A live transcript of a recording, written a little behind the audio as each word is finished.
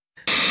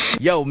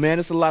Yo, man,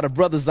 it's a lot of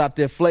brothers out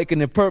there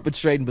flaking and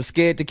perpetrating, but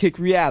scared to kick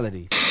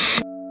reality.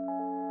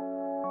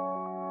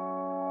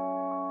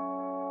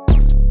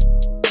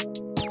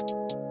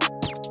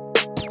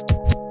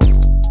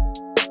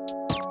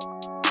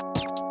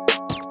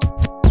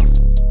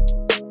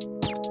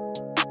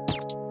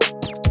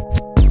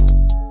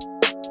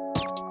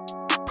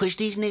 Push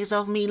these niggas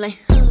off me like,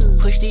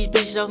 push these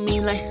bitches off me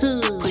like,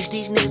 push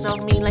these niggas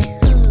off me like,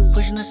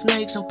 pushing the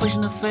snakes, I'm pushing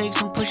the fakes,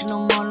 I'm pushing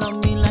them all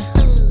off me like,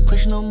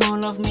 pushing them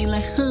all off me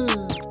like,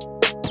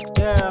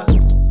 yeah.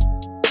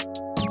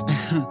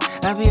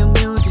 I be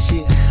immune to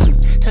shit,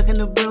 tucking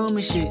the broom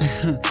and shit,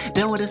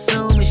 done with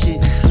assuming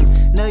shit.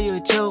 Know you a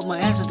joke, my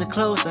answers are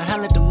close, I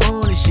holler at the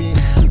moon and shit.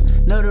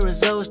 Know the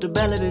results, the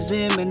ballot is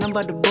in, man, I'm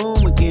about to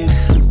boom again.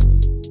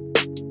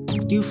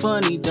 You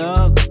funny,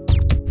 dog.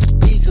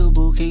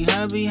 Peekaboo, can't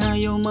hide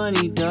behind your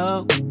money,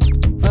 dog.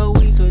 A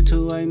week or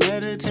two, I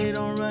meditate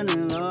on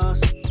running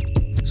lost.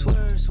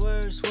 Swerve,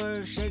 swerve,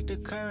 swerve, shake the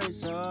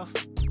currents off.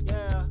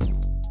 Yeah.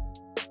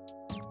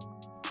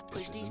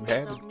 Push these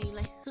niggas off me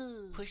like,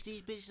 push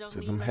these bitches off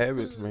me them like,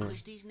 habits, man.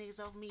 push these niggas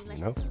off me like,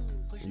 You know,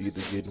 you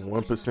either getting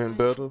 1%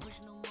 better,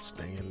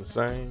 staying the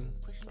same,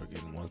 or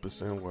getting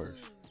 1%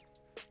 worse.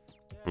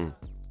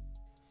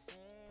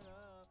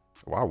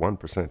 Why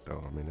 1%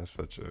 though? I mean, that's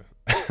such a.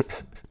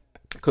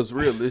 Because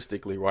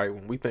realistically, right,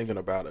 when we thinking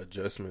about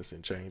adjustments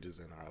and changes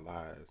in our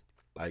lives,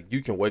 like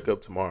you can wake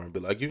up tomorrow and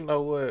be like, you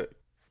know what?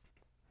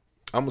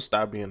 I'm gonna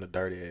stop being a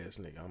dirty ass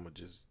nigga. I'm gonna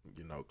just,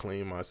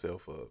 clean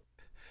myself up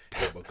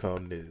and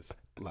become this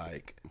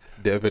like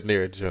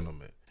debonair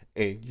gentleman.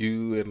 And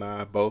you and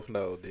I both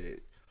know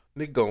that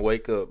nigga gonna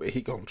wake up and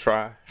he gonna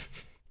try.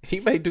 He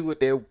may do it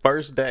that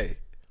first day,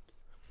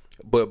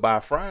 but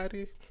by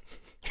Friday,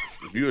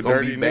 if you a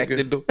dirty nigga,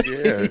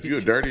 if you a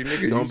dirty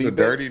nigga, you a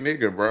dirty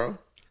nigga, bro.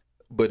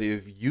 But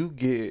if you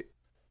get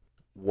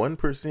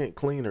 1%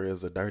 cleaner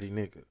as a dirty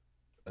nigga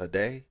a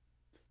day,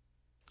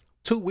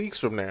 2 weeks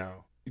from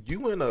now,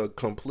 you in a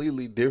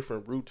completely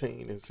different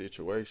routine and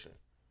situation.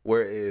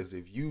 Whereas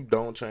if you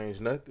don't change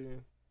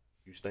nothing,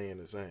 you staying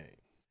the same.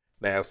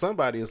 Now, if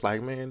somebody is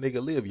like, man,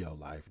 nigga, live your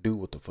life. Do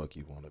what the fuck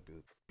you want to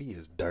do. Be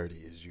as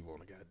dirty as you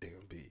want to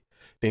goddamn be.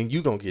 Then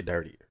you gonna get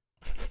dirtier.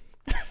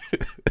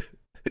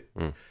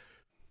 I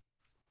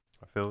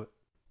feel it.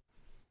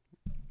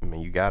 I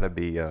mean, you gotta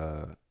be,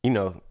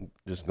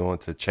 just going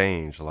to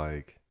change.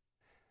 Like,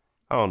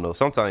 I don't know.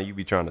 Sometimes you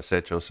be trying to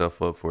set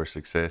yourself up for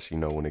success,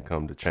 when it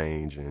comes to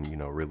change and,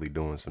 really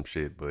doing some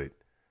shit. But,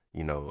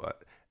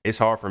 it's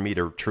hard for me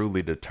to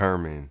truly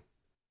determine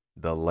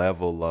the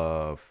level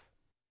of,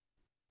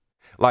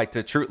 like,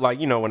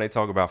 when they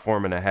talk about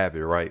forming a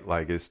habit, right?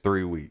 Like, it's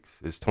 3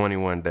 weeks, it's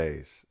 21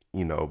 days,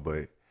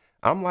 but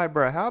I'm like,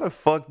 bro, how the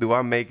fuck do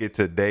I make it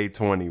to day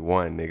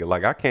 21, nigga?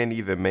 Like, I can't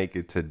even make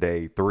it to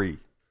day 3.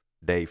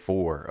 Day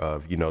 4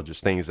 of,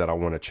 just things that I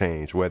want to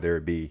change, whether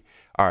it be,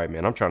 all right,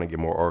 man, I'm trying to get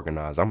more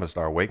organized. I'm going to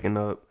start waking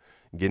up,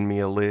 getting me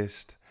a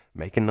list,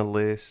 making a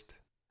list,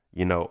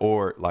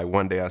 or like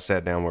one day I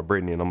sat down with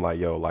Brittany and I'm like,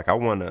 yo, like I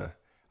want a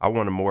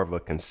more of a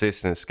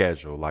consistent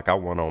schedule. Like I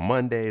want on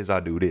Mondays, I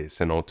do this,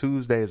 and on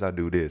Tuesdays, I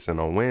do this, and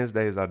on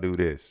Wednesdays, I do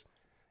this,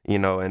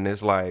 and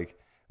it's like,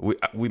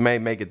 we may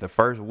make it the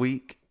first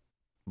week,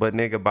 but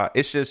nigga,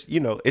 it's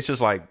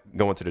just like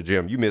going to the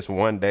gym. You miss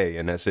one day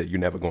and that's it. You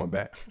never going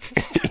back.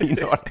 You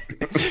know what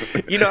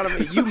I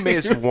mean? You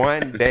miss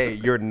one day,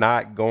 you're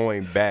not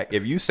going back.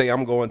 If you say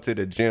I'm going to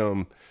the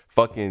gym,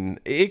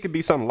 it could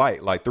be something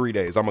light, like 3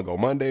 days. I'm gonna go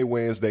Monday,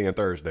 Wednesday, and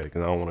Thursday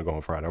because I don't want to go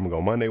on Friday. I'm gonna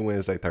go Monday,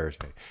 Wednesday,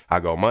 Thursday. I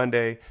go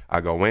Monday,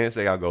 I go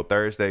Wednesday, I go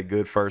Thursday.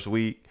 Good first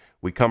week.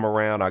 We come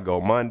around, I go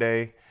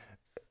Monday.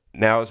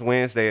 Now it's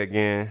Wednesday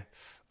again.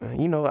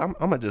 I'm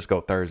gonna just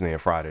go Thursday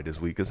and Friday this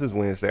week because it's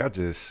Wednesday. I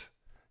just,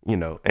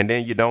 and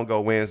then you don't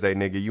go Wednesday,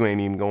 nigga. You ain't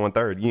even going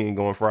Thursday. You ain't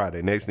going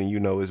Friday. Next thing you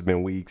know, it's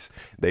been weeks.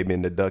 They've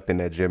been deducting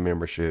that gym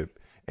membership,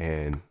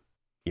 and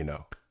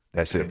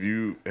that's it. Have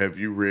you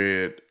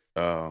read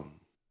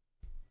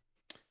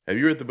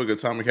the book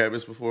Atomic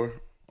Habits before?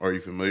 Or are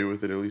you familiar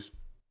with it at least?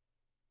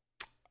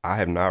 I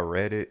have not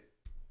read it,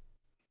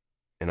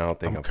 and I don't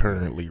think I'm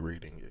currently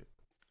reading it.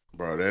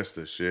 Bro, that's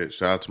the shit.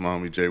 Shout out to my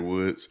homie Jay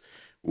Woods.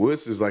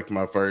 Woods is like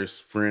my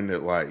first friend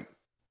that like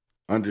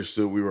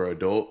understood we were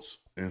adults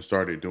and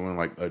started doing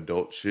like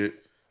adult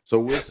shit. So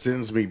Woods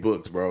sends me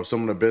books, bro.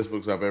 Some of the best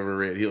books I've ever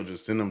read, he'll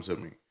just send them to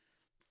me.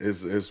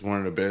 It's one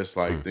of the best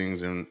like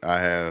things I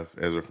have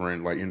as a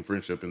friend, like in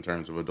friendship in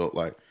terms of adult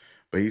life.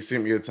 But he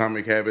sent me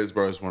Atomic Habits,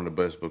 bro. It's one of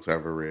the best books I've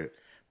ever read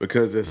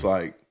because it's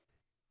like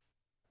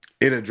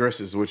it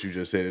addresses what you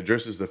just said. It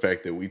addresses the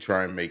fact that we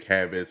try and make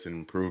habits and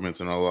improvements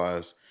in our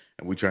lives,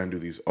 and we try and do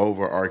these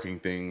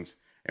overarching things.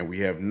 And we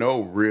have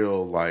no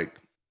real like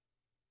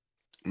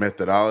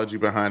methodology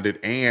behind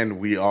it, and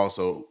we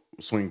also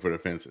swing for the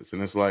fences.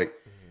 And it's like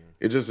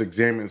it just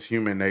examines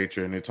human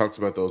nature, and it talks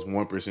about those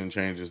 1%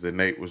 changes that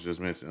Nate was just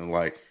mentioning.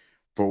 Like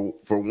for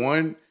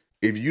one,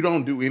 if you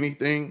don't do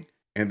anything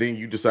and then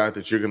you decide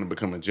that you're going to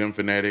become a gym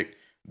fanatic,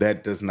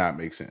 that does not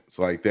make sense.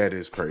 Like that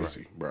is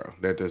crazy, bro.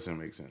 That doesn't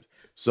make sense.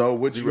 So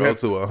what you 0 have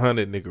to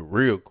 100, nigga,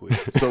 real quick.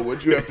 So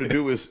what you have to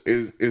do is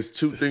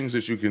two things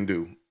that you can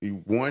do.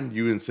 One,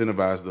 you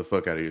incentivize the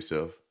fuck out of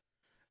yourself,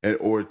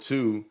 or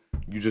two,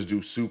 you just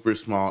do super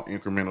small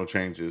incremental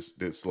changes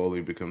that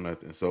slowly become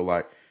nothing. So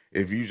like,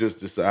 if you just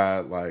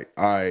decide like,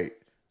 I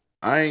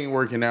ain't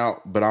working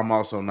out, but I'm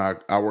also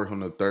not. I work on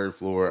the 3rd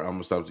floor. I'm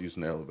gonna stop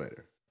using the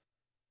elevator,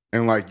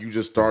 and like you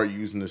just start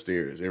using the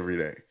stairs every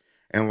day,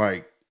 and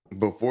like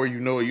before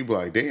you know it, you be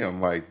like, damn,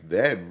 like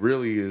that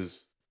really is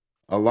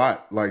a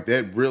lot. Like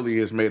that really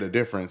has made a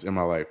difference in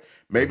my life.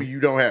 Maybe you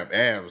don't have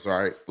abs,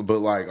 right? But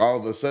like all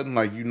of a sudden,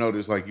 like you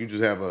notice, like you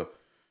just have a,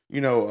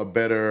 a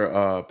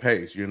better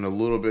pace. You're in a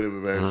little bit of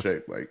a better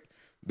shape. Like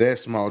that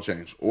small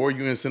change, or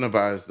you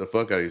incentivize the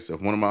fuck out of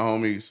yourself. One of my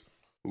homies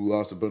who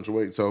lost a bunch of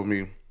weight told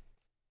me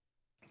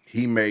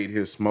he made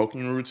his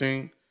smoking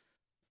routine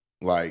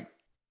like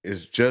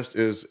it's just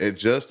as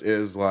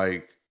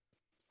like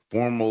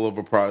formal of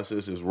a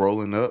process as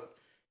rolling up.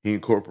 He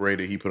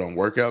incorporated. He put on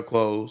workout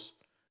clothes.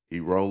 He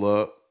roll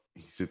up,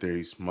 he sit there,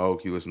 he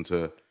smoke, he listen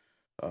to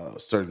a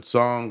certain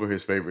song or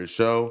his favorite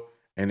show.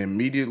 And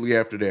immediately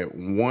after that,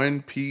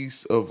 one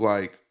piece of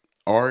like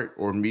art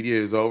or media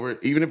is over,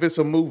 even if it's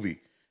a movie,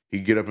 he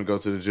get up and go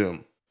to the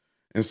gym.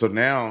 And so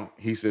now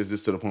he says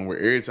this to the point where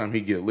every time he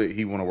get lit,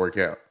 he want to work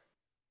out.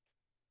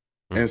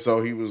 And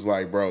so he was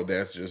like, bro,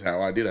 that's just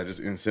how I did. I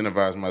just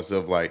incentivized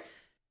myself. Like,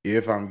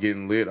 if I'm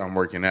getting lit, I'm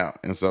working out.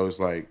 And so it's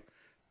like,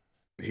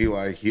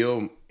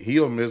 he'll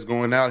miss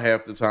going out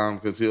half the time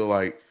because he'll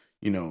like,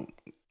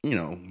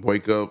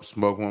 wake up,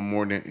 smoke one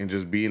morning, and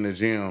just be in the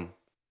gym,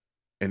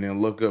 and then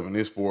look up and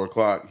it's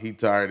 4:00. He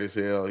tired as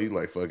hell. He's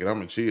like, "Fuck it, I'm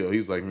gonna chill."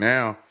 He's like,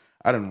 "Now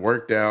I done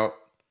worked out.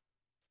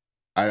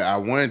 I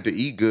wanted to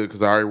eat good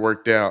because I already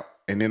worked out,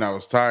 and then I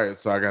was tired,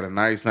 so I got a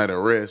nice night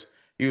of rest."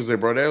 He was like,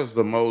 "Bro, that was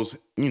the most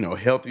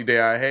healthy day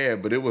I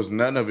had, but it was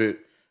none of it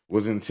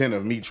was intent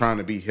of me trying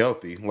to be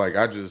healthy. Like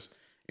I just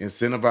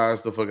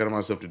incentivized the fuck out of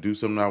myself to do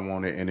something I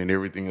wanted, and then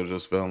everything will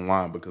just fell in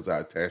line because I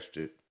attached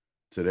it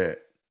to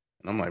that."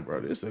 And I'm like, bro,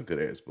 this is a good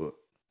ass book.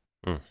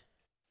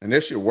 And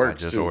that shit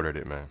works. I just ordered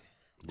it, man.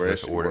 Bro,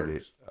 just ordered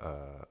it.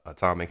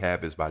 Atomic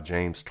Habits by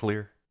James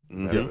Clear.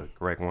 That's the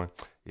correct one.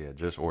 Yeah,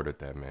 just ordered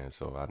that, man.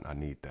 So I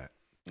need that.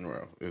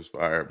 Bro, it's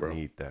fire, bro. I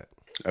need that.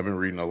 I've been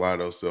reading a lot of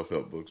those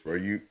self-help books, bro.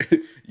 You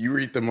you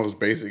read the most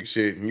basic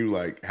shit, and you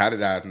like, how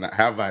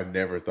have I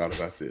never thought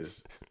about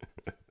this?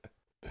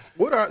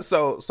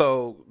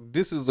 So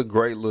this is a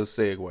great little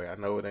segue. I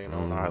know it ain't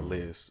on our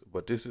list,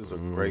 but this is a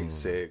great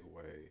segue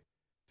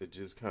to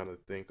just kind of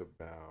think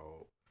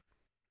about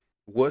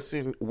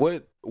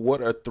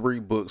what are 3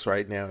 books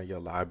right now in your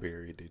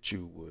library that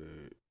you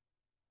would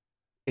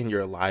There you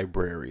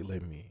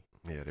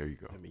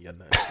go. Let me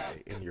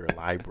enunciate in your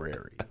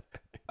library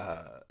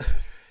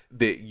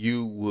that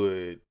you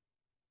would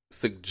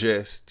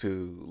suggest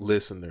to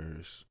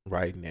listeners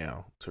right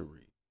now to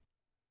read.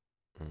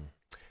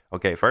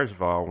 Okay, first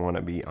of all, I want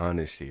to be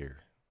honest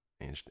here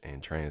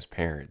and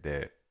transparent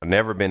that I've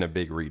never been a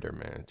big reader,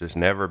 man. Just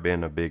never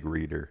been a big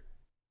reader.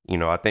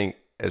 I think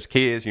as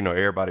kids,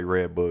 everybody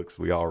read books.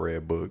 We all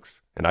read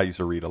books. And I used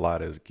to read a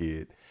lot as a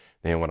kid.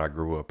 Then when I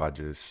grew up, I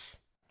just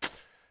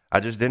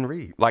didn't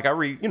read. Like I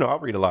read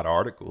a lot of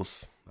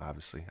articles,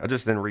 obviously. I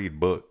just didn't read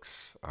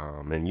books.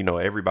 And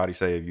everybody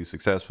say if you're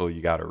successful,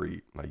 you got to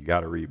read. Like you got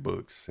to read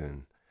books.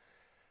 And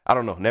I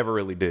don't know, never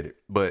really did it.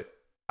 But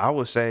I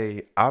would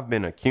say I've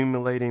been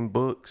accumulating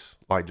books,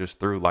 like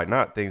just through like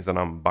not things that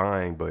I'm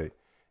buying, but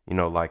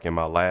like in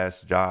my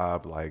last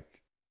job, like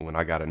when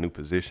I got a new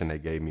position, they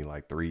gave me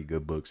like 3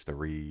 good books to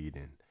read.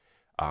 And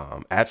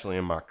actually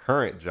in my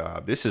current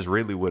job, this is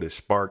really what has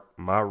sparked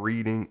my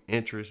reading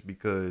interest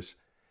because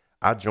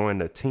I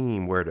joined a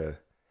team where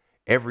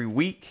every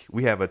week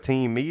we have a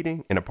team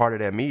meeting, and a part of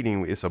that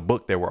meeting, it's a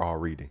book that we're all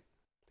reading.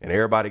 And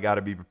everybody got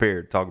to be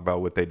prepared to talk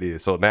about what they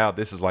did. So now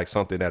this is like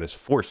something that is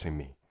forcing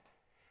me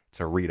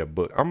to read a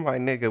book. I'm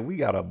like, nigga, we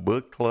got a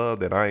book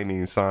club that I ain't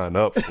even signed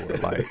up for.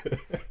 Like,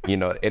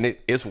 and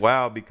it's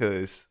wild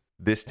because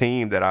this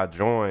team that I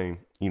joined,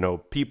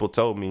 people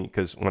told me,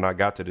 because when I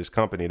got to this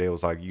company, they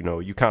was like,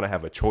 you kind of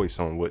have a choice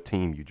on what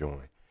team you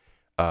join.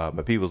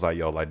 But people was like,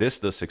 yo, like this is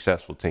the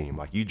successful team.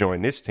 Like you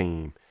join this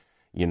team,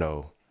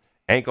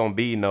 ain't gonna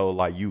be no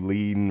like you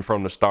leading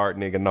from the start,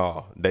 nigga.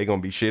 Nah, they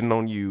gonna be shitting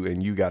on you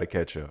and you gotta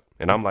catch up.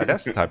 And I'm like,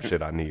 that's the type of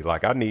shit I need.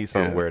 Like I need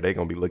something where they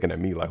gonna be looking at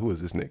me like, who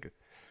is this nigga?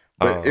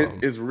 But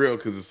it's real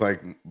because it's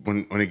like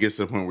when it gets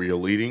to the point where you're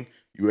leading,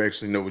 you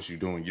actually know what you're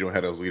doing. You don't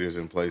have those leaders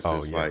in place.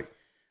 It's like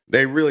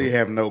they really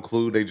have no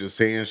clue. They just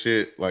saying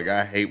shit. Like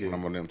I hate when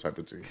I'm on them type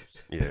of teams.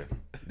 Yeah,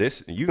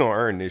 you gonna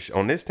earn this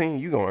on this team.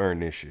 You gonna earn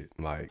this shit.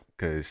 Like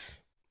because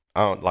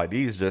I don't like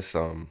these. Just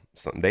some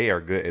they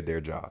are good at their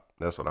job.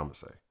 That's what I'm gonna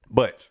say.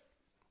 But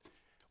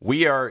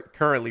we are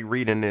currently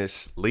reading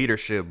this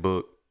leadership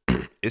book.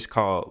 It's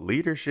called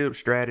Leadership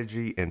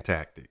Strategy and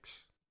Tactics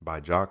by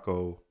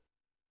Jocko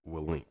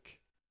Willink.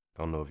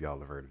 Don't know if y'all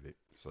have heard of it.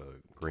 It's a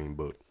green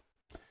book.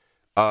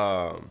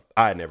 I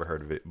had never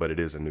heard of it, but it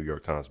is a New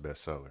York Times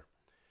bestseller.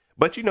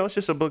 But, it's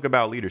just a book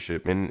about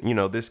leadership. And,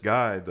 this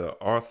guy, the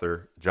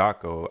author,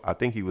 Jocko, I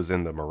think he was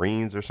in the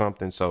Marines or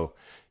something. So,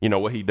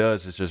 what he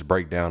does is just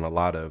break down a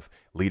lot of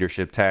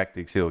leadership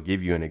tactics. He'll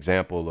give you an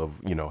example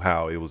of,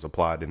 how it was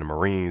applied in the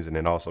Marines, and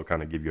then also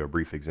kind of give you a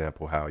brief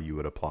example how you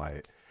would apply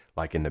it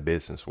like in the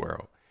business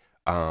world.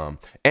 And,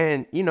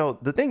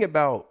 the thing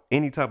about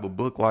any type of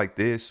book like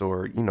this,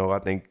 or, I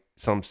think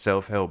some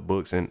self-help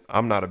books, and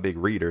I'm not a big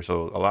reader,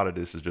 so a lot of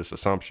this is just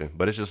assumption,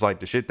 but it's just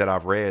like the shit that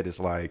I've read is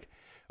like,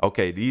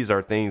 okay, these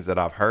are things that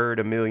I've heard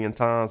a million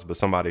times, but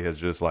somebody has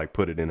just like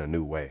put it in a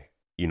new way.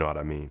 You know what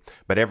I mean?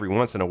 But every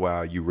once in a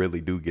while, you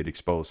really do get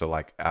exposed to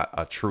like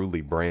a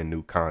truly brand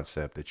new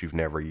concept that you've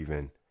never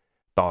even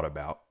thought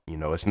about.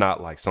 It's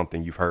not like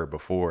something you've heard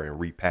before and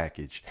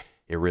repackaged.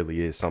 It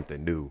really is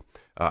something new.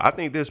 I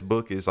think this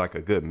book is like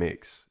a good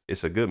mix.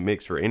 It's a good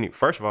mix for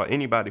first of all,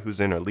 anybody who's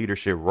in a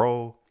leadership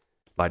role.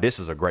 Like, this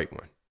is a great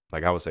one.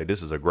 Like, I would say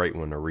this is a great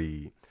one to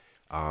read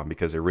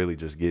because it really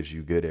just gives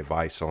you good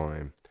advice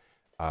on,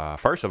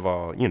 first of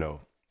all,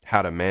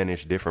 how to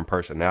manage different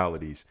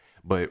personalities.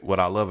 But what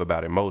I love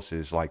about it most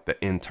is like the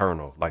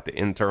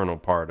internal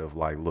part of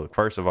like, look,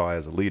 first of all,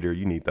 as a leader,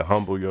 you need to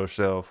humble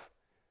yourself,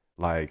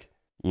 like,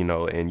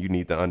 and you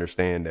need to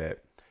understand that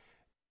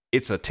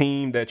it's a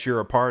team that you're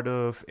a part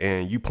of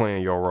and you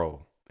playing your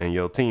role and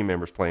your team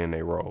members playing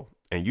their role.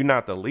 And you're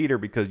not the leader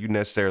because you're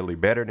necessarily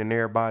better than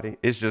everybody.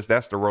 It's just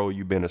that's the role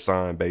you've been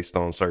assigned based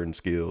on certain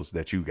skills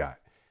that you got.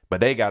 But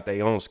they got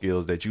their own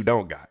skills that you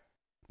don't got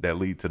that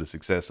lead to the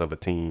success of a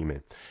team.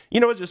 And,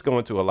 it's just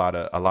going to a lot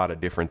of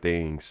different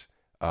things,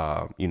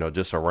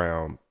 just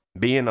around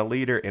being a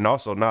leader. And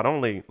also not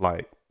only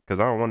like, because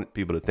I don't want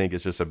people to think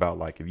it's just about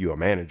like if you're a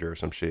manager or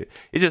some shit.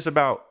 It's just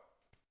about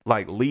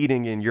like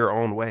leading in your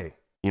own way.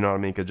 You know what I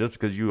mean? Because just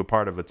because you're a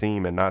part of a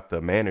team and not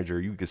the manager,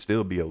 you can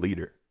still be a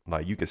leader.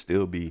 Like, you can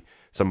still be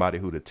somebody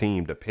who the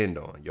team depend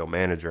on, your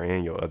manager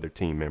and your other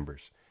team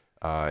members.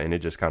 And it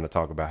just kind of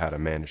talk about how to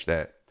manage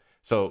that.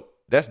 So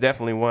that's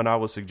definitely one I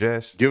would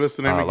suggest. Give us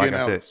the name like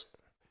again, I Alex. said,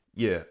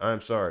 yeah, I'm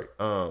sorry.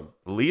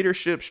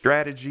 Leadership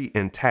Strategy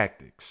and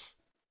Tactics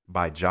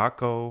by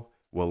Jocko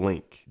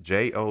Willink.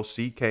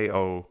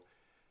 Jocko,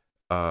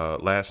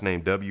 last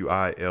name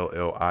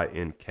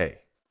Willink.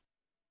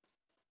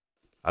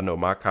 I know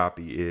my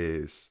copy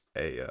is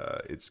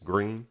it's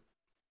green.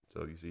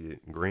 So you see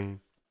it in green.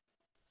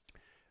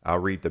 I'll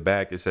read the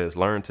back. It says,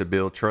 learn to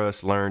build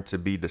trust, learn to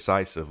be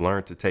decisive,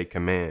 learn to take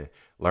command,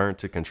 learn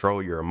to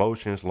control your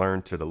emotions,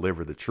 learn to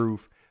deliver the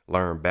truth,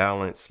 learn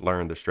balance,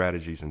 learn the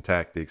strategies and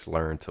tactics,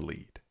 learn to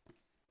lead.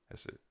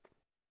 That's it.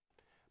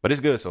 But it's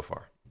good so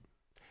far.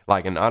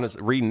 Like, and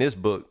honestly, reading this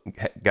book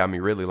got me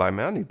really like,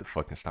 man, I need to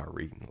fucking start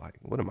reading. Like,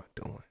 what am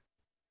I doing?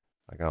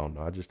 Like, I don't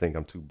know. I just think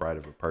I'm too bright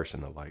of a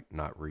person to like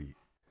not read.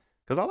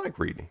 Because I like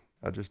reading.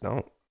 I just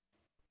don't.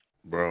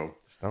 Bro.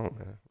 Just don't,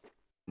 man.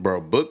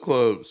 Bro, book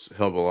clubs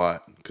help a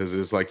lot because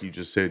it's like you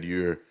just said,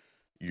 you're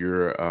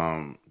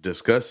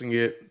discussing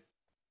it,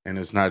 and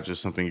it's not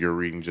just something you're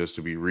reading just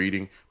to be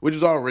reading, which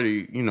is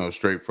already,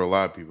 straight for a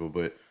lot of people.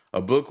 But a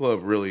book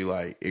club really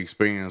like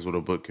expands what a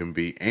book can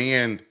be,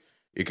 and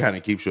it kind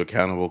of keeps you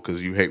accountable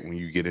because you hate when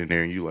you get in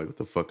there and you like, what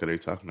the fuck are they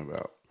talking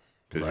about?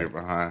 Because you're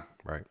behind.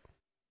 Right.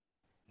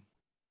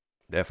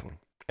 Definitely.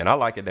 And I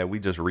like it that we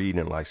just read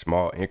in like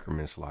small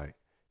increments. Like,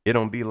 it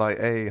don't be like,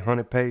 hey,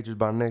 100 pages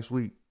by next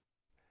week.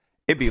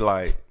 It'd be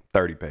like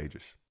 30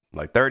 pages.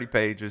 Like 30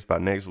 pages by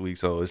next week.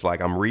 So it's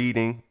like I'm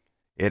reading.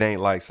 It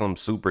ain't like some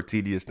super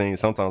tedious thing.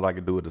 Sometimes I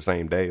could do it the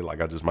same day.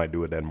 Like I just might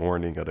do it that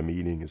morning of the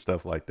meeting and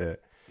stuff like that.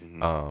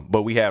 Mm-hmm.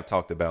 But we have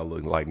talked about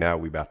looking like now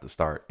we about to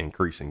start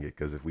increasing it.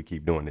 Because if we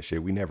keep doing this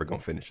shit, we never going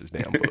to finish this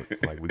damn book.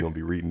 Like we're going to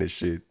be reading this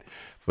shit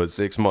for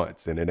 6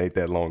 months. And it ain't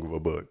that long of a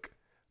book.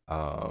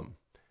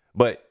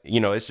 But,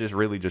 it's just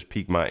really just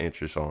piqued my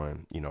interest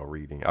on,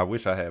 reading. I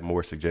wish I had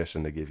more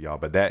suggestions to give y'all,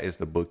 but that is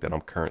the book that I'm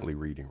currently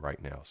reading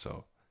right now.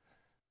 So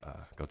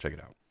go check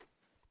it out.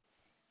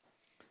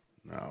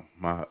 No,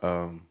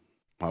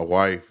 my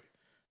wife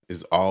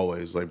is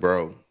always like,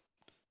 bro,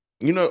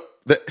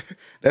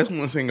 that's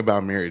one thing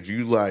about marriage.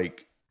 You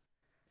like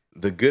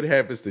the good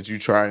habits that you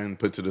try and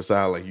put to the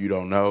side, like you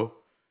don't know.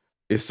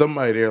 Is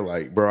somebody there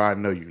like, bro, I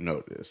know you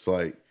know this.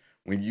 Like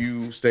when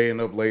you staying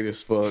up late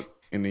as fuck,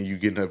 and then you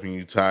getting up and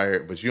you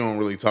tired, but you don't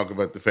really talk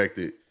about the fact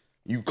that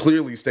you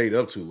clearly stayed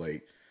up too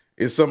late.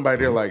 Is somebody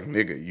there like,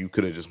 nigga, you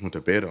could have just went to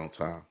bed on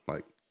time.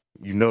 Like,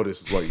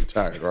 this is why you're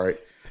tired, right?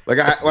 Like,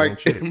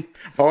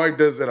 my wife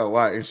does that a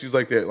lot. And she's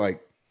like that,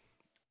 like,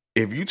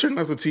 if you turn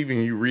off the TV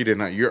and you read at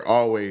night, you're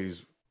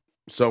always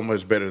so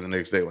much better the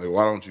next day. Like,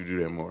 why don't you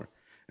do that more?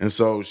 And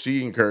so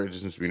she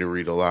encourages me to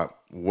read a lot,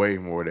 way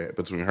more of that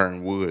between her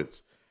and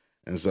Woods.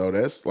 And so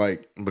that's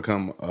like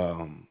become,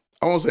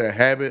 I won't say a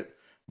habit,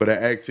 but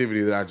an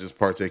activity that I just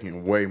partake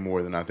in way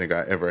more than I think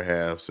I ever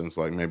have since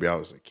like maybe I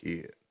was a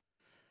kid.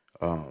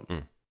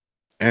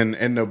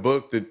 And the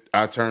book that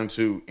I turn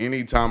to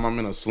anytime I'm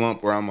in a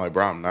slump where I'm like,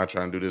 bro, I'm not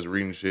trying to do this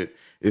reading shit,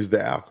 is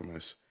The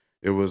Alchemist.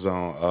 It was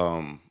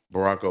on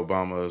Barack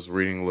Obama's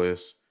reading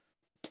list.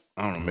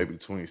 I don't know, maybe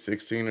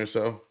 2016 or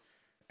so.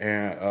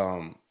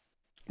 And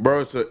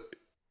bro,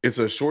 it's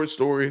a short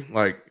story.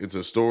 Like it's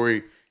a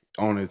story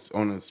on its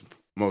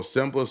most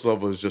simplest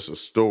level is just a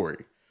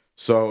story.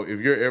 So if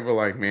you're ever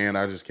like, man,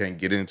 I just can't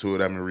get into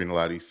it. I've been reading a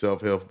lot of these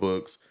self-help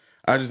books.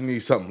 I just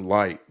need something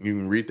light. You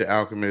can read The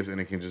Alchemist and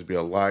it can just be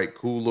a light,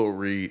 cool little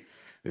read.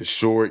 It's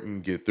short. You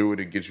can get through it.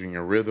 It gets you in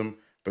your rhythm.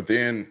 But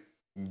then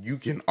you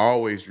can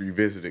always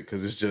revisit it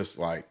because it's just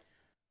like,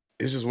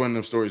 it's just one of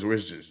them stories where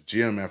it's just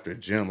gem after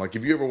gem. Like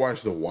if you ever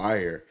watch The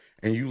Wire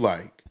and you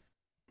like,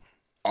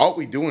 all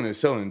we doing is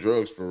selling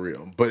drugs for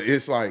real. But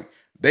it's like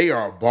they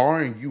are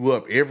barring you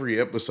up every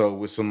episode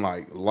with some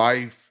like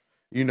life,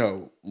 you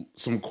know,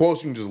 some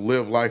quotes you can just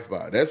live life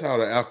by. That's how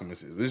The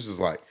Alchemist is. It's just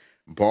like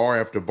bar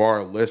after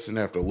bar, lesson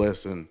after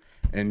lesson.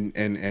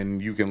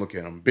 And you can look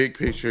at them big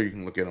picture. You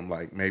can look at them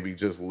like maybe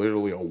just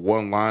literally a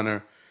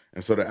one-liner.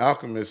 And so The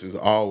Alchemist is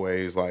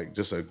always like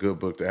just a good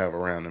book to have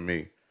around to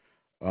me.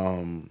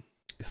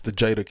 It's the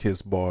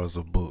Jadakiss bars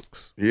of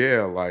books.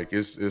 Yeah, like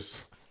it's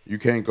you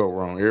can't go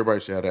wrong. Everybody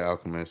should have The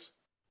Alchemist.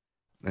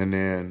 And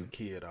then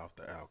Kid off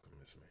The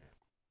Alchemist, man.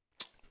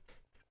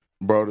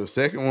 bro, the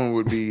second one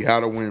would be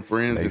How to Win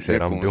Friends. They and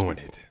said I'm Influence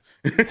doing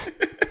People. it.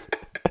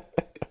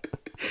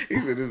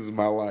 He said, "This is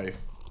my life."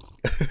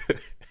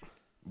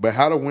 But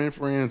How to Win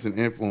Friends and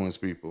Influence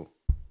People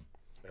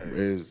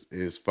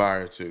is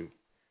fire too,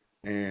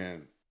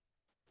 and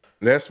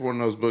that's one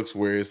of those books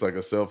where it's like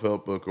a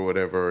self-help book or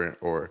whatever,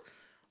 or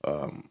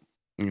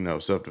you know,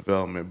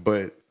 self-development,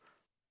 but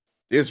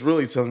it's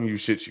really telling you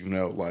shit you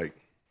know, like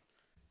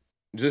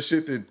just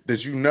shit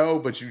that you know,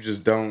 but you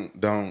just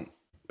don't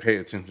pay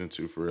attention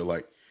to for real.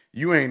 Like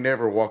you ain't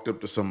never walked up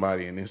to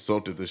somebody and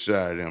insulted the shit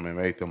out of them and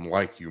made them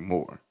like you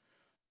more.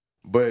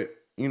 But,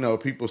 you know,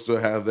 people still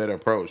have that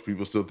approach.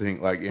 People still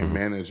think like in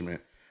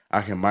management,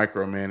 I can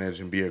micromanage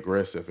and be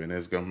aggressive and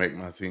it's going to make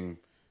my team,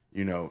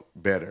 you know,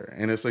 better.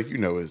 And it's like, you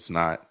know, it's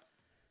not.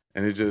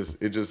 And it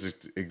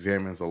just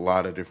examines a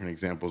lot of different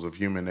examples of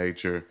human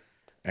nature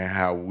and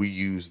how we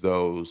use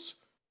those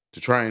to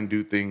try and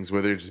do things,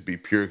 whether it just be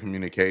pure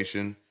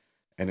communication.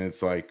 And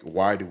it's like,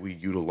 why do we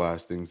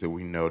utilize things that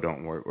we know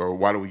don't work? Or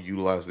why do we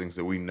utilize things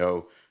that we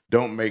know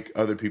don't make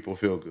other people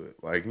feel good?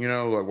 Like, you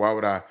know, like why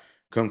would I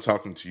come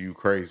talking to you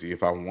crazy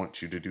if I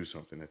want you to do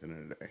something at the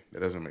end of the day?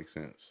 That doesn't make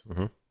sense.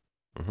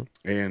 Mm-hmm. Mm-hmm.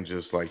 And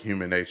just like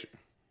human nature.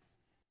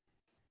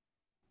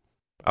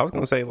 I was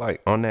gonna say,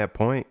 like, on that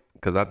point,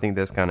 because I think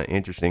that's kind of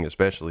interesting,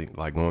 especially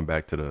like going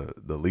back to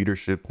the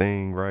leadership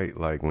thing, right?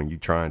 Like when you're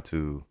trying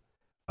to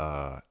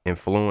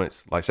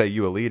influence, like say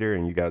you a leader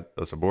and you got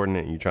a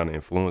subordinate and you're trying to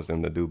influence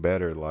them to do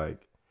better.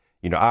 Like,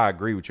 you know, I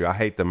agree with you. I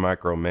hate the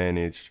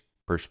micromanage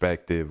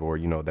perspective or,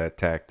 you know, that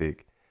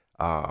tactic.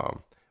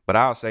 But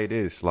I'll say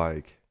this,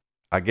 like,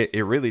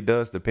 it really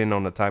does depend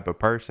on the type of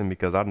person,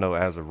 because I know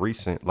as of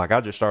recent, like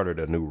I just started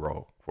a new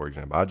role, for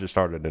example. I just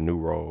started a new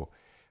role.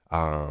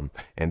 And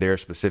there are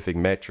specific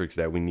metrics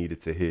that we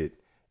needed to hit.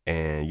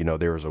 And, you know,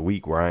 there was a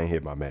week where I ain't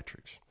hit my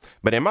metrics.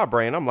 But in my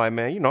brain, I'm like,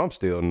 man, you know, I'm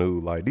still new.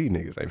 Like, these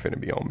niggas ain't finna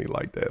be on me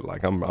like that.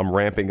 Like, I'm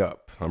ramping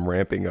up.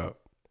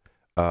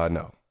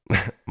 No.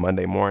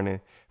 Monday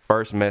morning,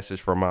 first message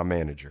from my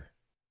manager.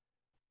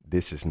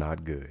 This is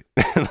not good.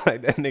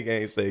 Like, that nigga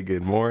ain't say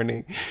good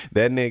morning.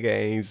 That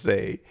nigga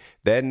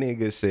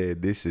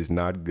said, this is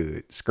not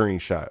good.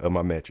 Screenshot of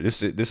my metrics.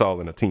 This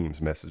all in a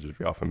Teams message, if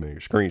y'all familiar.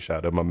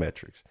 Screenshot of my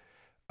metrics.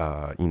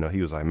 You know,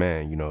 he was like,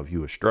 man, you know, if you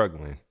were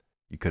struggling,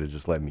 you could have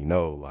just let me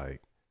know,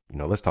 like, you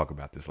know, let's talk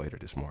about this later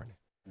this morning.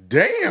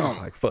 Damn. I was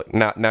like, fuck.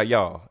 Now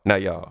y'all,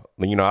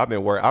 you know, I've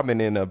been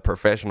in a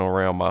professional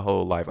realm my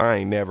whole life. I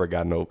ain't never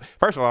got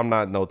first of all, I'm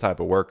not no type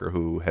of worker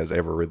who has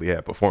ever really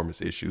had performance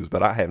issues,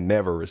 but I have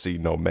never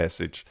received no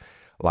message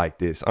like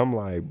this. I'm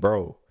like,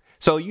 bro.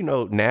 So, you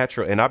know,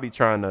 natural, and I be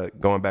trying to,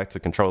 going back to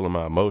controlling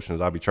my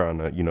emotions, I be trying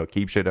to, you know,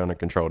 keep shit under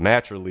control.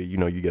 Naturally, you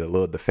know, you get a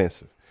little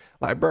defensive.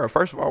 Like, bro,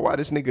 first of all, why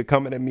this nigga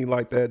coming at me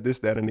like that, this,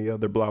 that, and the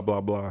other, blah, blah,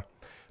 blah.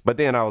 But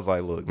then I was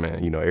like, look,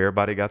 man, you know,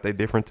 everybody got their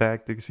different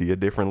tactics. He a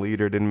different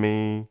leader than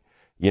me.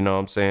 You know what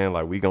I'm saying?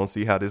 Like, we gonna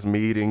see how this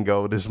meeting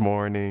go this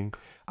morning.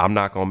 I'm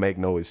not gonna make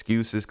no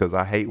excuses, because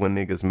I hate when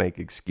niggas make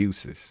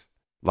excuses.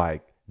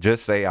 Like,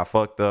 just say I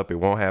fucked up, it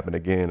won't happen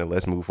again, and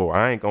let's move forward.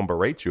 I ain't gonna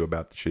berate you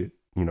about the shit.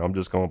 You know, I'm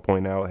just gonna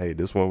point out, hey,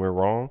 this one went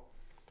wrong.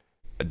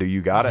 Do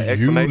you got an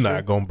explanation? You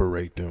not gonna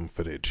berate them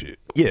for that shit.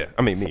 Yeah,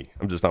 I mean, me.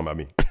 I'm just talking about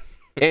me.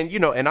 And, you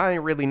know, and I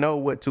didn't really know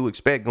what to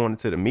expect going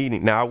into the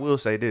meeting. Now, I will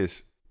say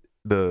this.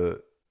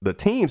 The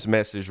team's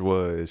message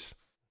was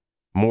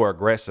more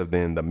aggressive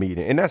than the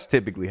meeting. And that's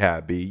typically how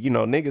it be. You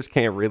know, niggas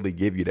can't really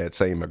give you that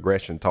same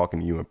aggression talking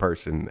to you in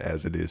person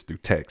as it is through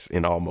text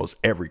in almost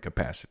every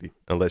capacity.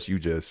 Unless you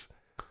just,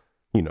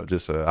 you know,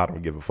 just a I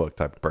don't give a fuck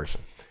type of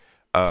person.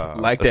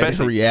 Like that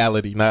in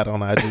reality, not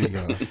on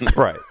IG.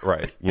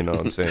 Right. You know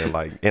what I'm saying?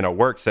 Like, in a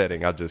work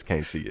setting, I just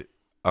can't see it.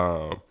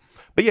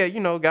 But yeah, you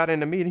know, got in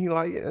the meeting. He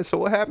like, yeah, so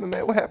what happened,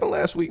 man? What happened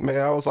last week, man?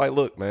 I was like,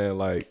 look, man,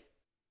 like,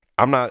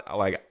 I'm not,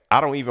 like,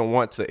 I don't even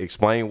want to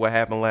explain what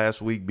happened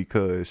last week,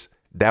 because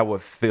that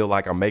would feel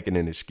like I'm making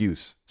an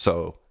excuse.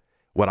 So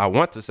what I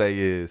want to say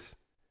is,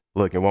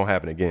 look, it won't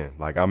happen again.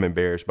 Like, I'm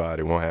embarrassed by it.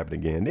 It won't happen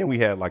again. Then we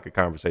had like a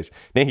conversation.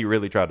 Then he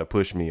really tried to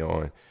push me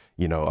on,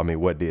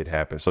 what did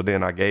happen. So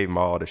then I gave him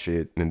all the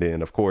shit. And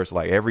then, of course,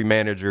 like every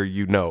manager,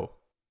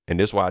 and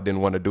this is why I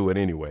didn't want to do it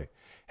anyway.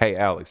 Hey,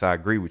 Alex, I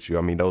agree with you.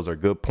 I mean, those are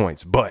good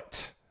points,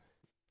 but.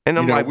 And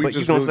I'm but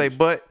you don't say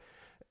but.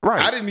 Right.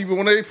 I didn't even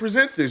want to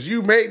present this.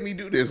 You made me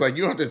do this. Like,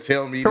 you don't have to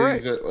tell me.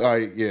 Correct. These are,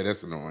 like, yeah,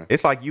 that's annoying.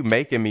 It's like you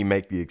making me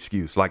make the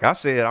excuse. Like I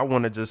said, I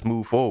want to just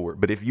move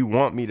forward. But if you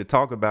want me to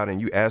talk about it and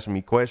you ask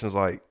me questions,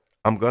 like,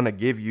 I'm going to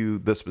give you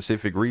the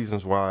specific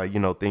reasons why,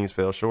 things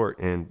fell short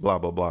and blah,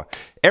 blah, blah.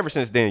 Ever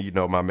since then,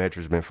 my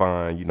metrics been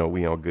fine.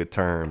 We on good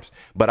terms.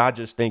 But I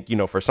just think,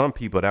 for some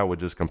people, that would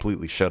just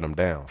completely shut them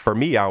down. For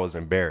me, I was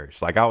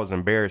embarrassed. Like, I was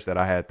embarrassed that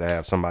I had to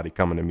have somebody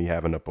coming to me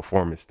having a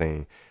performance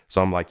thing.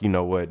 So I'm like, you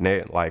know what,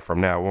 Ned, like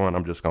from now on,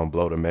 I'm just going to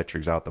blow the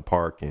metrics out the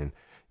park. And,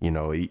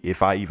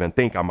 if I even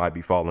think I might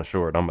be falling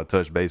short, I'm going to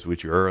touch base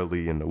with you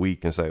early in the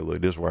week and say,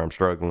 look, this is where I'm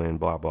struggling,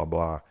 blah, blah,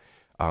 blah.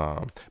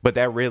 But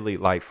that really,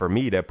 like, for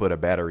me, that put a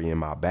battery in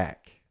my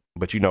back.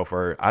 But,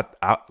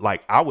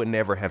 I would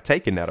never have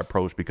taken that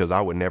approach because I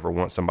would never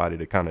want somebody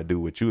to kind of do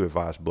what you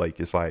advised,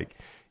 Blake. It's like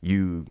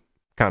you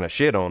kind of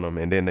shit on them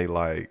and then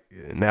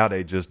now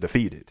they just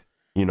defeated.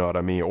 You know what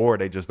I mean? Or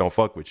they just don't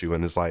fuck with you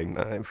and it's like,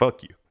 nah,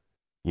 fuck you.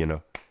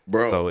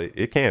 Bro. So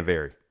it can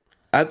vary.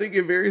 I think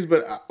it varies,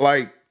 but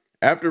like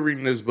after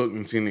reading this book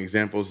and seeing the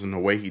examples and the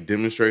way he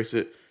demonstrates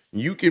it,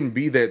 you can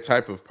be that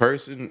type of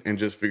person and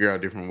just figure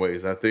out different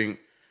ways. I think,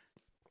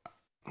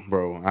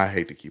 bro, I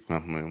hate to keep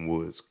complimenting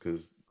Woods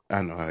because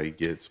I know how he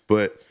gets,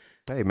 but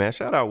hey man,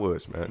 shout out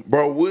Woods, man.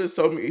 Bro, Woods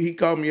told me, he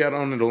called me out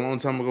on it a long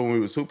time ago when we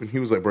was hooping. He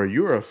was like, bro,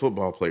 you're a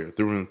football player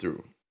through and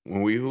through.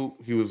 When we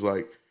hoop, he was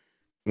like,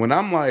 when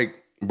I'm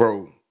like,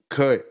 bro,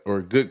 cut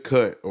or good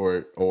cut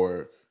or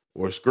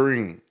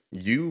screen,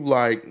 you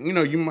like,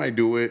 you might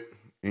do it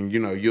and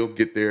you'll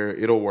get there,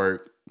 it'll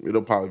work,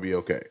 it'll probably be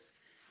okay.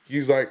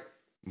 He's like,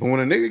 but when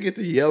a nigga get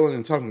to yelling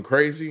and talking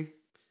crazy,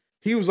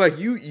 he was like,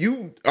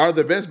 you are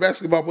the best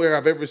basketball player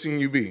I've ever seen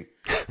you be.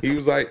 He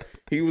was like,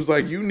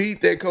 you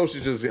need that coach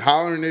to just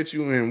hollering at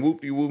you and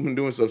whoop-de-whoop and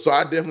doing stuff. So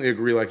I definitely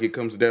agree, like, it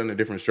comes down to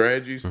different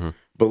strategies. Mm-hmm.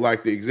 But,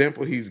 like, the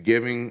example he's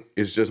giving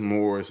is just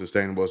more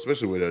sustainable,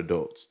 especially with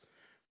adults.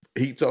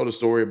 He told a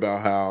story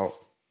about how,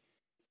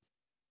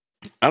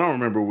 I don't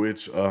remember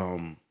which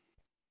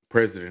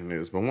president it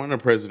is, but one of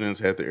the presidents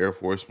had the Air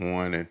Force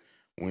One and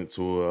went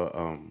to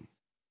a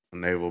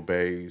naval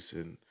base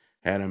and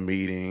had a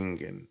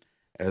meeting. And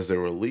as they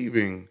were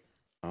leaving,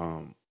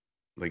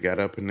 they got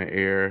up in the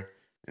air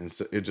and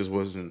it just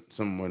wasn't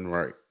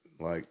right.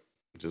 Like,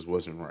 it just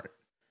wasn't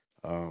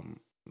right.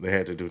 They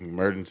had to do an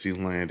emergency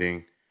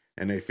landing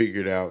and they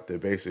figured out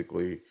that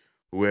basically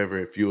whoever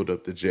had fueled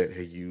up the jet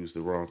had used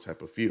the wrong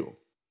type of fuel.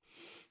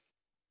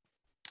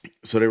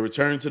 So they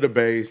returned to the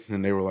base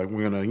and they were like,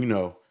 we're going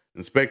to,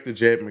 inspect the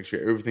jet, make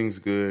sure everything's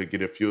good,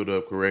 get it fueled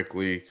up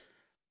correctly.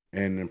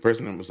 And the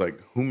president was like,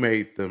 who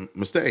made the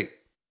mistake?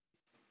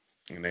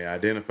 And they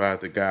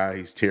identified the guy.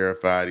 He's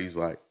terrified. He's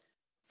like,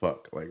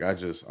 fuck, like I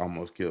just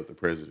almost killed the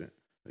president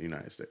of the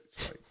United States.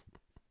 Like,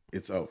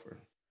 it's over.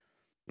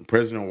 The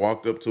president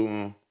walked up to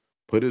him,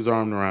 put his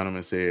arm around him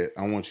and said,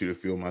 I want you to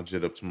fuel my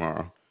jet up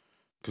tomorrow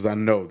because I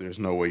know there's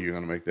no way you're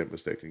going to make that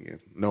mistake again.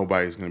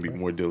 Nobody's going to be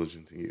more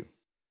diligent than you.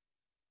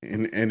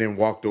 And then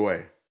walked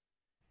away.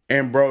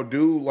 And bro,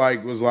 dude,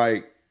 like, was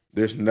like,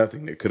 there's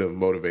nothing that could have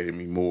motivated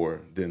me more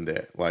than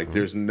that. Like,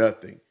 there's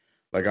nothing.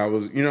 Like, I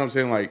was, you know what I'm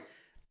saying? Like,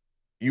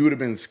 you would have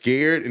been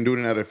scared and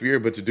doing it out of fear,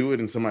 but to do it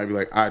and somebody be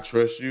like, I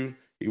trust you.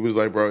 He was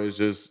like, bro, it's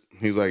just,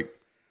 he was like,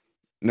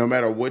 no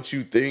matter what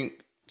you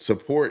think,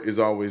 support is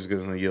always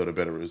going to yield a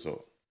better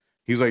result.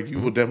 He's like, you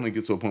will definitely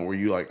get to a point where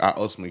you like, I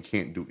ultimately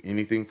can't do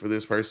anything for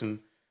this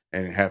person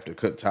and have to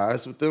cut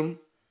ties with them.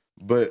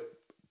 But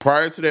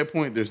prior to that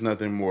point, there's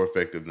nothing more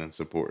effective than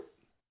support.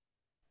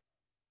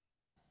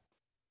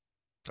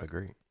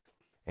 Agree.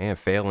 And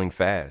failing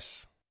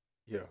fast.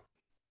 Yeah.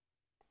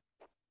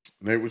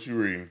 Nate, what you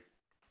reading?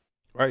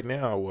 Right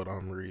now, what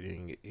I'm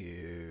reading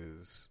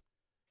is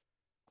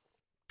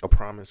A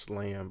Promised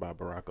Land by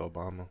Barack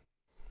Obama.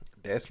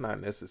 That's not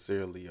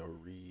necessarily a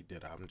read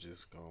that I'm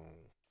just going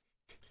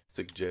to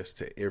suggest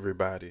to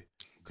everybody.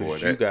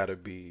 Because you got to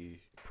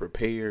be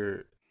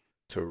prepared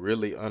to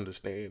really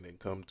understand and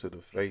come to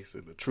the face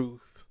of the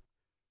truth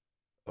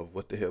of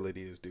what the hell it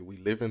is that we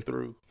living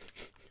through.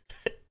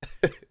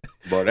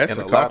 Bro, that's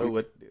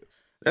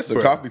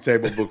a coffee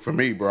table book for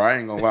me, bro. I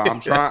ain't gonna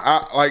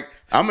lie.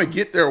 I'm gonna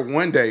get there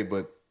one day,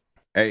 but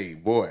hey,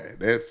 boy,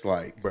 that's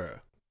like, bro,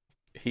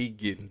 he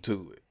getting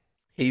to it.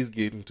 He's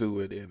getting to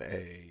it in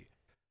a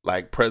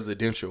like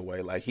presidential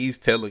way. Like, he's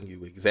telling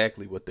you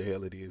exactly what the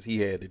hell it is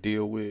he had to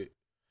deal with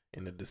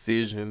and the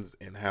decisions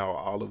and how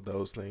all of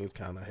those things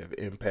kind of have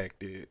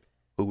impacted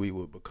who he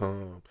would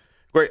become.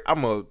 Great.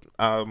 I'm an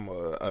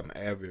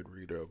avid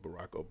reader of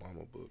Barack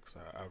Obama books.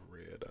 I've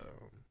read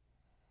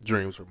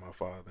Dreams from My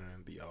Father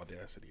and The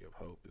Audacity of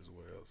Hope as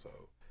well. So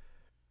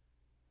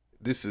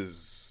this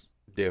is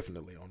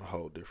definitely on a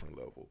whole different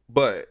level.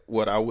 But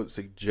what I would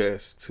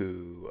suggest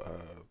to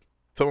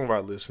some of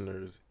our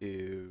listeners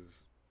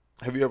is,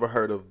 have you ever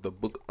heard of the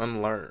book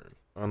Unlearn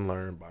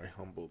by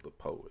Humble the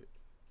Poet?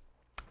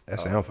 That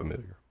sounds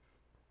familiar.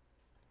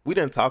 We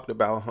didn't talk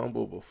about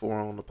Humble before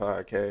on the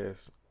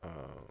podcast,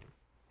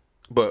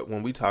 but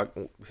when we talk,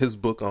 his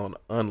book on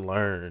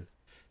Unlearn,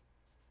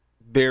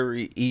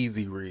 very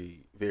easy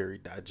read, very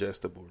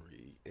digestible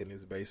read, and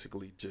it's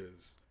basically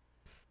just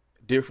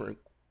different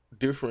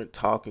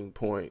talking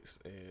points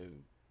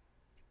and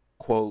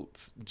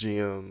quotes,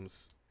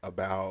 gems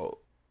about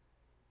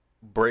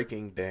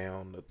breaking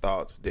down the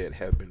thoughts that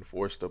have been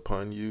forced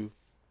upon you.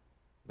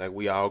 Like,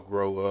 we all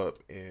grow up,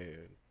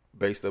 and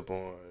based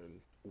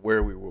upon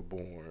where we were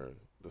born,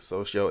 the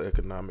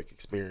socioeconomic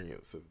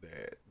experience of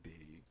that, the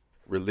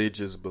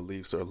religious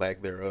beliefs or lack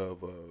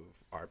thereof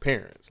of our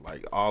parents,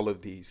 like all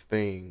of these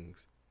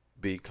things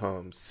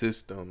become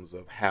systems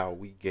of how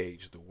we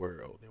gauge the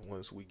world. And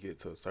once we get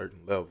to a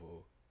certain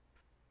level,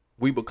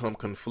 we become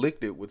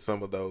conflicted with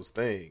some of those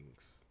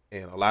things.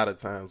 And a lot of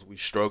times we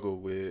struggle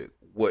with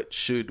what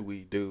should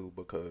we do,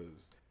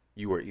 because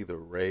you were either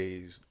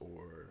raised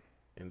or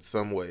in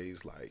some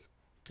ways like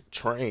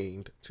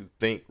trained to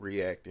think,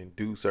 react, and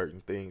do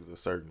certain things a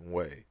certain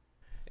way.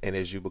 And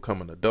as you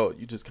become an adult,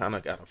 you just kind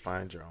of got to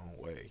find your own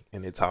way.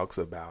 And it talks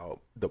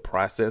about the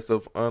process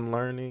of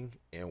unlearning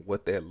and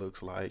what that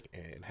looks like,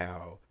 and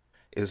how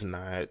it's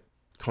not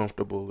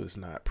comfortable, it's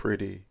not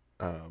pretty,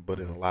 but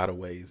in a lot of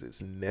ways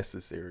it's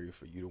necessary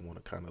for you to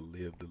want to kind of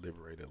live the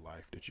liberated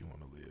life that you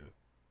want to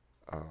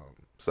live.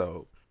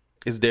 So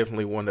it's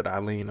definitely one that I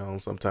lean on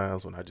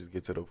sometimes when I just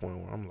get to the point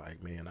where I'm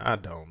like, man, I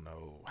don't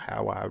know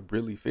how I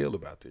really feel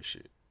about this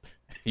shit.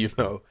 you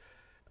know?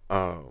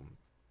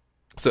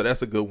 So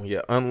that's a good one.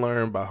 Yeah,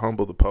 Unlearn by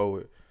Humble the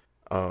Poet.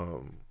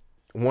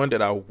 One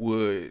that I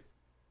would,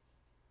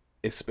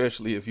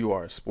 especially if you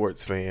are a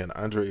sports fan,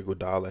 Andre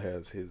Iguodala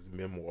has his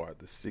memoir,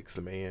 The Sixth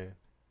Man,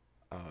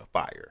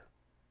 fire.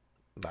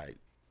 Like,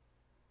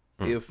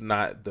 if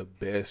not the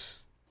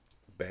best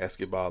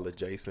basketball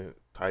adjacent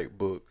type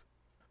book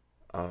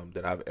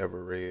that I've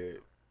ever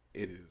read,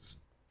 it is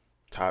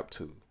top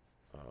 2.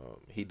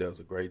 He does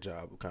a great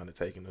job of kind of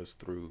taking us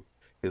through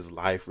his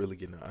life, really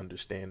getting an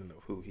understanding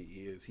of who he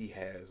is. He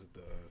has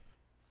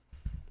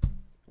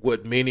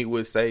what many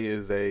would say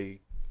is a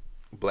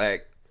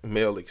black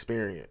male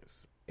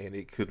experience, and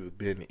it could have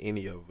been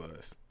any of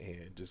us,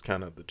 and just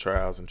kind of the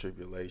trials and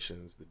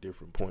tribulations, the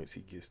different points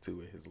he gets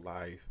to in his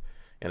life,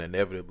 and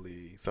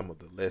inevitably some of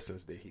the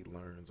lessons that he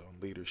learns on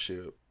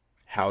leadership,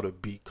 how to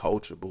be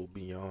coachable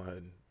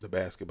beyond the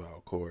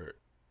basketball court,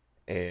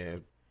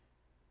 and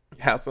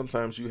how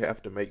sometimes you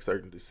have to make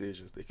certain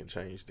decisions that can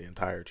change the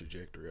entire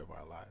trajectory of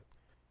our life.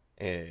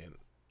 And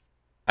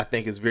I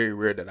think it's very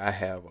rare that I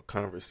have a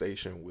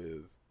conversation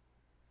with,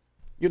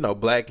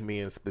 black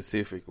men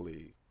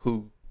specifically,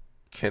 who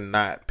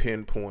cannot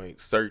pinpoint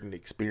certain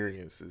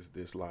experiences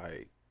that's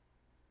like,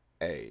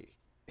 hey,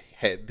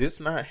 had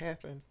this not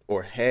happened,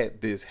 or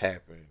had this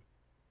happened,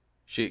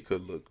 shit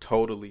could look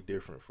totally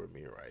different for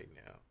me right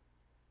now.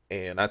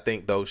 And I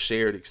think those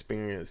shared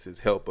experiences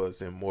help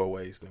us in more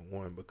ways than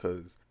one,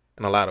 because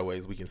in a lot of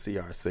ways we can see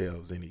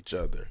ourselves in each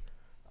other.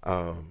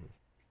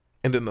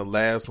 And then the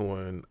last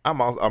one, I'm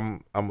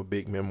a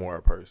big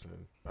memoir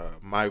person.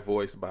 My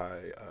Voice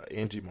by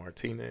Angie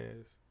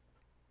Martinez.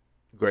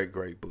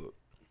 Great book.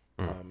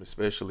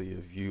 Especially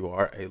if you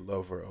are a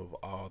lover of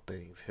all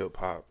things hip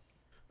hop,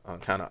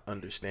 kind of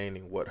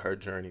understanding what her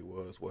journey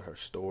was, what her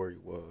story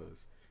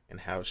was,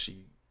 and how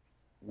she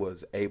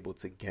was able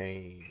to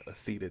gain a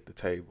seat at the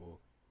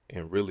table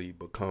and really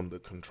become the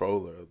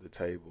controller of the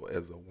table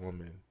as a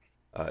woman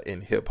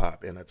in hip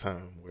hop, in a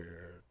time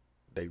where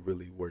they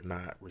really were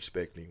not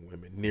respecting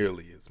women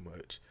nearly as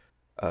much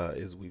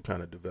as we've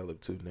kind of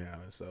developed to now.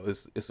 And so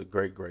it's a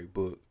great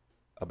book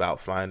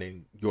about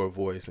finding your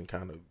voice and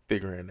kind of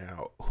figuring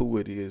out who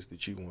it is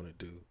that you want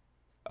to do.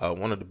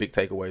 One of the big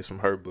takeaways from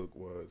her book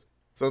was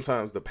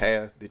sometimes the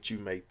path that you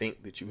may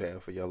think that you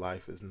have for your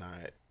life is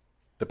not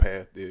the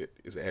path that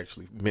is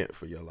actually meant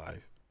for your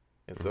life.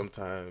 And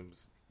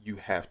sometimes you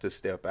have to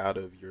step out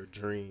of your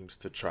dreams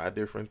to try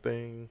different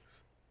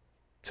things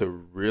to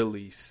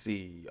really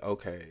see,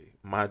 okay,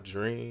 my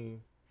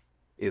dream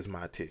is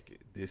my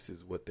ticket. This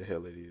is what the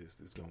hell it is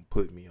that's going to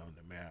put me on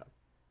the map.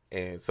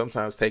 And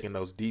sometimes taking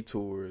those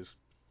detours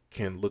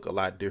can look a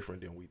lot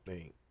different than we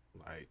think.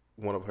 Like,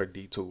 one of her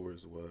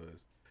detours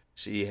was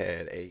she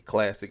had a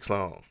classic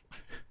song,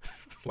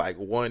 like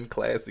one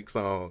classic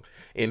song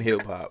in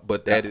hip hop,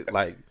 but that is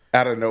like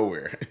out of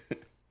nowhere.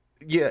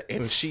 Yeah,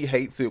 and she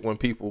hates it when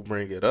people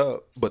bring it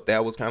up, but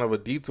that was kind of a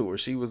detour.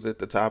 She was at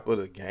the top of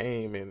the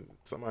game, and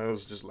somebody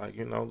was just like,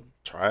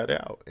 try it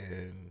out.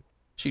 And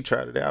she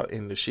tried it out,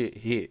 and the shit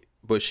hit.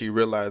 But she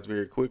realized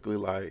very quickly,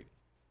 like,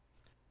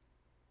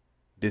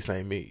 this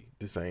ain't me.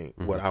 This ain't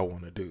what I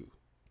want to do.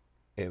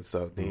 And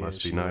so then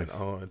she went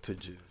on to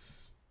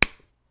just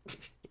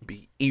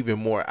be even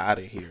more out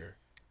of here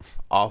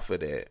off of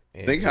that,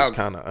 and just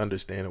kind of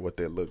understanding what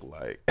that looked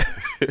like.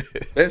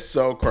 That's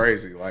so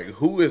crazy. Like,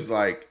 who is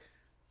like,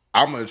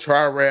 I'm gonna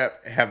try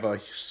rap, have a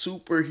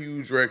super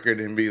huge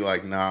record, and be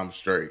like, nah, I'm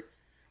straight.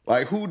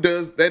 Like, who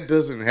does that?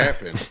 Doesn't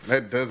happen.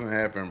 That doesn't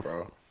happen,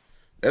 bro.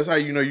 That's how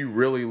you know you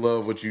really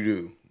love what you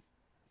do.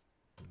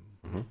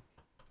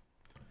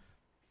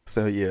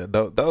 So yeah,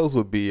 those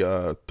would be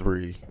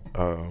 3.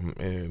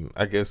 And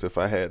I guess if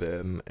I had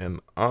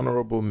an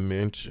honorable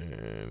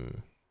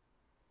mention,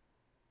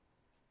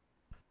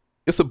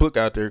 it's a book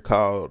out there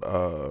called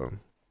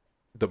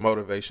The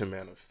Motivation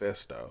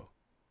Manifesto.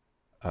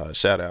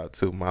 Shout out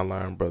to my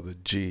line brother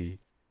G.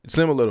 It's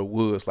similar to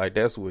Woods, like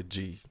that's what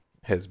G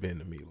has been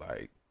to me.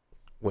 Like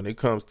when it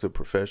comes to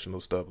professional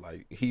stuff,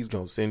 like he's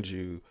gonna send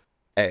you,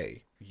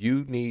 hey,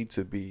 you need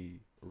to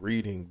be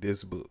reading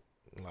this book.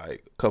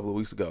 Like a couple of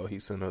weeks ago, he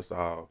sent us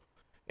all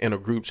in a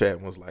group chat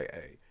and was like,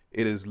 hey,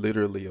 it is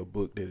literally a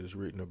book that is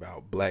written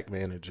about black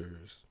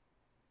managers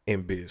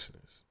in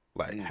business.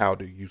 Like, how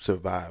do you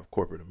survive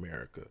corporate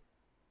America?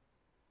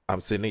 I'm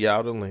sending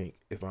y'all the link.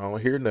 If I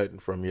don't hear nothing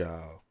from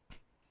y'all,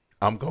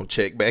 I'm going to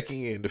check back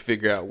in to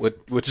figure out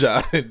what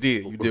y'all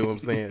did. You do what I'm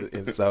saying?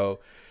 And so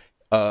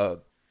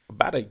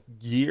about a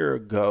year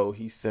ago,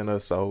 he sent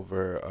us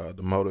over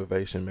the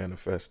Motivation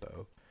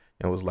Manifesto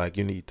and was like,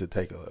 you need to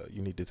take a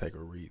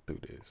read through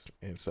this.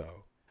 And so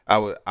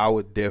I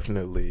would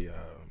definitely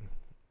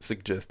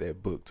suggest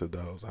that book to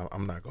those.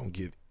 I'm not going to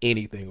give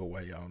anything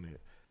away on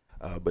it,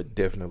 but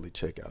definitely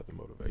check out the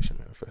Motivation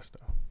Manifesto.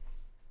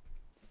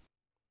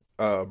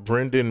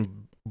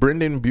 Brendan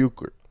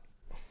Buchert.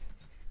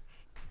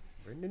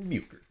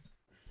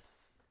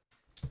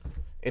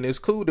 And it's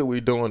cool that we're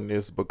doing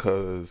this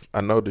because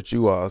I know that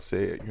you all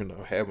said,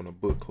 having a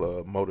book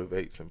club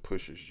motivates and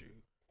pushes you.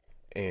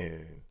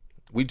 And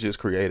we just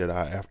created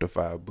our After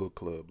 5 book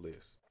club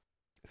list.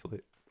 It's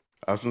lit.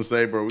 I was gonna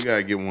say, bro, we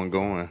gotta get one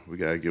going.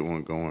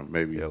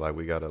 Maybe. Yeah, like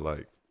we gotta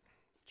like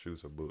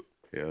choose a book.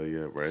 Hell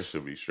yeah, bro. It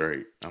should be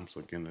straight. I'm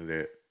so into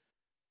that.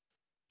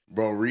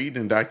 Bro,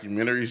 reading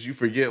documentaries, you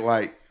forget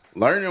like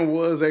learning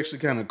was actually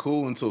kind of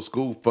cool until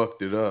school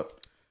fucked it up.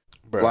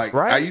 Bro, like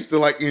right? I used to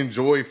like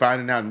enjoy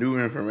finding out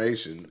new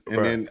information.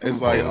 And then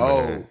it's like,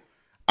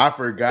 I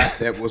forgot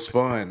that was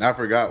fun. I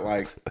forgot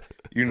like,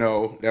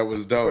 that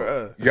was dope.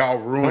 Bruh. Y'all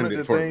ruined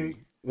it for me.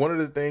 One of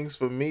the things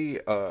for me,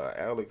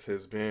 Alex,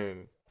 has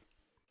been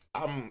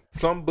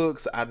some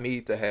books I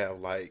need to have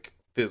like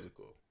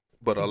physical.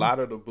 But a lot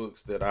of the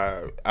books that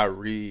I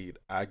read,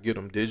 I get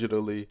them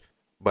digitally,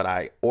 but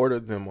I order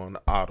them on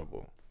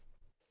Audible.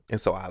 And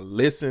so I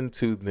listen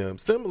to them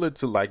similar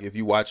to like if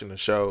you're watching a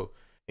show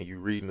and you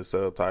reading the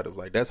subtitles,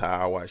 like that's how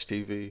I watch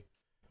TV.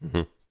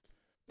 Mm-hmm.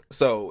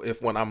 So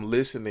when I'm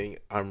listening,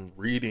 I'm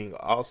reading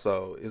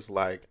also, it's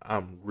like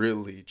I'm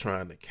really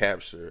trying to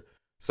capture.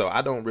 So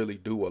I don't really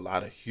do a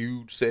lot of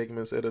huge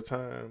segments at a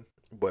time,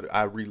 but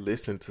I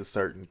re-listen to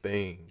certain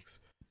things.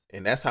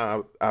 And that's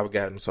how I've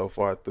gotten so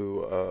far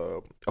through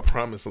A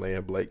Promised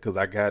Land, Blake, because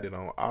I got it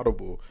on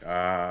Audible.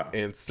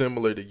 And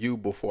similar to you,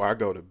 before I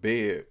go to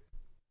bed,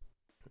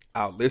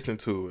 I'll listen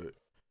to it.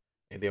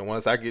 And then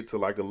once I get to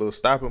like a little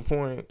stopping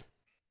point,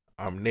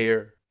 I'm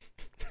there.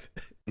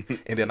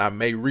 And then I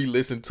may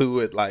re-listen to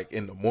it like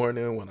in the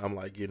morning when I'm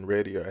like getting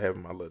ready or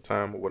having my little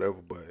time or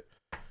whatever. But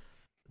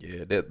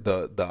yeah,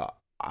 the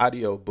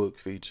audio book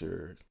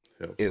feature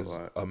is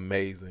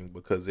amazing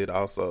because it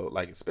also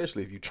like,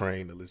 especially if you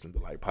train to listen to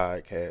like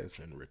podcasts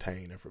and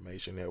retain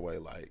information that way,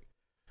 like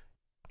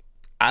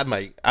I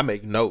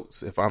make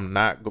notes if I'm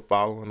not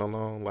following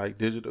along like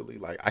digitally.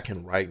 Like I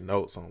can write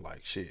notes on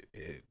like shit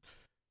at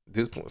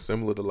this point,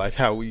 similar to like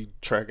how we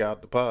track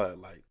out the pod.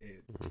 Like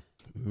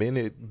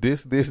minute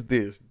this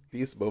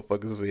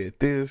motherfucker said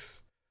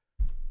this,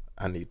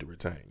 I need to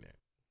retain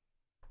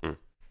that.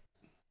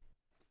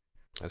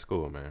 That's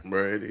cool, man.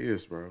 Bro, it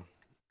is, bro.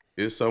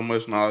 There's so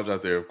much knowledge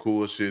out there of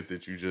cool shit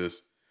that you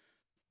just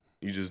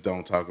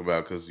don't talk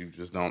about because you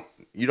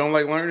don't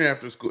like learning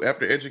after school.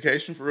 After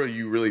education, for real,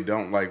 you really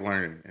don't like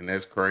learning, and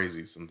that's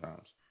crazy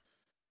sometimes.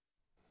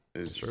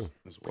 It's true.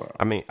 It's wild.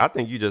 I mean, I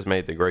think you just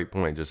made the great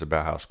point just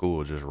about how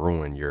school just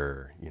ruined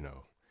your,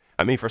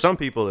 I mean, for some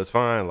people it's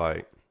fine.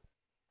 Like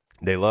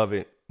they love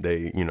it.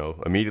 They,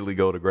 immediately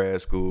go to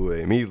grad school.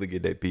 They immediately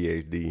get their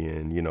PhD.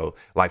 And,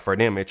 like for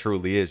them, it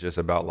truly is just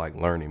about like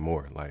learning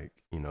more. Like,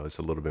 it's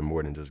a little bit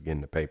more than just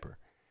getting the paper.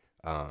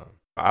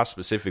 I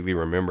specifically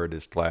remember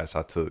this class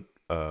I took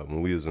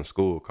when we was in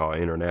school called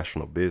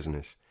International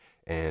Business.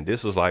 And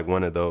this was like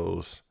one of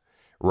those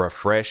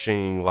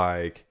refreshing,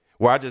 like,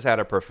 where I just had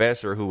a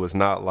professor who was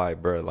not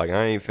like, bro, like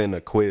I ain't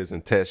finna quiz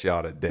and test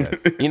y'all to death.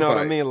 You know what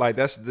I mean? Like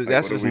that's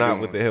just not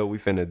what the hell we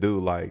finna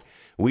do. Like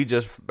we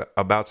just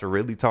about to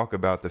really talk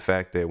about the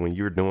fact that when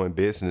you're doing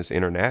business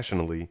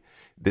internationally,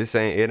 it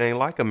ain't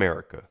like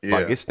America. Yeah.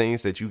 Like it's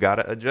things that you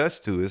gotta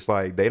adjust to. It's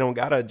like they don't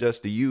gotta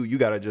adjust to you. You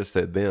gotta adjust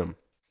to them.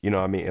 You know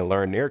what I mean? And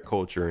learn their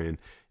culture and,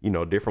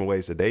 different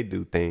ways that they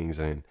do things.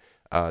 And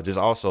just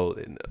also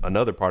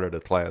another part of the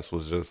class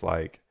was just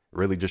like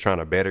really just trying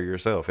to better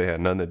yourself. It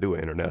had nothing to do with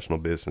international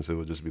business. It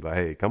would just be like,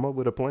 hey, come up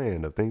with a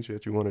plan of things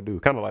that you want to do.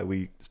 Kind of like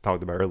we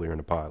talked about earlier in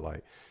the pod,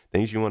 like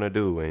things you want to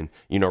do and,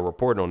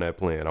 report on that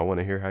plan. I want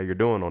to hear how you're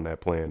doing on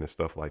that plan and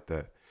stuff like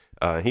that.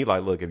 And he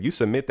like, look, if you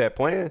submit that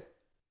plan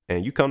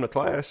and you come to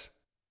class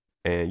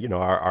And, you know,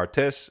 our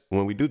tests,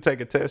 when we do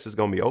take a test, it's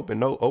going to be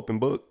open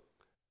book.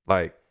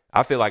 Like,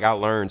 I feel like I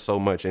learned so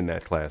much in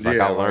that class. Like,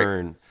 Yeah, I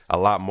learned a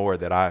lot more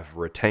that I've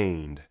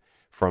retained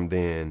from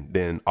then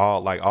than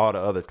all the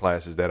other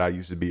classes that I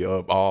used to be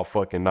up all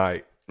fucking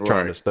night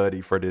trying to Right.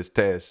 study for this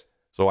test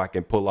so I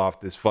can pull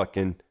off this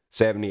fucking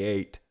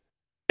 78.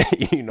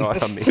 You know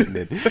what I mean?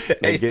 And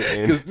get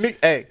in.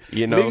 Because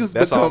You know, niggas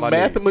that's all become I need.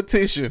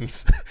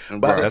 mathematicians. By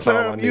Bro, the that's all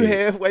I time you need.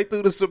 halfway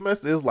through the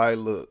semester, it's like,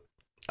 look,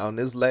 on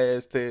this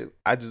last test,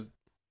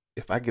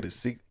 if I get a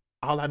 6,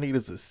 all I need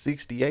is a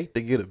 68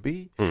 to get a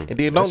B. And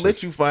then don't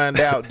let you find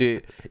out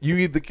that you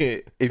either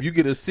can, if you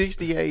get a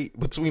 68,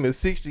 between a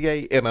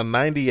 68 and a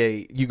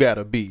 98, you got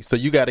a B. So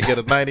you got to get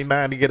a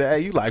 99 to get an A.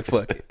 You like,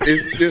 fuck it.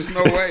 There's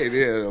no way.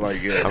 Yeah,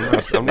 like yeah.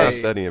 I'm not Hey,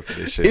 studying for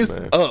this shit, It's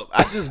man. up.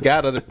 I just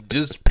got to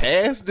just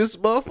pass this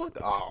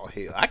motherfucker. Oh,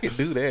 hell, I can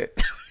do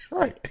that.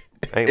 Right.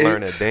 Ain't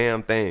learning a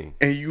damn thing.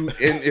 And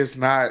it's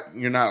not,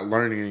 you're not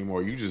learning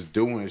anymore. You just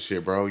doing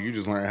shit, bro. You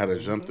just learn how to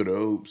jump through the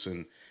hoops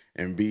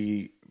and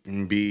be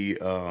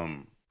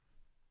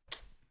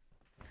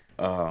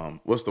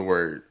what's the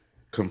word?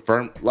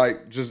 Confirm,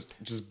 like just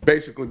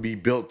basically be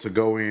built to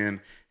go in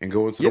and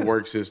go into the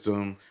work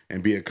system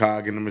and be a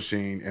cog in the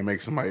machine and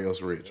make somebody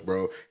else rich,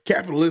 bro.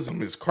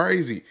 Capitalism is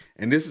crazy,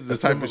 and this is the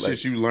type of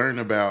shit you learn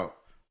about,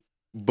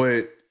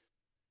 but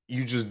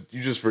you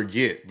just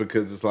forget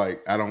because it's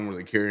like I don't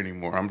really care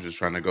anymore. I'm just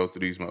trying to go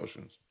through these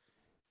motions.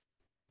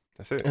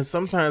 That's it. And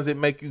sometimes it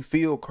make you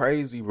feel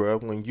crazy, bro,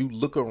 when you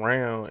look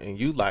around and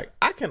you like,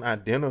 I can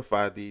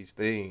identify these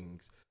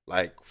things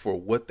like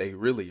for what they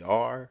really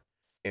are,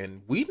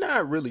 and we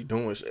not really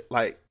doing shit.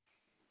 Like,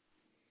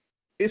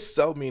 it's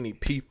so many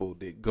people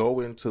that go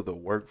into the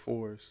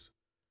workforce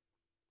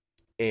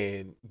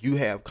and you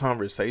have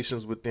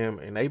conversations with them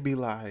and they be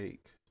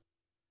like,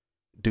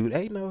 do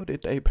they know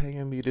that they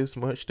paying me this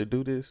much to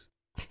do this?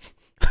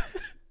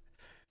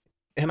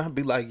 And I'd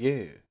be like,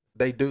 yeah,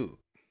 they do.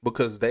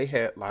 Because they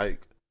had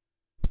like,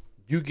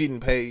 you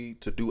getting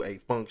paid to do a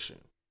function.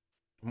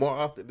 More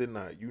often than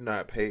not, you're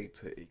not paid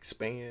to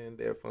expand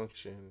their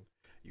function.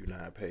 You're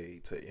not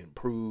paid to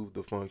improve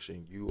the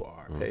function. You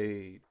are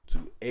paid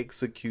to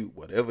execute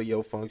whatever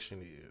your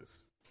function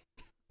is.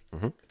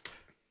 Mm-hmm.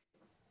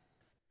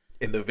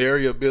 And the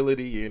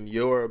variability in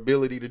your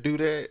ability to do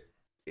that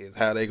is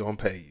how they gonna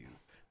pay you.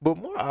 But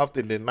more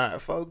often than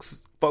not,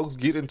 folks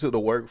get into the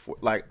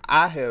workforce. Like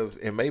I have,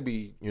 and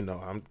maybe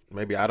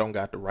maybe I don't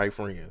got the right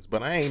friends,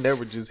 but I ain't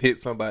never just hit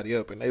somebody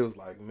up and they was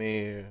like,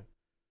 man,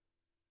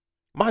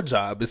 my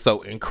job is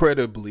so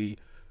incredibly,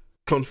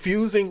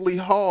 confusingly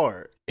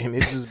hard, and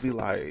it just be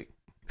like,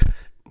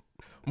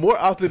 more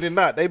often than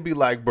not, they be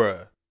like,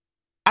 bruh,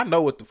 I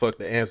know what the fuck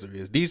the answer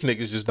is. These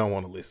niggas just don't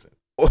want to listen,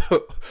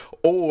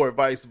 or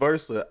vice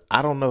versa.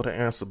 I don't know the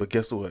answer, but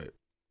guess what?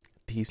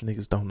 These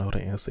niggas don't know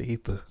the answer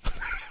either.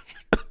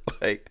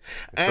 Like,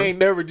 I ain't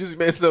never just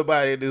met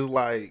somebody that's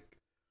like,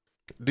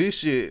 this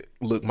shit,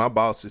 look, my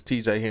boss is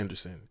TJ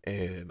Henderson,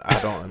 and I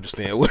don't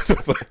understand what the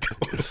fuck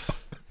going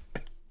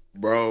on.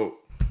 Bro,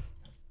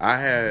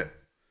 I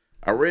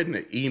read in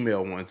an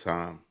email one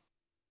time.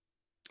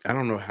 I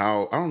don't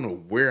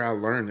know where I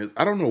learned this.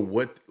 I don't know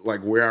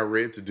where I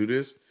read to do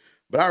this,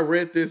 but I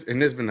read this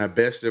and it's been the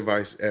best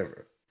advice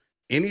ever.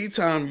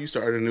 Anytime you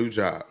start a new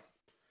job,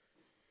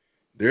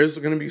 there's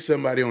going to be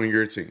somebody on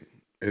your team.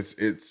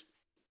 It's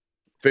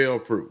fail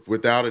proof.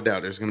 Without a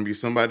doubt, there's going to be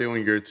somebody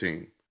on your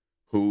team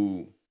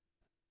who,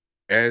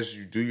 as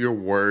you do your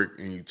work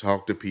and you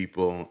talk to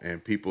people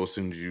and people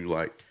send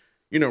you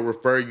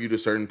refer you to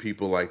certain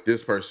people, like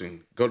this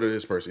person, go to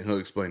this person, he'll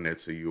explain that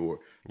to you, or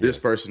this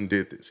person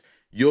did this.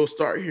 You'll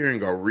start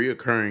hearing a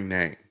reoccurring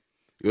name.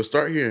 You'll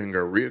start hearing a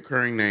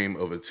reoccurring name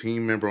of a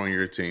team member on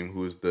your team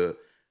who is the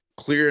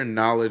clear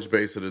knowledge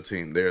base of the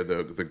team. They're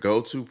the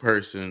go-to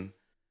person.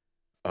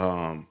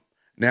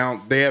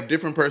 Now they have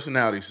different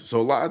personalities. So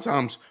a lot of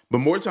times, but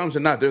more times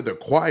than not, they're the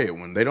quiet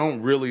one. They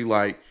don't really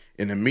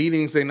in the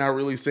meetings, they're not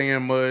really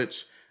saying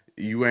much.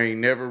 You ain't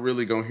never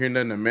really gonna hear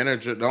nothing. The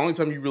manager, the only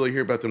time you really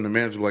hear about them, the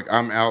manager, like,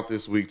 I'm out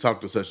this week,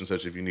 talk to such and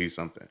such if you need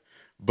something.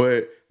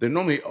 But they're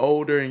normally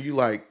older and you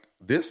like,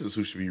 this is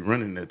who should be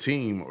running the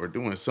team or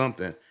doing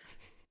something.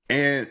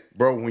 And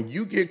bro, when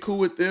you get cool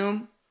with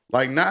them,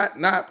 like not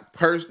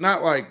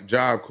like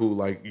job cool,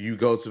 like you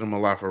go to them a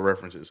lot for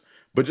references,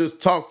 but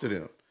just talk to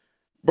them.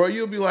 Bro,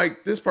 you'll be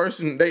like, this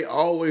person, they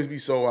always be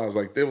so wise.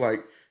 Like, they're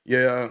like,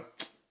 yeah,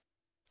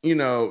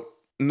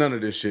 none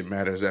of this shit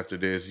matters after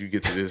this. You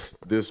get to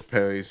this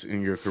pace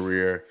in your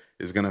career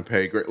is going to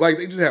pay great. Like,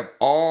 they just have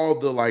all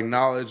the,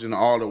 knowledge and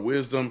all the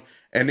wisdom.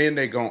 And then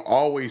they going to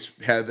always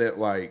have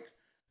that,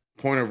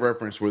 point of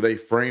reference where they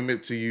frame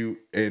it to you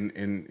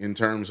in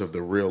terms of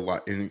the real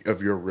life,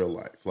 of your real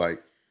life.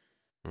 Like,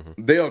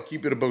 they'll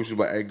keep it above you,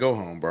 like, hey, go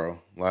home, bro.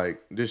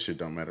 Like, this shit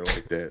don't matter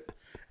like that.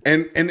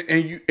 And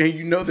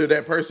you know they're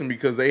that person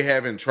because they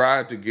haven't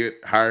tried to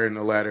get higher in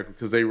the ladder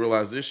because they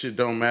realize this shit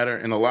don't matter.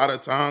 And a lot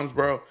of times,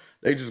 bro,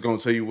 they just gonna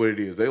tell you what it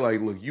is. They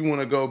like, look, you want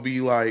to go be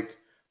like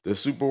the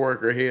super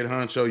worker head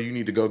honcho, you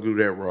need to go do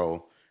that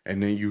role,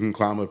 and then you can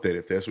climb up that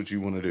if that's what you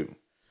want to do.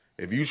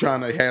 If you trying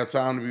to have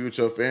time to be with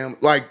your family,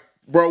 like,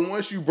 bro,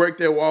 once you break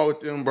that wall with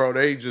them, bro,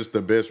 they just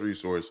the best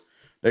resource.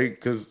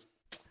 Because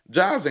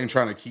jobs ain't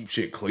trying to keep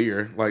shit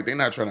clear. Like, they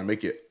not trying to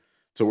make it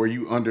to where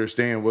you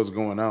understand what's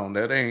going on.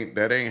 That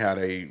ain't how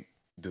they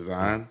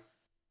design.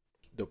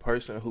 The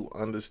person who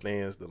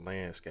understands the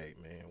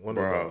landscape, man. One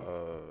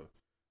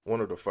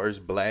of the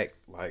first black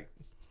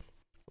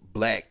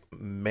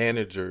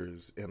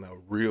managers in a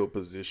real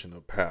position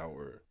of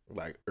power,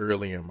 like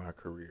early in my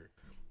career.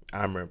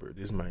 I remember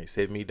this man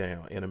set me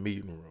down in a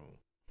meeting room,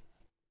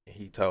 and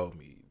he told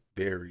me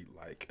very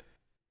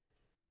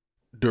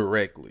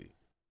directly,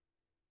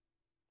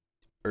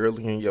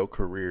 early in your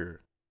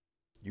career,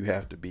 you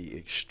have to be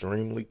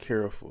extremely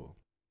careful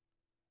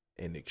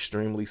and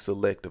extremely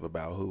selective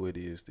about who it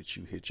is that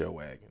you hitch your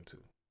wagon to.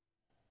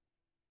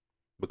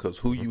 Because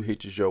who you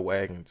hitches your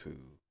wagon to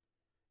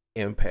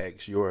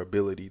impacts your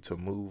ability to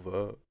move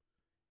up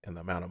and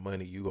the amount of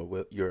money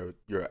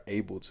you're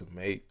able to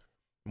make,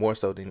 more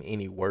so than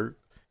any work,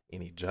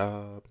 any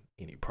job,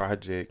 any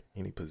project,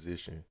 any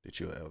position that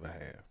you'll ever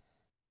have.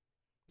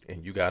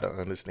 And you got to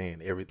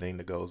understand everything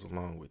that goes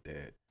along with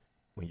that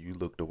when you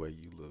look the way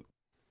you look.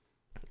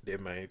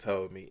 That man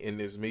told me in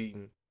this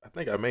meeting, I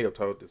think I may have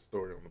told this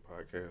story on the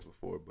podcast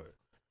before, but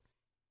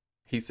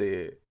he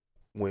said,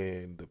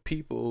 when the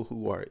people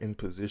who are in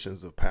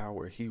positions of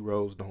power,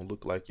 heroes, don't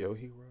look like your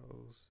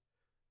heroes,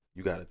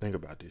 you got to think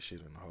about this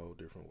shit in a whole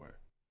different way.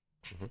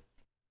 Mm-hmm.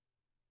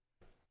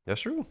 That's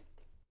true.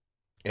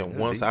 And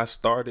once I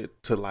started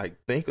to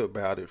think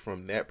about it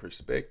from that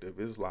perspective,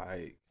 it's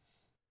like,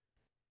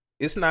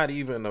 it's not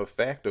even a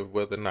fact of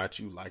whether or not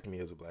you like me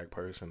as a black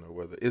person, or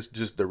whether it's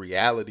just the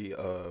reality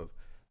of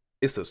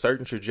it's a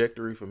certain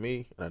trajectory for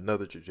me and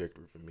another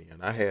trajectory for me.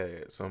 And I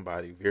had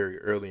somebody very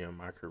early in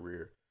my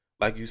career,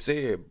 like you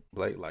said,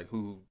 Blake,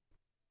 who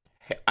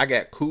I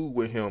got cool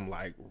with him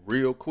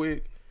real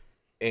quick,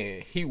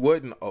 and he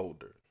wasn't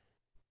older.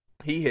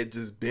 He had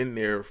just been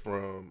there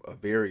from a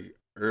very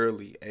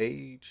early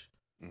age.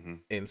 Mm-hmm.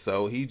 And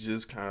so he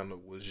just kind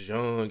of was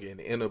young and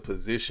in a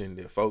position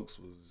that folks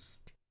was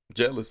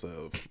jealous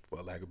of,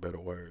 for lack of better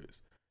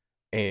words.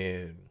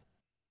 And,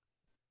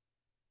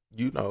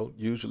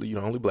 usually you're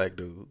the only black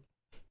dude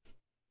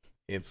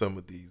in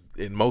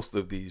most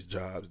of these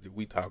jobs that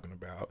we talking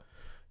about.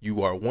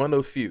 You are one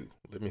of few.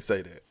 Let me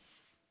say that.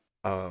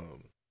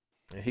 And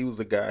he was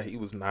a guy, he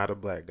was not a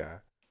black guy.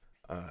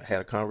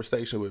 Had a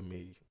conversation with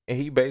me, and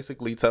he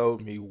basically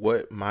told me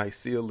what my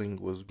ceiling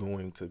was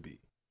going to be.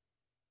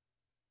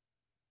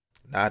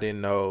 And I didn't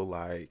know,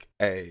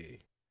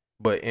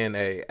 but in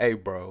hey,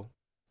 bro,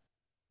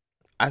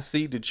 I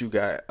see that you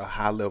got a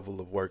high level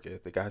of work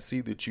ethic. I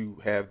see that you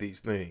have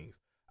these things.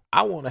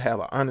 I want to have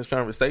an honest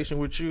conversation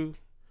with you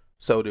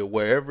so that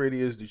wherever it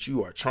is that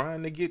you are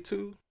trying to get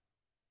to,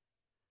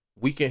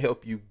 we can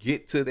help you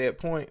get to that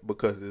point,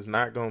 because it's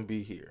not going to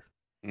be here.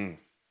 Mm.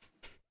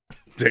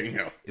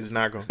 Damn. It's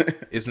not going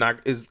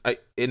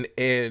to,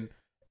 and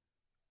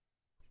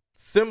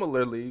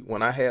similarly,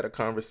 when I had a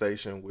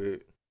conversation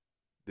with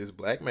this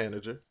black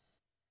manager,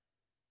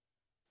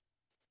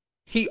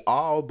 he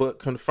all but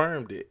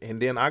confirmed it.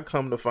 And then I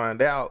come to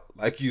find out,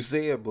 like you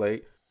said,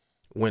 Blake,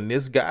 when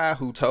this guy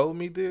who told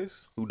me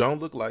this, who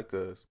don't look like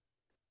us,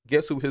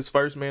 guess who his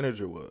first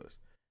manager was?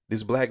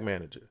 This black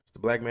manager. The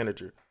black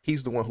manager,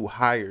 he's the one who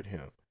hired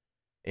him.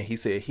 And he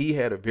said he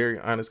had a very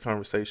honest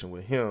conversation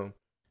with him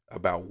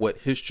about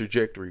what his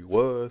trajectory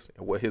was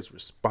and what his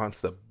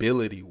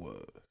responsibility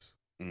was.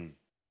 Mm.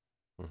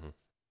 Mm-hmm.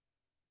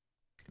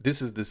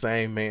 This is the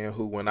same man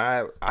who, when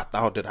I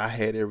thought that I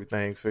had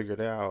everything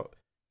figured out,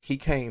 he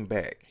came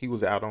back. He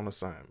was out on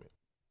assignment.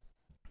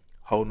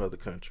 Whole nother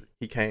country.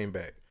 He came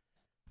back.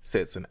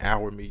 Sets an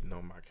hour meeting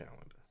on my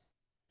calendar.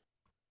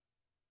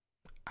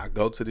 I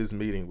go to this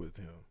meeting with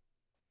him.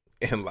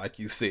 And like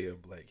you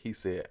said, Blake, he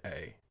said,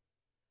 hey,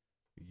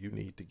 you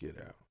need to get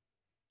out.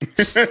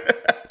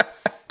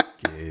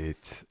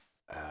 Get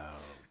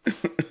out.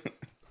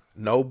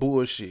 No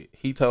bullshit.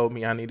 He told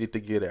me I needed to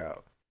get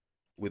out.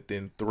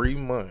 Within 3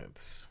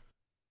 months,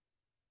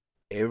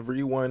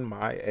 everyone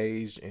my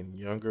age and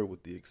younger,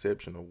 with the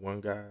exception of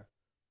one guy,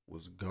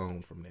 was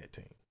gone from that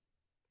team.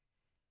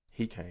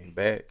 He came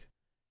back.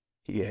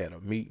 He had a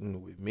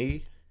meeting with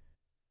me.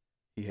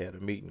 He had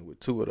a meeting with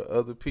 2 of the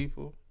other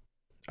people.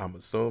 I'm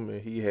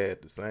assuming he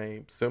had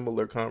the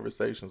similar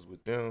conversations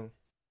with them.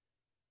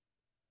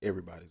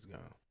 Everybody's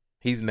gone.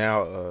 He's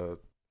now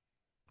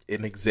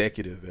an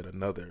executive at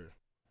another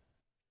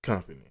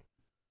company.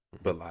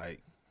 But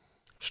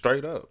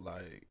straight up,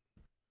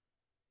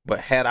 but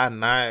had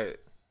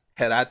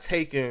I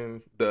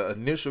taken the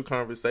initial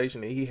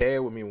conversation that he had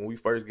with me when we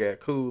first got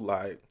cool,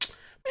 man,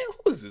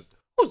 who's this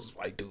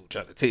white dude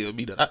trying to tell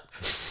me that I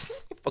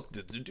fuck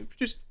this dude?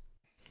 Just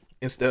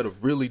instead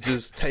of really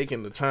just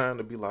taking the time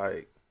to be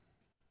like,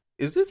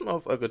 is this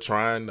motherfucker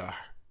trying to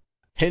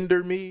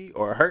hinder me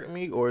or hurt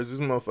me, or is this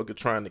motherfucker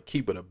trying to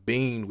keep it a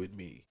bean with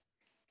me?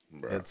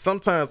 Bruh. And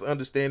sometimes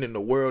understanding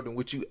the world in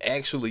which you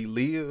actually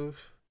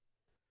live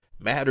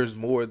matters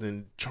more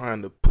than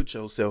trying to put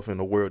yourself in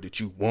a world that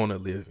you want to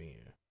live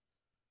in.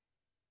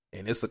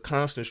 And it's a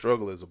constant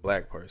struggle as a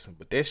black person,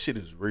 but that shit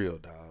is real,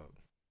 dog.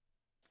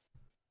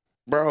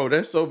 Bro,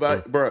 that's so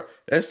bro,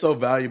 that's so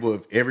valuable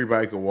if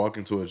everybody could walk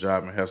into a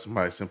job and have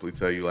somebody simply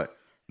tell you, like,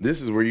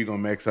 this is where you're gonna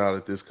max out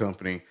at this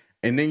company,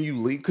 and then you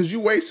leave because you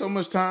waste so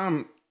much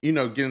time,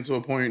 getting to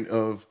a point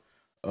of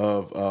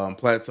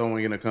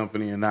plateauing in a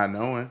company and not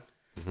knowing.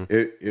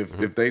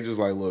 If they just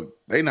like, look,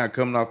 they not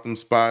coming off them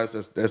spots,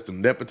 that's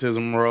them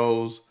nepotism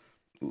roles.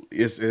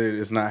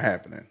 It's not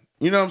happening.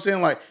 You know what I'm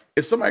saying? Like,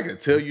 if somebody could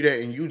tell you that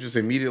and you just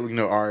immediately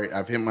know, all right,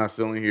 I've hit my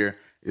ceiling here,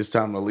 it's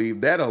time to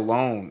leave. That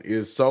alone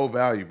is so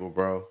valuable,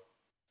 bro.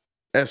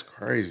 That's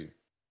crazy.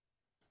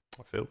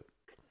 I feel it.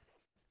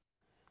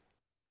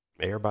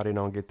 Everybody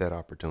don't get that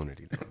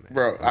opportunity, though, man.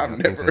 Bro, I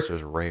think never. that's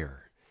just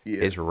rare.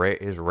 Yeah. It's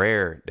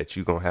rare that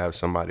you gonna have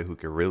somebody who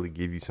can really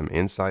give you some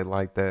insight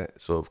like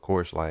that. So of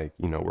course, like,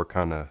 we're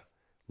kind of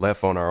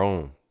left on our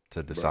own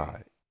to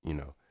decide,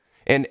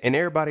 and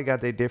everybody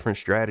got their different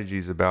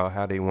strategies about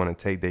how they want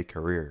to take their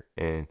career.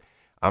 And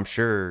I'm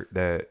sure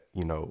that,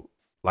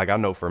 like, I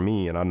know for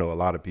me, and I know a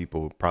lot of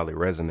people probably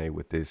resonate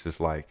with this. It's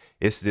like,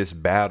 it's this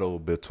battle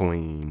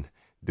between,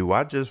 do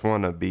I just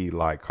want to be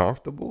like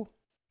comfortable?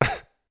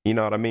 You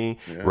know what I mean?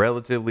 Yeah.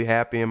 Relatively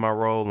happy in my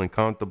role and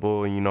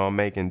comfortable, and, I'm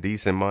making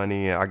decent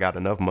money and I got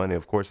enough money,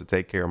 of course, to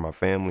take care of my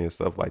family and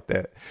stuff like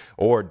that.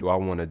 Or do I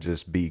want to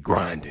just be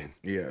grinding?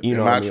 Yeah.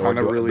 Not trying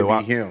to really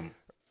be him.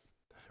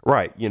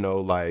 Right.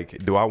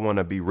 Like, do I want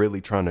to be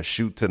really trying to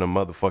shoot to the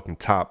motherfucking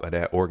top of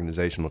that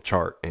organizational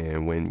chart?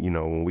 And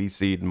when we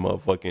see the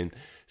motherfucking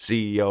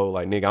CEO,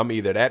 like, nigga, I'm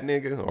either that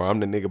nigga or I'm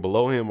the nigga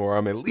below him, or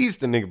I'm at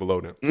least the nigga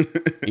below them.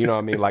 You know what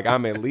I mean? Like,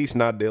 I'm at least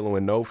not dealing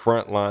with no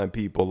frontline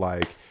people,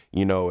 like,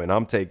 and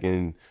I'm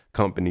taking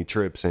company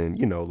trips and,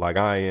 like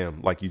I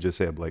am, like you just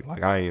said, Blake,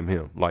 like I am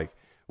him. Like,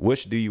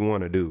 which do you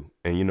want to do?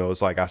 And,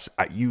 it's like,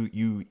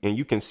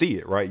 you can see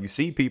it, right? You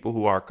see people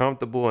who are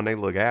comfortable and they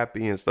look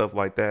happy and stuff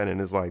like that.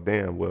 And it's like,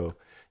 damn, well,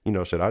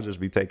 should I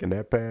just be taking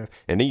that path?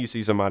 And then you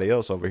see somebody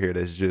else over here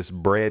that's just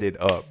breaded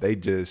up. They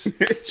just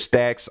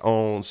stacks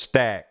on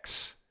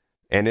stacks.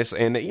 And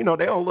they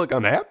don't look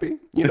unhappy.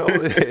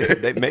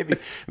 They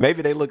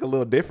maybe they look a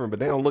little different,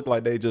 but they don't look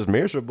like they just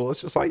miserable.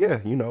 It's just like,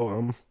 yeah,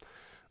 I'm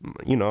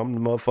the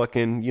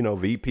motherfucking,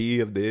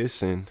 VP of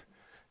this, and,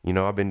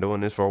 I've been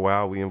doing this for a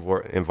while. We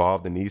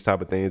involved in these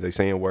type of things. They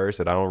saying words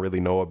that I don't really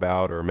know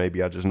about, or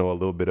maybe I just know a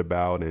little bit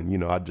about,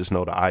 and, I just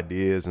know the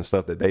ideas and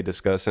stuff that they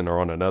discussing are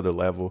on another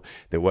level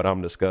than what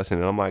I'm discussing.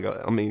 And I'm like,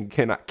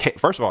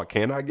 first of all,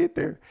 can I get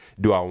there?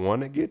 Do I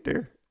want to get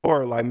there?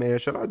 Or like, man,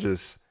 should I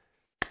just,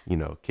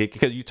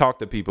 because you talk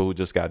to people who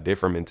just got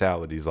different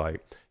mentalities.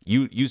 Like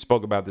you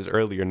spoke about this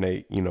earlier,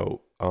 Nate,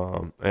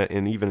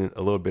 and even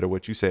a little bit of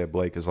what you said,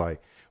 Blake, is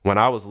like, when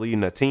I was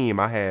leading a team,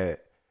 I had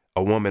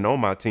a woman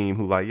on my team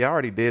who, like, yeah, I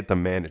already did the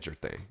manager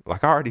thing.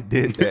 Like, I already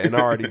did that and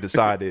I already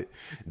decided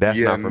that's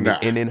not for me.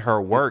 And in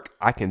her work,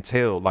 I can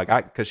tell, like,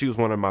 because she was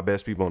one of my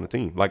best people on the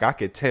team. Like, I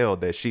could tell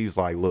that she's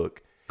like,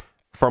 look,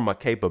 from a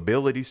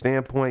capability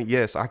standpoint,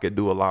 yes, I could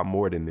do a lot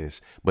more than this,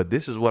 but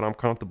this is what I'm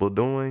comfortable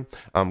doing.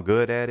 I'm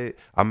good at it.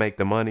 I make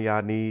the money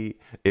I need.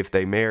 If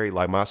they marry,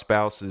 like my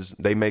spouses,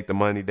 they make the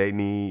money they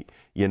need,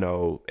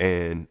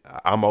 and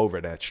I'm over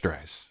that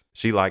stress.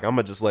 She like, I'm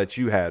gonna just let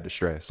you have the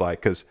stress.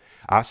 Like, cause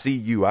I see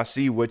you, I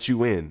see what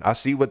you in, I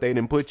see what they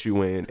didn't put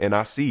you in, and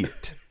I see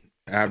it.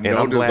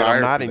 I'm glad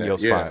I'm not in your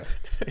spot.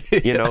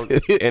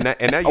 And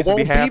that used to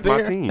be half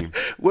my team.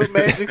 What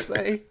Magic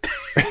say?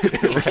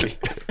 Right.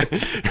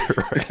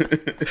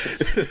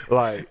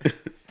 Like,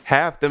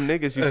 half them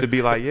niggas used to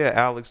be like, yeah,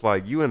 Alex,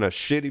 like, you in a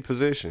shitty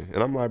position.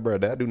 And I'm like, bro,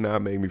 that do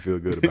not make me feel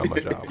good about my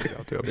job.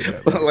 Y'all tell me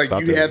that. Like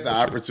you had the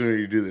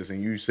opportunity to do this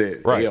and you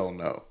said, hell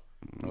no.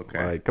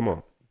 Okay. Like, come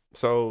on.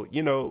 So,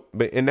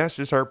 and that's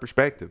just her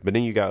perspective. But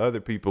then you got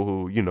other people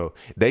who,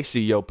 they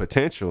see your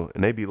potential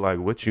and they be like,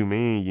 what you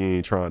mean you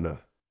ain't trying to,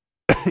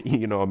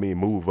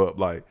 move up?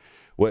 Like,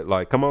 what,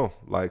 like, come on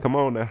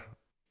now.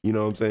 You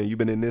know what I'm saying? You've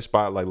been in this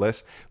spot. Like,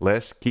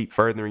 let's keep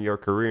furthering your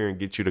career and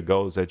get you the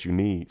goals that you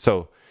need.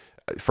 So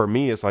for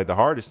me, it's like the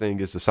hardest thing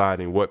is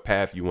deciding what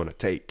path you want to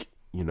take,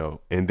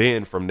 and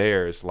then from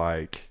there, it's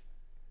like,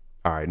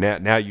 all right,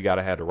 now you got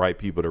to have the right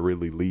people to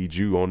really lead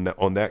you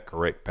on that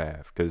correct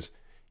path. Cause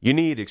you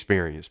need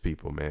experienced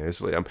people, man. It's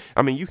like,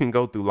 you can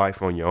go through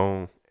life on your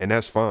own and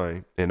that's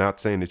fine. And not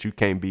saying that you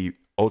can't be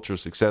ultra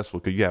successful,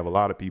 because you have a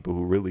lot of people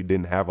who really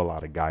didn't have a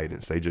lot of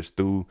guidance. They just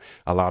threw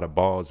a lot of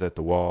balls at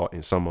the wall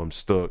and some of them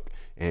stuck.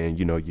 And,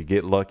 you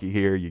get lucky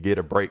here, you get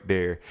a break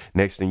there.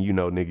 Next thing you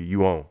know, nigga,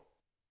 you on,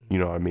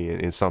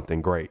 in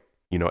something great,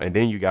 and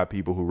then you got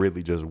people who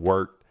really just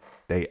worked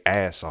they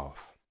ass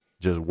off,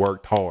 just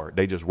worked hard.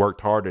 They just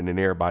worked harder than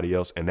everybody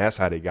else. And that's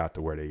how they got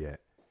to where they at,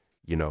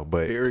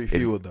 but very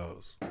few of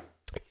those.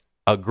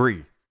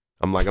 Agree.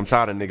 I'm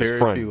tired of niggas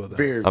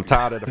fronting. I'm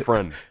tired of the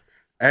fronting.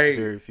 Hey,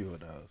 very few of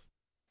those.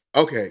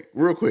 Okay,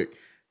 real quick.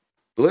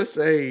 Let's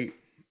say,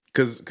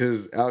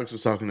 because Alex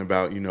was talking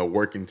about,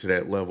 working to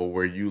that level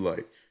where you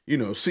like,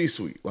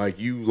 C-suite, like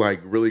you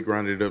like really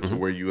grinded up to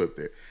where you up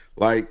there.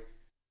 Like,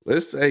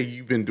 let's say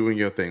you've been doing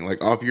your thing,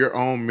 like off your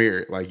own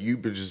merit, like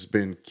you've just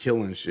been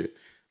killing shit.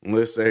 And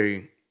let's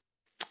say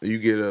you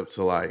get up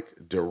to like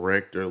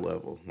director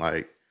level,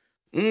 like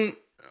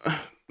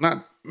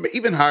not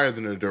even higher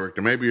than a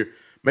director,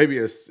 maybe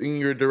a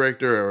senior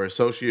director or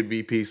associate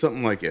VP,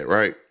 something like that,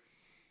 right?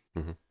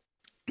 Mm-hmm.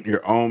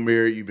 Your own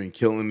merit, you've been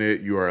killing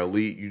it, you are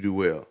elite, you do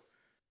well.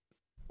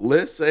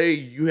 Let's say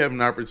you have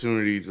an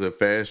opportunity to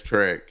fast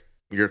track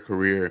your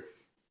career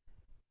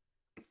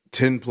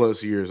 10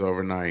 plus years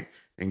overnight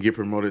and get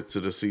promoted to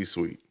the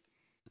C-suite.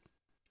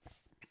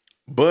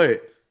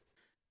 But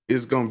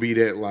it's going to be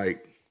that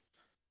like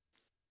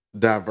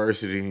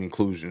diversity and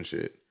inclusion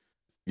shit.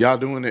 Y'all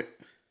doing it?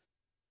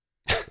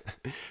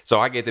 So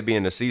I get to be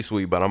in the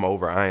C-suite, but I'm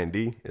over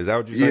I&D. Is that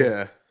what you saying?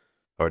 Yeah.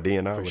 Or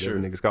D&I, whatever sure.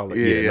 niggas call it?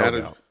 Yeah, no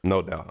doubt.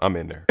 No doubt. I'm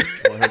in there.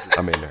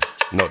 I'm in there.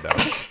 No doubt.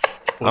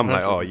 I'm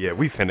like, oh yeah,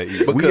 we finna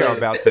eat. We are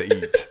about to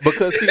eat.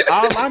 Because see,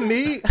 all I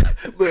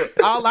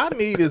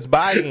need is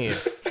buy-in.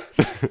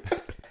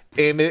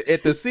 And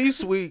at the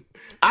C-suite,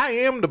 I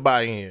am the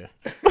buy-in.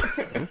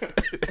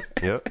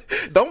 Yep.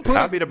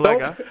 I'll be the black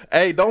guy.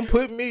 Hey, don't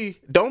put me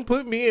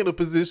in a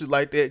position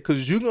like that,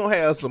 because you gonna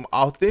have some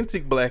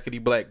authentic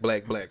blackity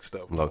black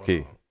stuff. Low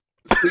key.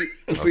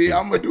 See,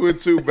 I'm gonna do it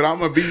too, but I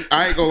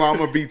ain't gonna lie, I'm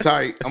gonna be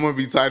tight. I'm gonna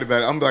be tight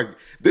about it. I'm like,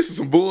 this is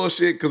some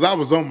bullshit because I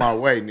was on my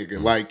way,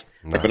 nigga. Like,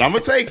 but I'm gonna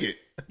take it.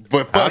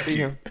 But fuck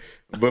you.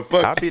 But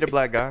fuck. I'll be the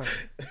black guy.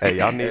 Hey,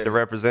 y'all need the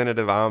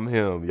representative. I'm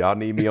him. Y'all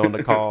need me on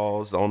the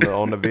calls, on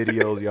the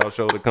videos. Y'all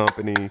show the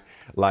company.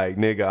 Like,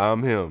 nigga,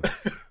 I'm him.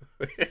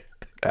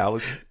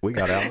 Alex, we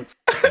got Alex.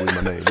 What's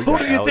my name? Who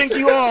do you think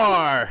you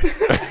are?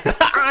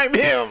 I'm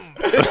him.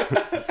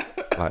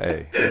 Like,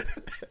 hey,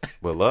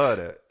 we'll love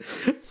that.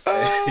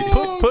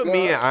 Put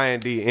me in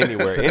I&D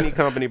anywhere, any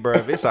company, bro.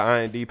 If it's an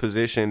I&D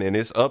position and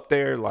it's up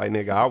there, like,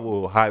 nigga, I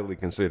will highly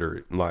consider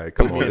it. Like,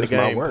 come on, this is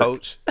my work,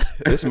 coach.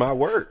 This is my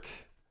work.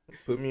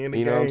 Put me in the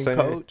You know what I'm game, saying?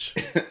 coach.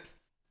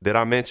 Did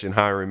I mention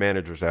hiring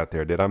managers out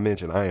there? Did I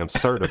mention I am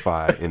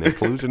certified in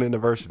inclusion and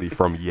diversity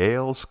from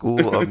Yale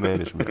School of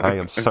Management? I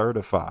am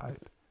certified.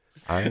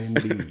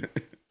 I&D.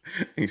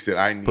 He said,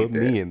 I need Put that.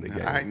 me in the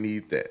game. I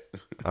need that.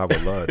 I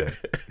would love that.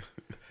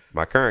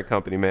 My current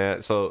company,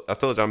 man. So I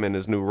told you I'm in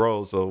this new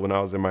role. So when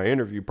I was in my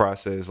interview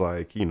process,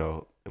 like, you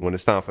know, when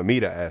it's time for me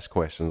to ask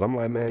questions, I'm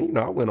like, man, you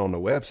know, I went on the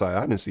website.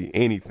 I didn't see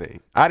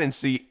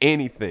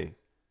anything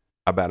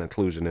about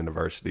inclusion and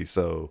diversity.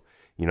 So,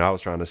 you know, I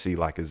was trying to see,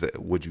 like,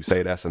 would you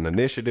say that's an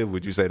initiative?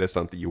 Would you say that's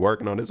something you're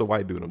working on? There's a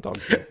white dude I'm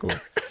talking to, of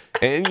course.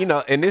 And, you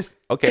know, and this,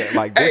 okay,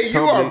 like, this Hey, you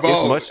company are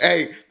bold. is much.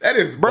 Hey, that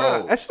is Bro,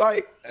 bold. it's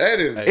like, That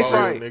is Hey, bold. It's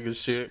like-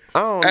 nigga shit. I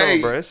don't know,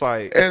 Hey, bro. It's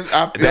like, and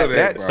I feel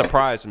that, bro.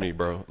 surprised me,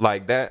 bro.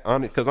 Like that,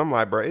 because I'm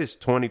like, bro, it's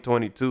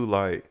 2022.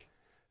 Like,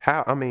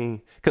 how, I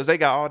mean, because they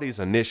got all these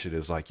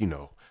initiatives, like, you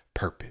know,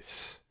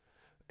 purpose,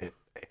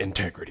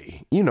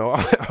 integrity, you know,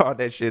 all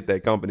that shit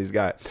that companies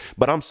got.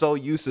 But I'm so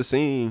used to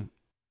seeing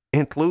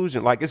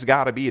inclusion, like, it's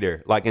got to be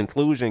there. Like,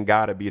 inclusion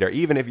got to be there.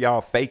 Even if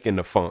y'all faking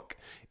the funk,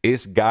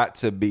 it's got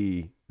to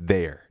be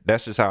there.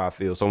 That's just how I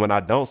feel. So when I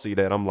don't see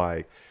that, I'm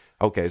like,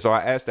 okay. So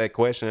I asked that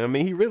question. I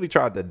mean, he really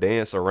tried to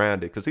dance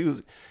around it because he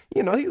was,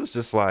 you know, he was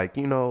just like,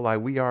 you know,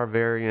 like, we are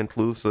very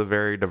inclusive,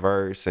 very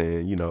diverse.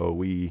 And, you know,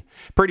 we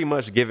pretty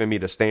much giving me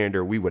the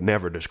standard, we would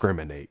never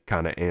discriminate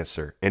kind of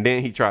answer. And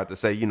then he tried to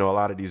say, you know, a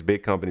lot of these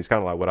big companies,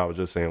 kind of like what I was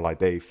just saying, like,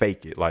 they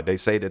fake it. Like, they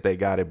say that they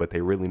got it, but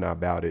they really not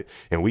about it.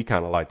 And we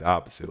kind of like the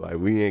opposite. Like,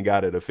 we ain't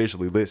got it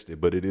officially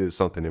listed, but it is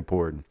something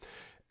important.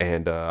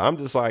 And I'm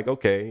just like,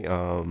 okay.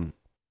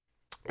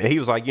 And he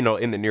was like, you know,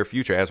 in the near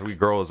future, as we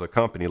grow as a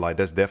company, like,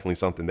 that's definitely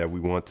something that we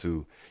want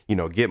to, you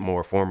know, get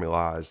more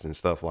formalized and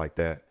stuff like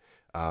that.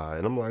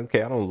 And I'm like,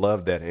 okay, I don't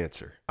love that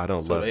answer. I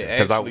don't So love they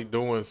it. actually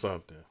doing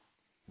something,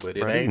 but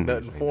it Right, ain't they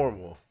nothing ain't.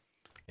 formal,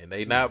 and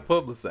they not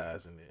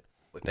publicizing it,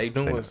 but they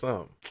doing not.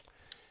 something.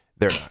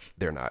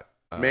 They're not.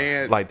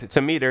 Man. Like,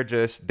 to me,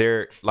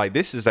 they're like,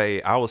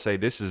 I would say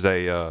this is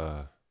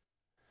a,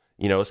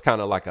 you know, it's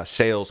kind of like a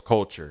sales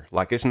culture.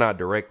 Like, it's not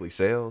directly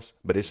sales,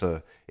 but it's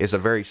a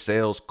very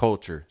sales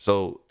culture.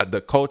 So the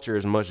culture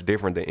is much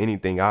different than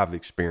anything I've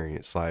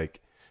experienced.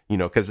 Like, you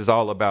know, because it's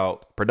all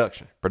about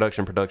production.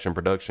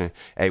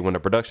 Hey, when the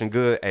production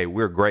good, hey,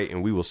 we're great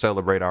and we will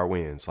celebrate our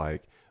wins.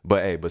 Like,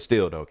 but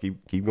still though,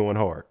 keep going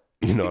hard.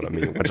 You know what I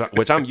mean?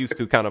 Which I'm used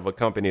to, kind of a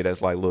company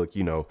that's like, look,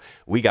 you know,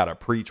 we got to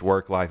preach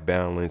work-life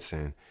balance.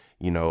 And,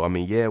 you know, I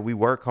mean, yeah, we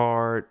work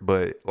hard,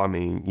 but I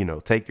mean, you know,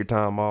 take your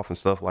time off and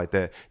stuff like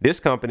that. This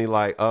company,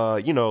 like,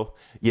 you know,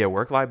 yeah,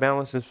 work-life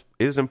balance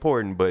is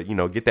important, but, you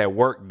know, get that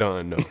work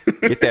done though.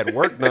 Get that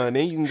work done,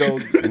 then you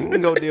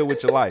can go deal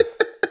with your life.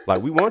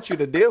 Like, we want you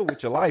to deal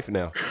with your life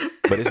now,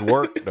 but it's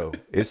work though.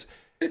 It's,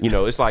 you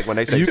know, it's like when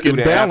they say You can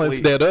student balance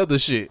athlete, that other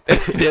shit,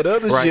 that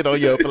other Right. shit on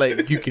your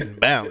plate. You can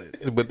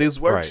balance, but this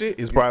work Right. shit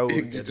is probably.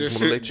 I just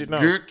want to let you know.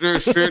 Get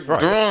this shit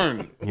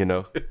done. you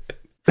know.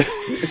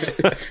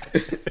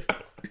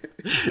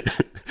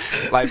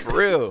 Like, for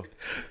real.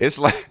 It's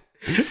like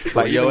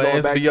Like, your even going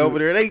ass back be to- over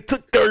there. They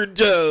took their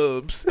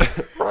jobs.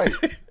 Right.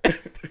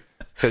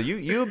 Cause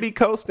you'll be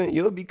coasting,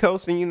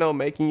 you know,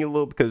 making your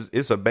little, because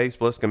it's a base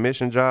plus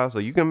commission job, so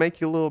you can make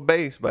your little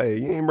base, but hey,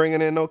 you ain't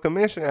bringing in no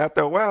commission.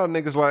 After a while,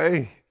 niggas like,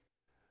 hey,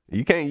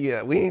 you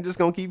can't, we ain't just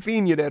gonna keep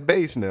feeding you that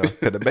base now,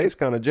 cause the base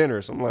kind of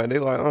generous. I'm like, they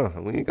like,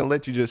 we ain't gonna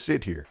let you just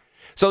sit here.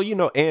 So, you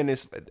know, and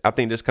I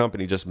think this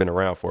company just been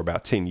around for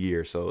about 10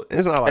 years, so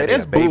it's not like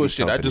that's baby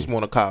bullshit. company. I just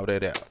want to call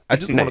that out. I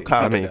just want to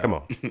call that out. Come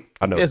on,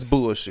 I know That's this.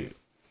 bullshit.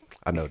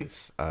 I know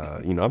this.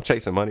 You know, I'm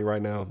chasing money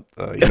right now.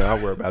 You know, I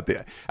worry about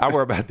the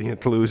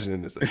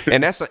inclusion,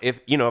 and that's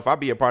if I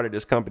be a part of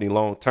this company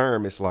long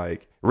term, it's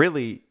like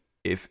really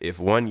if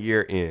 1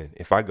 year in,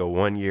 if I go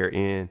 1 year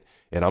in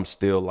and I'm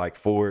still like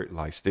forward,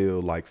 like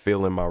still like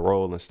feeling my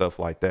role and stuff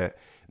like that,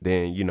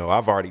 then you know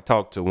I've already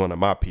talked to one of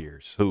my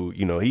peers who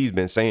he's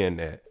been saying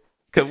that.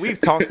 Cause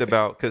we've talked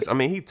about,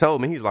 he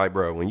told me, he's like,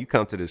 bro, when you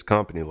come to this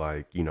company,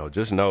 like,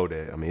 just know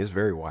that, it's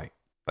very white.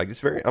 Like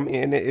it's very,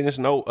 and there's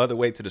no other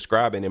way to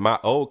describe it. In my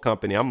old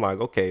company, I'm like,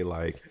 okay,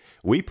 like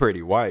we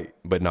pretty white,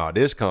 but no,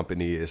 this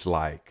company is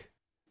like,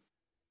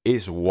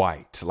 it's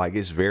white. Like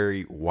it's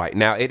very white.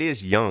 Now it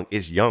is young.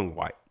 It's young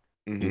white.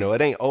 Mm-hmm.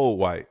 It ain't old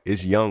white.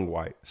 It's young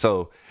white.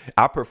 So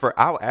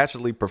I'll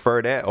actually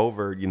prefer that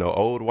over,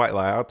 old white.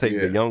 Like I'll take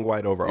the young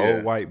white over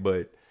old white,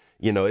 but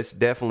it's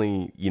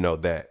definitely,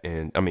 that.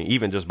 And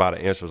even just by the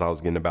answers I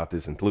was getting about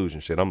this inclusion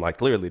shit, I'm like,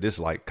 clearly this is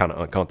like kind of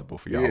uncomfortable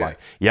for y'all. Like,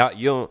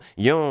 you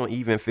don't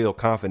even feel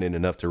confident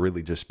enough to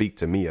really just speak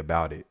to me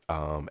about it.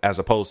 As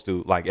opposed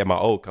to like at my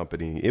old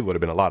company, it would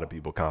have been a lot of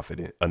people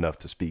confident enough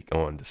to speak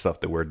on the stuff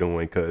that we're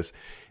doing because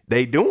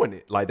they doing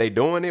it. Like they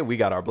doing it. We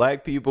got our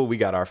black people. We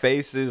got our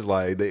faces.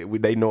 Like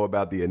they know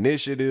about the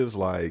initiatives.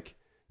 Like,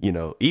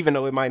 even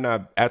though it might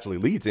not actually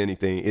lead to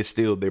anything, it's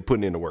still, they're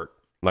putting in the work.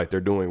 Like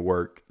they're doing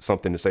work,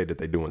 something to say that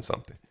they're doing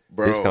something.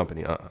 Bro, this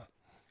company,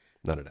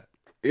 none of that.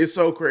 It's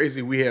so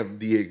crazy. We have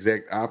the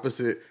exact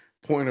opposite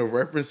point of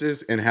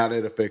references and how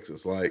that affects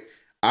us. Like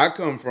I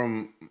come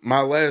from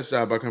my last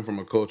job. I come from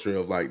a culture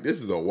of like, this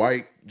is a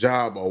white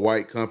job, a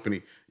white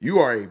company. You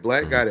are a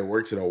black guy that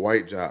works at a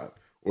white job,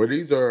 or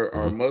these are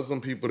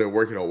Muslim people that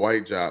work at a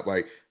white job.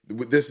 Like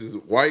this is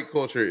white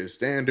culture is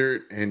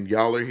standard, and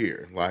y'all are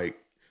here. Like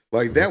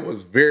that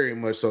was very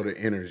much so the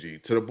energy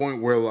to the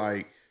point where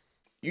like.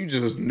 You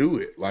just knew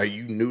it. Like,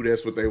 you knew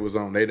that's what they was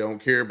on. They don't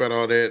care about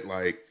all that.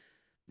 Like,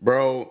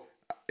 bro,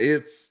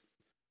 it's,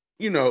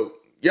 y'all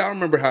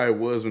remember how it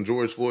was when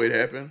George Floyd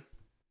happened?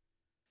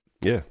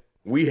 Yeah.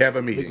 We have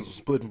a meeting. Niggas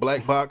was putting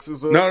black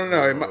boxes up. No.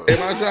 At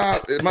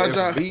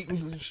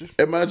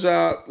my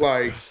job,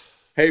 like,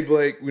 hey,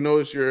 Blake, we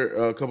noticed you're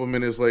a couple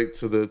minutes late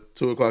to the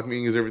 2:00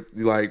 meeting. Is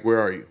everything, like,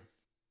 where are you?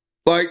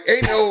 Like,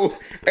 ain't no,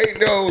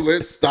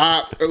 let's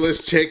stop or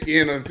let's check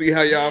in and see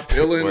how y'all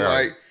feeling.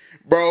 Like,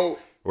 bro.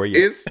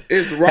 It's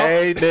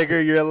hey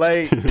nigga, you're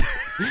late.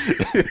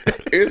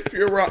 It's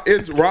pure.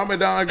 It's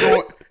Ramadan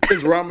going.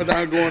 It's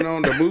Ramadan going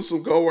on. The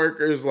Muslim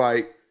coworkers,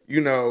 like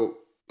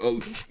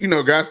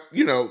guys,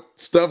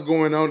 stuff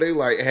going on. They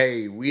like,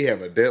 hey, we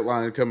have a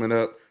deadline coming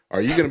up. Are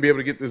you gonna be able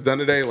to get this done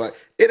today? Like,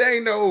 it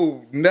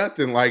ain't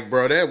nothing. Like,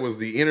 bro, that was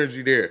the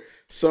energy there.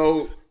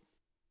 So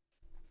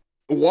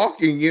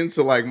walking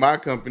into like my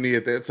company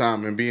at that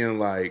time and being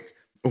like,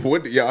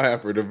 what do y'all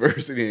have for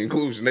diversity and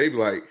inclusion? They be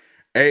like.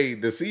 Hey,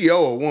 the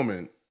CEO a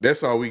woman.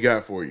 That's all we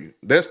got for you.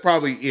 That's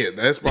probably it.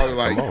 That's probably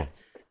like,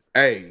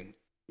 hey,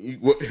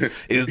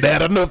 is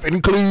that enough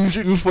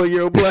inclusion for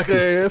your black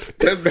ass?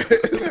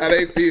 That's how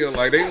they feel.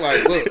 Like they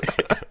like,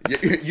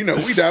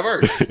 look, we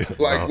diverse.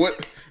 Like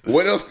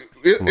what else?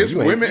 It's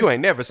women. You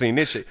ain't never seen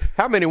this shit.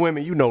 How many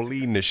women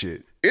leading this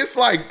shit? It's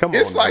like, come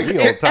it's on, like,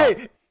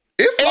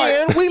 it's like,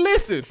 and we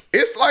listen.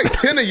 It's like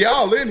 10 of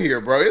y'all in here,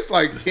 bro. It's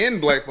like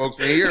 10 black folks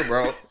in here,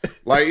 bro.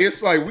 Like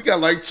it's like we got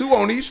like 2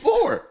 on each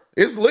floor.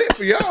 It's lit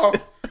for y'all.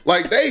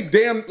 Like they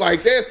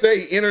that's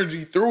their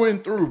energy through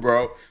and through,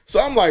 bro.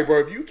 So I'm like, bro,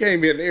 if you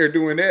came in there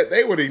doing that,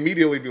 they would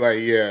immediately be like,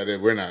 yeah,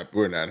 we're not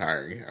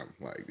hiring him.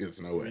 Like, it's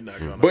no way.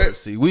 But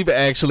see, we've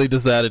actually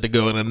decided to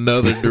go in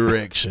another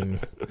direction.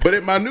 But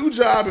at my new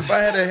job, if I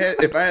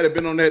had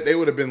been on that, they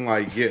would have been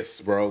like, yes,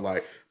 bro.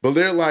 Like, but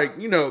they're like,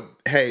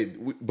 hey,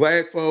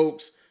 black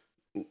folks,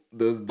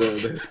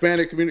 the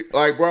Hispanic community,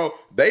 like, bro,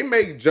 they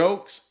make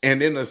jokes, and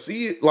then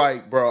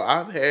bro,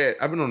 I've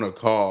been on a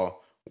call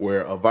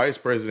where a vice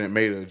president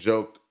made a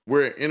joke.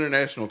 We're an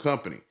international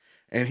company,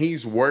 and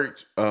he's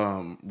worked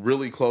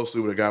really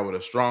closely with a guy with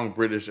a strong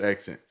British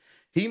accent.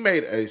 He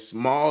made a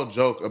small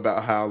joke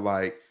about how,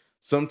 like,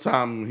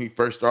 sometime when he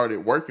first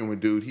started working with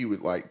dude, he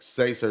would, like,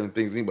 say certain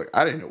things, and he'd be like,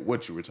 I didn't know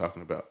what you were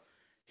talking about.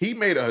 He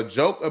made a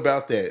joke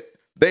about that.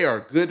 They are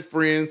good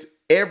friends.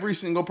 Every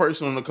single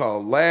person on the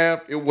call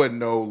laughed. It wasn't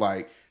no,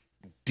 like,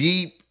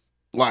 deep,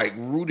 like,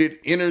 rooted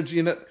energy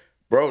in it.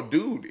 Bro,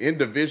 dude,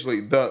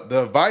 individually,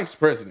 the vice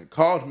president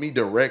called me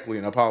directly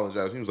and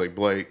apologized. He was like,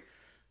 Blake,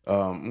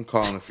 I'm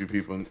calling a few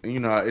people. And,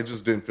 it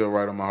just didn't feel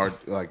right on my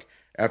heart. Like,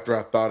 after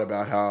I thought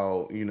about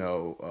how,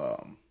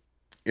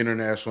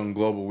 international and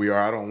global we are,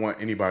 I don't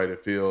want anybody to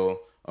feel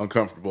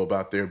uncomfortable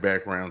about their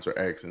backgrounds or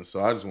accents.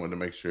 So I just wanted to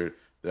make sure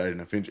that I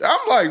didn't offend you.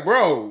 I'm like,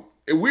 bro,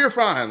 we're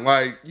fine.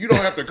 Like, you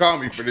don't have to call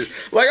me for this.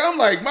 Like, I'm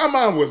like, my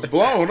mind was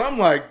blown. I'm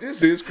like,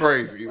 this is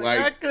crazy. I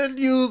Like, could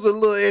use a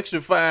little extra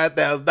 $5,000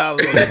 on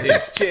that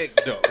next check,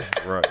 though.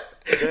 Right.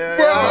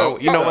 bro,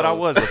 You know what? I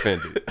was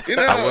offended. You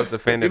know, I was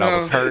offended. you I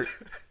was know. hurt.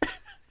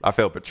 I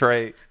felt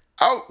betrayed.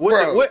 Bro,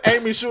 What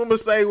Amy Schumer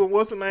say when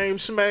what's the name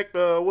smacked?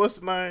 What's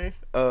the name?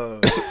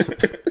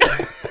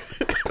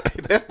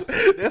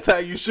 That's how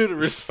you should have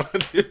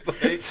responded.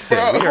 Like,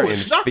 Said, we bro, are I in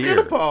was shocked and fear.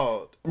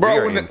 appalled. We bro,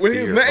 are when, in when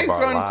his fear name of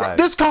our comes,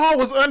 lives. This call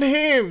was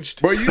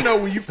unhinged. bro, you know,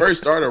 when you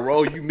first start a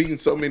role, you meeting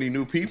so many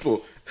new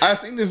people. I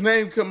seen his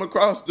name come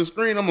across the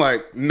screen. I'm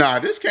like, nah,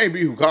 this can't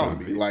be who calling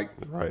me. Like,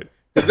 Right.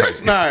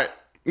 that's not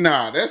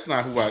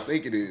who I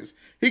think it is.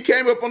 He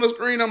came up on the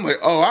screen. I'm like,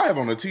 oh, I have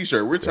on a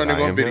t-shirt. We're turning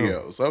I on am him.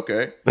 videos.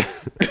 Okay.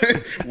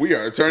 We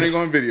are turning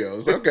on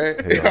videos. Okay.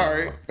 Hell All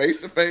right.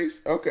 Face to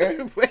face. Okay.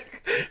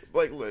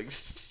 Like, look,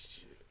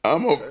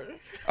 I'm over.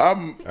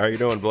 I'm How you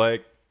doing,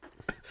 Blake?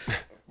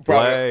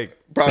 probably,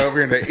 Blake. probably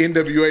over here in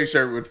the NWA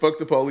shirt with "fuck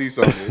the police"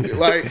 on it.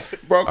 Like,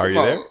 bro, Are come you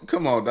on, there?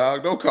 come on,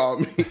 dog. Don't call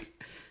me.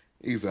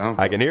 He's like,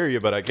 I can hear you,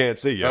 but I can't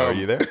see you. Are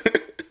you there?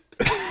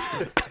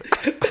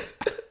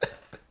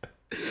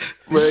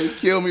 Bro, he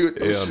kill me with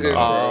this Hell shit, no. bro.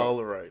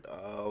 all right.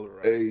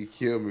 Hey,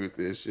 kill me with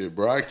this shit,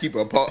 bro. I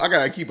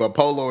gotta keep a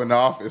polo in the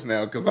office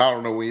now because I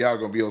don't know when y'all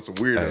gonna be on some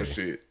weirdo Hey.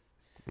 shit.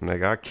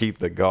 Nigga, I keep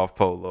the golf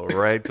polo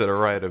right to the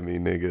right of me,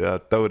 nigga. I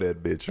throw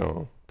that bitch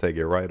on. Take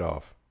it right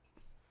off.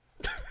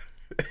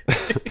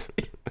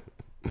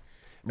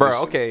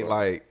 Bro, okay,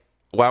 like,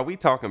 while we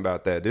talking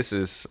about that, this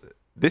is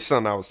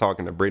something I was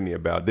talking to Brittany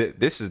about.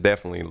 This is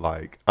definitely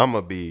like, I'm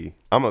gonna be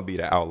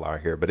the outlier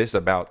here, but it's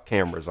about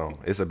cameras on.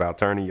 It's about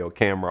turning your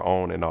camera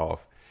on and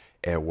off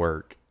at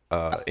work.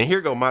 And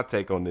here go my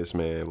take on this,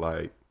 man.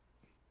 Like,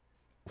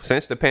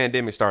 since the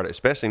pandemic started,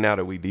 especially now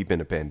that we deep in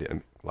the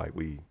pandemic, like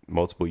we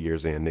multiple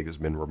years in, niggas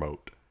been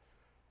remote.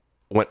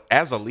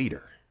 As a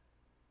leader,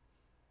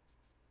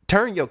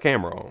 turn your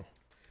camera on.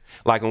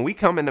 Like when we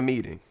come in the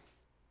meeting,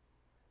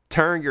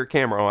 turn your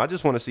camera on. I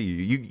just want to see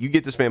you. You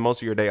get to spend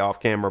most of your day off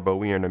camera, but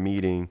we're in a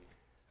meeting.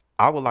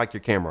 I would like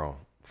your camera on.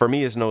 For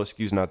me, it's no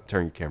excuse not to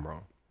turn your camera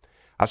on.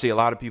 I see a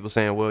lot of people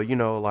saying, well, you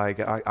know, like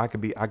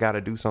I got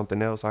to do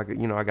something else. I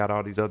got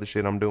all these other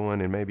shit I'm doing,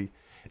 and maybe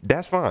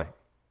that's fine.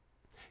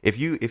 If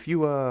you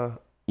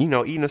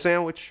eating a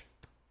sandwich,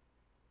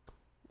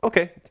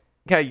 okay,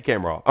 have your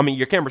camera off. I mean,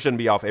 your camera shouldn't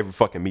be off every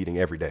fucking meeting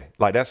every day.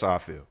 Like, that's how I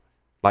feel.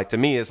 Like, to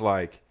me, it's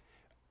like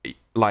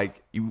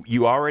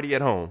you already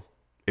at home.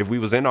 If we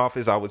was in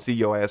office, I would see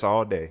your ass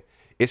all day.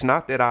 It's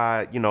not that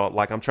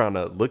like I'm trying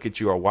to look at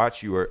you or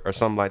watch you or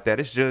something like that.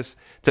 It's just,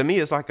 to me,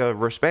 it's like a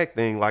respect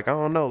thing. Like, I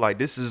don't know, like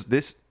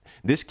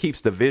this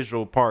keeps the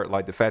visual part,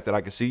 like the fact that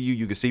I can see you,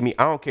 you can see me.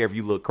 I don't care if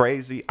you look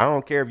crazy. I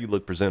don't care if you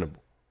look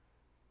presentable.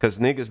 Cause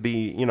niggas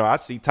be, I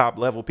see top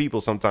level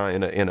people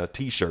sometimes in a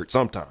t-shirt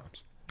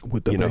sometimes.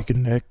 With the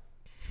bacon neck.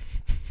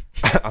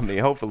 I mean,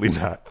 hopefully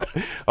not.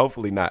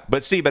 Hopefully not.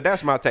 But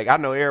that's my take. I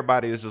know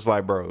everybody is just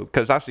like, bro,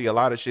 because I see a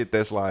lot of shit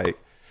that's like,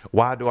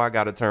 why do I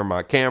got to turn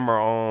my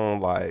camera on?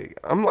 Like,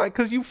 I'm like,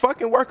 because you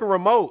fucking working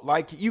remote.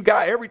 Like, you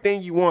got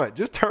everything you want.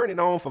 Just turn it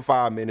on for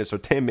 5 minutes or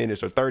 10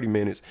 minutes or 30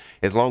 minutes.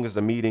 As long as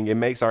the meeting, it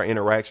makes our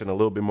interaction a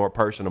little bit more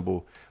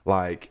personable.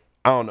 Like,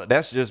 I don't know.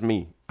 That's just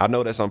me. I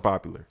know that's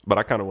unpopular, but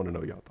I kind of want to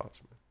know y'all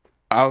thoughts, man.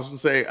 I was gonna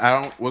say,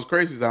 what's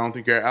crazy is I don't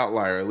think you're an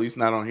outlier, at least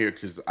not on here,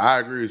 because I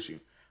agree with you.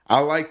 I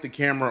like the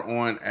camera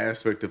on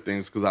aspect of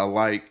things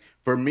because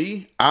for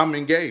me, I'm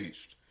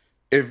engaged.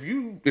 If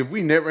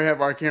we never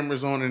have our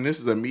cameras on and this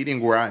is a meeting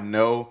where I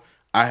know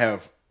I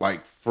have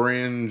like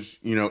fringe,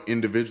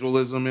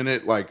 individualism in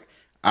it, like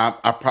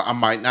I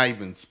might not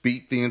even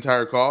speak the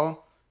entire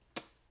call.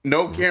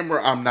 No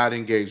camera, I'm not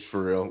engaged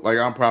for real. Like,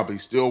 I'm probably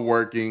still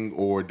working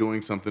or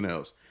doing something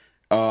else.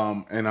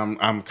 And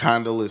I'm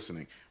kind of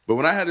listening. But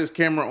when I had this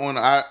camera on,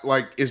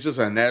 it's just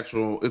a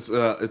natural,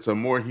 it's a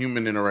more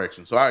human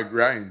interaction. So I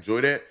agree, I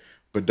enjoy that,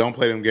 but don't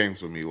play them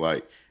games with me.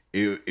 Like,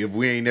 if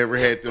we ain't never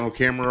had no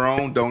camera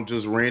on, don't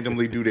just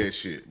randomly do that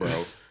shit, bro.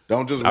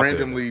 Don't just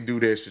randomly do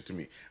that shit to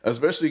me.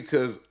 Especially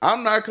because I'm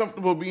still not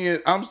comfortable being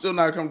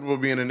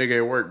a nigga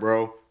at work,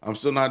 bro. I'm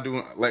still not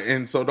doing,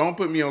 and so don't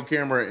put me on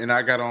camera and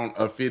I got on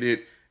a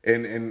fitted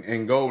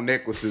and gold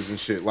necklaces and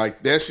shit.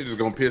 Like, that shit is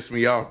gonna piss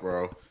me off,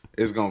 bro.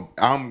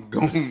 I'm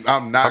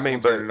not gonna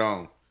turn it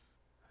on.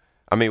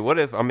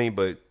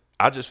 But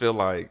I just feel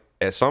like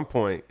at some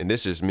point, and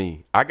this is just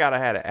me, I gotta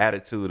have an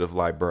attitude of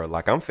like, bro,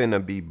 like I'm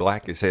finna be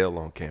black as hell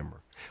on camera.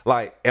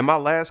 Like, in my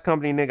last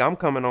company, nigga, I'm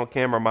coming on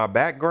camera, my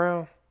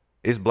background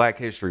is Black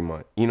History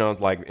Month.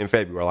 It's like in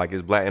February, like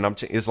it's black, and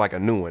it's like a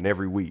new one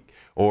every week.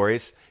 Or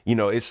it's,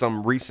 it's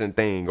some recent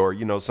thing, or,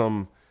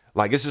 some,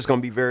 like, it's just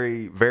gonna be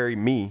very, very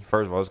me.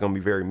 First of all, it's gonna be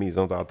very me.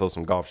 Sometimes I'll throw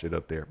some golf shit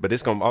up there. But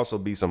it's gonna also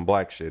be some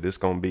black shit. It's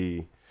gonna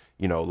be,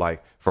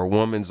 like for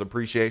Women's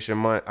Appreciation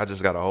Month, I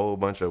just got a whole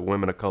bunch of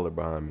women of color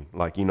behind me.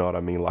 Like, you know what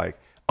I mean? Like,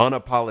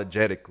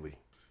 unapologetically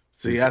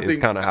See, it's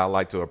kind of how I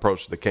like to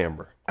approach the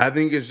camera. I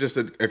think it's just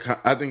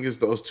I think it's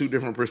those two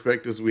different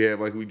perspectives we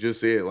have. Like we just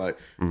said, like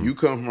you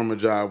come from a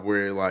job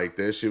where like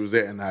that shit was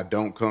at, and I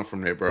don't come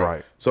from that, bro.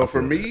 Right. So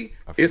for me,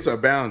 it's a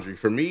boundary.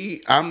 For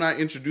me, I'm not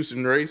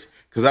introducing race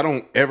because I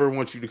don't ever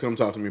want you to come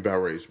talk to me about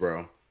race,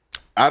 bro.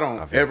 I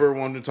don't ever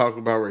want to talk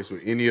about race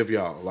with any of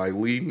y'all. Like,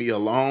 leave me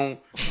alone.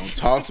 Don't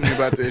talk to me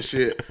about that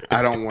shit.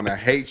 I don't want to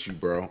hate you,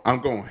 bro. I'm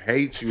going to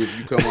hate you if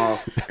you come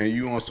off and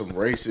you on some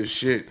racist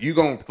shit. You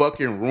going to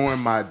fucking ruin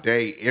my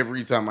day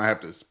every time I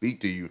have to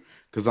speak to you.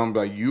 Because I'm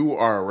like, you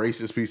are a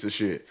racist piece of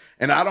shit.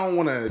 And I don't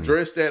want to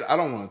address that. I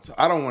don't want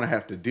to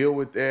have to deal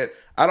with that.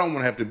 I don't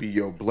want to have to be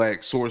your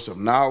black source of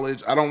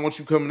knowledge. I don't want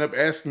you coming up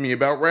asking me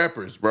about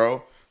rappers,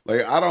 bro.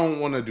 Like, I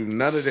don't want to do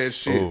none of that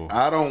shit. Ooh.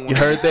 I don't want You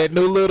heard that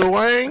new Lil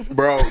Wayne?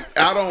 bro.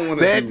 I don't want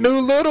to That new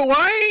Lil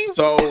Wayne?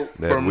 So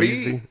That for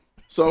Weezy?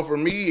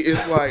 me,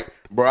 it's like,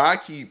 bro, I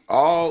keep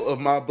all of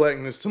my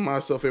blackness to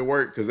myself at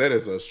work because that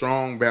is a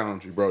strong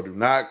boundary, bro. Do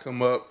not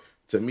come up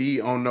to me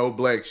on no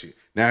black shit.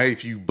 Now,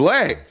 if you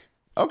black,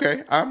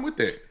 okay, I'm with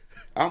that.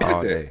 I'm with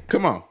All that. day.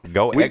 Come on,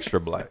 Go extra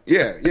black.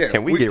 Yeah.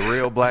 Can we get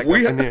real black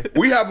We up in here?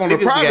 we hop on a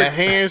Niggas got private.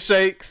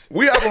 handshakes.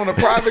 We hop on a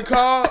private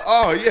call.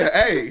 Oh yeah,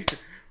 hey,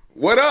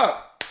 what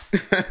up?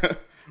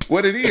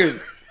 What it is?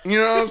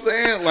 You know what I'm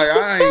saying? Like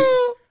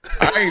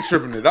I ain't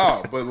tripping at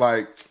all. But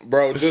like,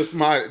 bro, just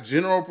my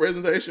general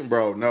presentation,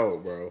 bro.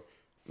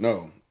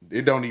 No.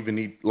 It don't even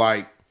need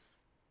like.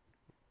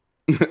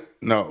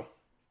 No,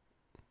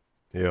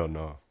 Hell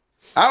no.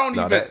 I don't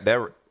No,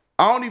 even.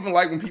 I don't even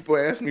like when people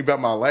ask me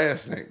about my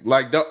last name.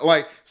 Like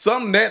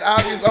something that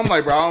obvious. I'm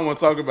like, bro, I don't want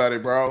to talk about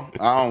it, bro.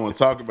 I don't want to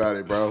talk about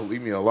it, bro.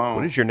 Leave me alone.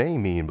 What does your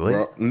name mean, Blake?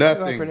 Bro, How do I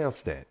nothing.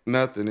 pronounce that?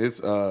 Nothing.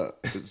 It's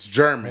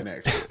German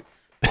actually.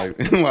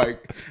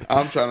 Like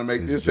I'm trying to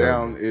make this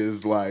sound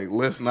is like,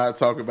 let's not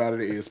talk about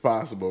it as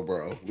possible,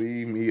 bro.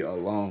 Leave me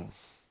alone.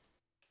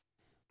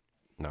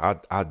 No,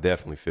 I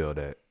definitely feel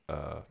that.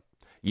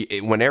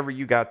 Whenever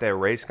you got that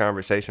race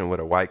conversation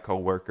with a white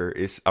coworker,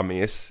 it's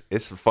a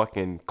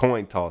fucking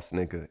coin toss,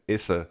 nigga.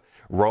 It's a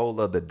roll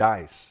of the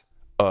dice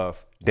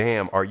of,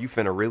 damn, are you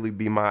finna really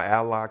be my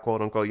ally,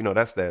 quote unquote? You know,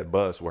 that's that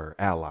buzzword,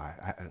 ally.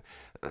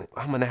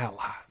 I'm an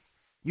ally.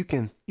 You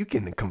can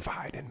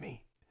confide in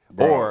me.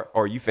 Bro.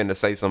 Or you finna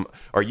say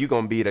are you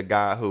gonna be the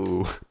guy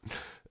who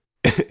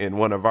in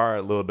one of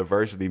our little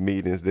diversity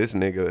meetings, this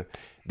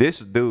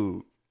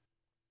dude,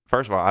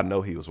 first of all, I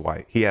know he was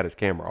white. He had his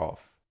camera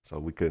off, so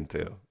we couldn't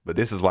tell. But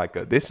this is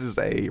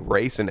a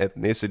race and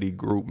ethnicity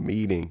group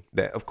meeting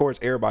that, of course,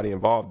 everybody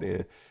involved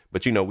in.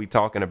 But we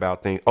talking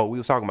about things. Oh, we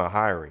was talking about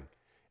hiring,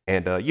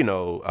 and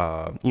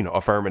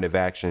affirmative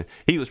action.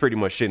 He was pretty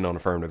much shitting on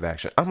affirmative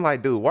action. I'm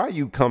like, dude, why are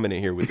you coming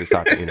in here with this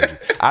type of energy?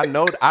 I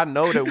know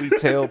that we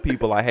tell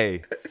people like,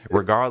 hey,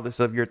 regardless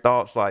of your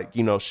thoughts, like,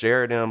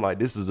 share them. Like,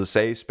 this is a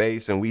safe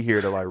space, and we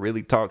here to like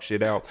really talk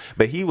shit out.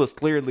 But he was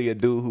clearly a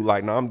dude who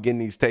like, no, I'm getting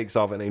these takes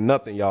off, and ain't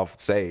nothing y'all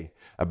say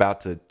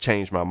about to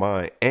change my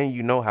mind. And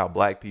you know how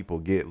black people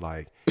get,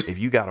 like, if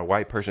you got a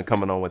white person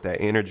coming on with that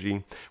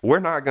energy, we're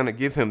not gonna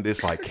give him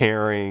this like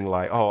caring,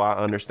 like, oh, I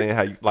understand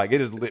how you like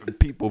it is.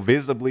 People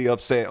visibly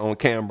upset on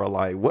camera,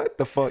 like, what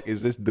the fuck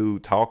is this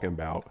dude talking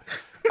about?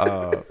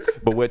 But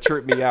what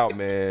tripped me out,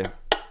 man,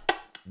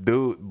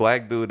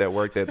 black dude that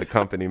worked at the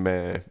company,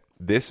 man,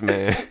 this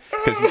man,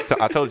 because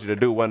I told you the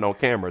dude wasn't on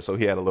camera, so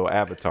he had a little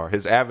avatar.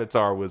 His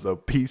avatar was a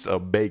piece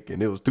of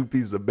bacon. It was 2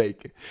 pieces of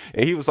bacon.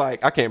 And he was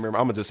like, I can't remember.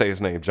 I'm going to just say his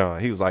name,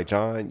 John. He was like,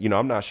 John,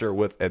 I'm not sure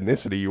what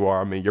ethnicity you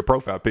are. I mean, your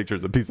profile picture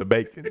is a piece of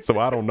bacon, so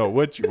I don't know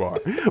what you are.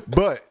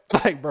 But,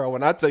 like, bro,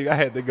 when I tell you I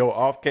had to go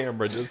off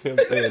camera, just him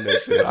saying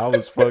that shit, I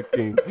was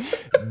fucking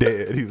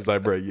dead. He was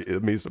like, bro,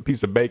 it means a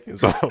piece of bacon.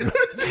 So I don't know.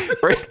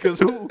 Because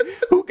who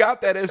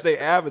got that as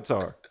their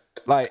avatar?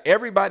 Like,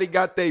 everybody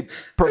got their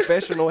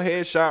professional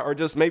headshot or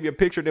just maybe a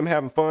picture of them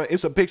having fun.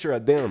 It's a picture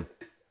of them.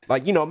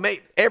 Like,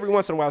 every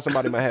once in a while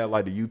somebody might have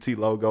like the UT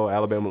logo,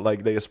 Alabama,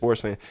 like they a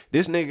sports fan.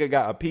 This nigga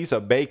got a piece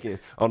of bacon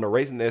on the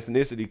race and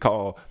ethnicity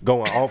call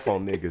going off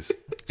on niggas.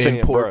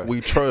 In pork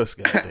we trust,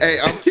 goddamn. Hey,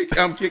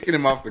 I'm kicking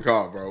him off the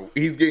call, bro.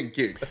 He's getting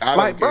kicked. I don't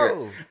Like, care.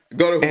 bro.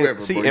 Go to whoever,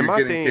 And see, bro. and You're my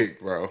getting thing-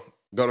 kicked, bro.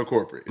 Go to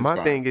corporate. It's My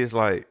fine. thing is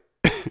like,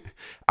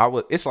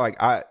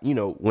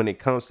 when it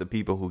comes to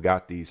people who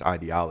got these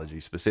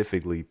ideologies,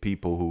 specifically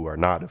people who are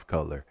not of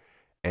color,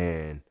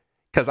 and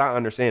because I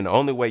understand the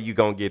only way you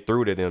gonna get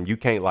through to them, you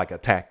can't like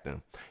attack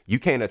them. You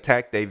can't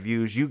attack their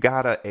views. You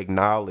gotta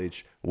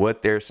acknowledge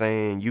what they're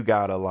saying. You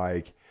gotta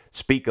like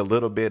speak a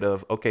little bit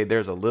of, okay,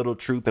 there's a little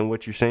truth in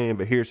what you're saying,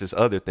 but here's this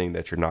other thing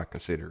that you're not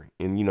considering.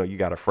 And you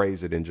gotta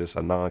phrase it in just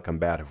a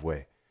non-combative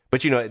way. But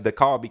the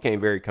call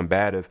became very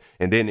combative,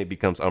 and then it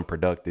becomes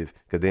unproductive,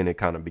 because then it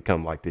kind of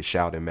become like this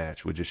shouting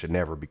match, which it should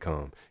never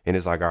become. And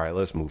it's like, all right,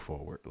 let's move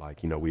forward.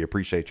 Like, we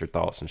appreciate your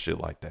thoughts and shit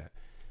like that.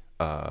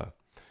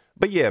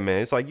 But yeah,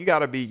 man, it's like you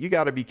gotta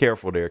be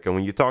careful there, because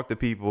when you talk to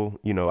people,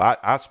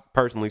 I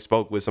personally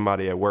spoke with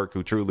somebody at work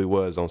who truly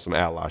was on some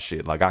ally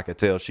shit. Like, I could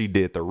tell she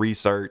did the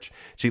research.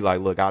 She like,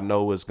 look, I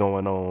know what's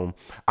going on.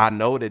 I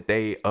know that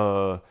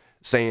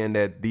saying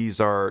that these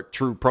are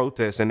true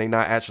protests and they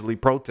not actually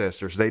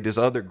protesters. They this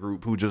other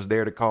group who just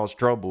there to cause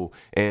trouble.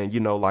 And, you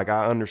know, like,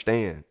 I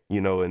understand,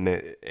 you know, and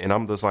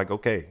I'm just like,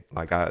 okay,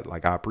 like I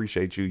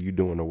appreciate you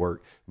doing the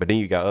work. But then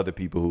you got other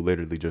people who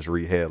literally just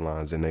read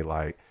headlines and they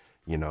like,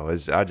 you know,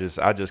 I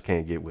just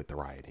can't get with the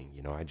rioting.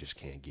 You know, I just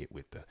can't get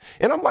with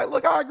and I'm like,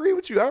 look, I agree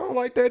with you. I don't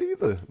like that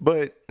either.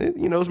 But,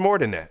 you know, it's more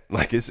than that.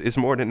 Like, it's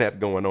more than that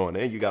going on.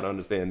 And you got to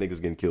understand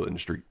niggas getting killed in the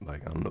street.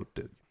 Like, I don't know what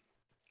to tell you.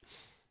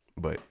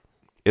 But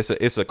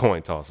it's a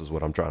coin toss is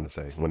what I'm trying to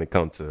say when it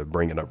comes to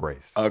bringing up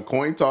race. A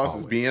coin toss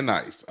is being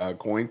nice. A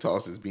coin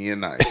toss is being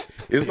nice.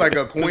 It's like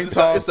a coin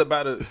toss. It's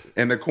about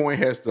and the coin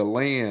has to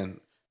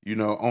land, you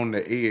know, on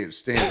the edge,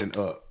 standing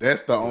up.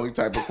 That's the only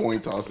type of coin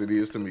toss it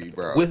is to me,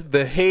 bro. with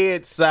the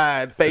head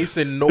side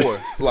facing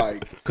north.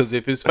 Like, Because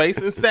if it's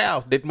facing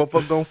south, that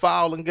motherfucker gonna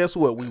fall, and guess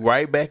what? We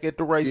right back at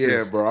the races.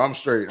 yeah, bro, I'm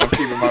straight. I'm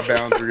keeping my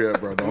boundary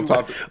up, bro. Don't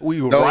talk to We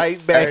don't-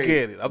 right back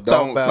hey, at it. I'm don't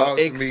talking about talk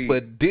to me.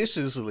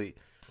 expeditiously.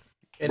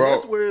 And Bro.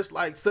 that's where it's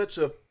like such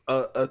a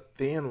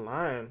thin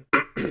line.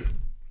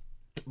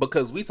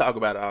 Because we talk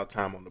about it all the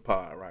time on the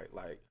pod, right?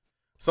 Like,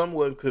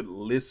 someone could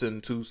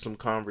listen to some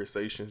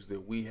conversations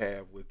that we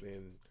have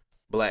within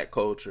black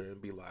culture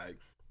and be like,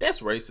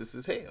 that's racist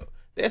as hell.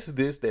 That's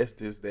this, that's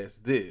this, that's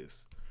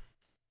this.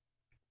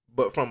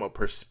 But from a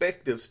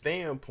perspective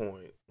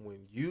standpoint,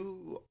 when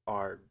you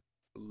are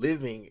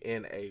living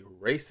in a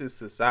racist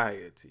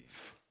society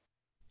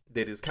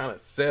that is kind of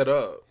set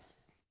up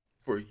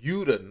for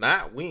you to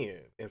not win,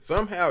 and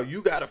somehow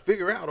you got to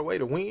figure out a way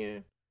to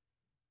win,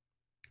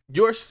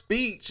 your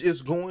speech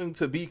is going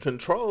to be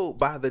controlled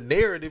by the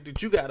narrative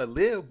that you got to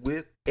live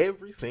with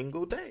every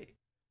single day.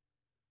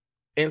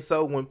 And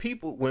so when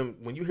people, when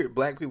you hear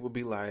black people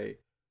be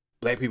like,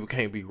 black people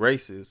can't be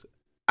racist,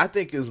 I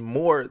think it's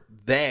more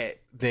that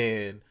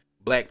than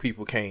black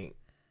people can't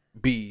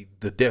be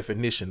the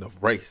definition of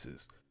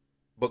racist.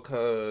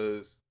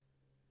 Because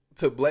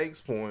to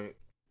Blake's point,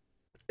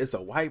 it's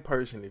a white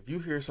person. If you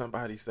hear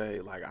somebody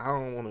say like, I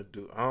don't want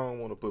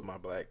to put my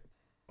black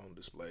on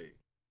display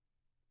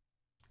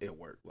at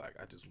work. Like,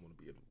 I just want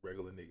to be a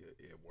regular nigga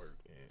at work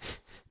and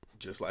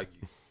just like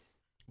you.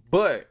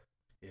 But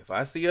if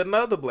I see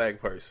another black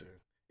person,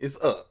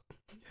 it's up.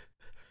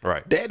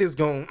 Right. That is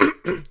going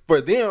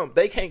for them.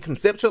 They can't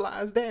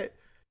conceptualize that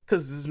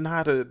because it's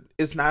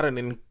not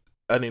an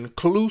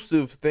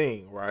inclusive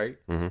thing, right?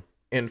 Mm-hmm.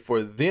 And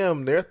for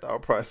them, their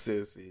thought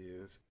process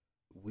is,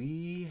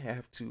 we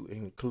have to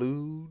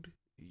include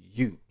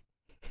you.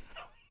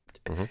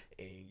 Mm-hmm.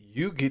 And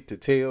you get to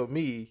tell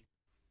me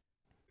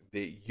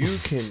that you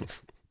can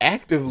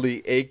actively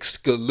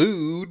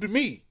exclude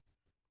me.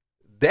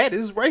 That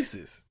is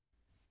racist.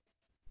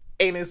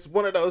 And it's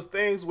one of those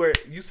things where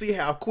you see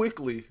how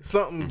quickly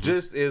something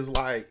just is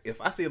like, if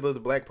I see another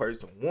black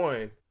person,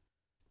 one,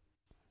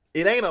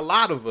 it ain't a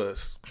lot of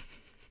us.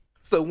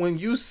 So when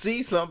you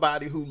see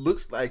somebody who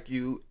looks like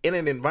you in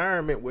an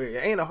environment where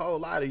it ain't a whole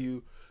lot of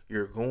you,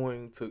 you're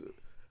going to,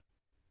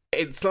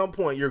 at some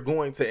point, you're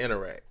going to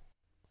interact.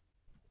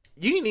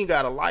 You ain't even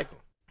got to like them.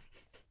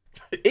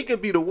 It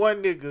could be the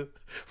one nigga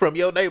from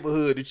your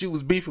neighborhood that you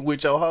was beefing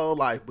with your whole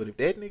life. But if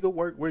that nigga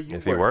work where you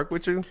If he work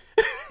with you,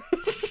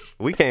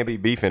 we can't be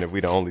beefing if we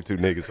the only two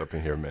niggas up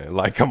in here, man.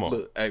 Like, come on.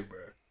 Look, hey, bro.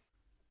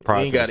 Pride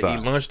We ain't to got the to side.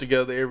 eat lunch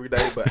together every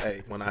day. But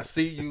hey, when I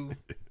see you,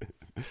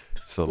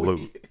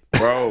 Salute.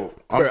 bro.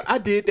 bro, I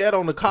did that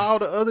on the call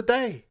the other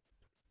day.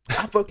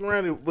 I fucked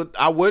around, but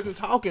I wasn't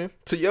talking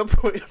to your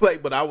point,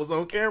 like, but I was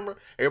on camera.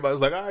 Everybody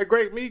was like, all right,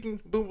 great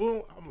meeting. Boom,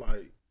 boom. I'm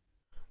like,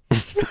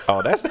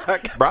 Oh, that's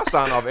bro. I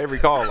sign off every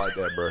call like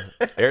that, bro.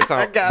 Every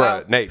time, I got bro.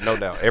 out. Nate, no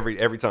doubt.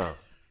 Every time.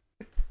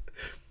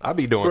 I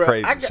be doing Bruh,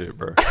 crazy I got- shit,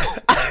 bro.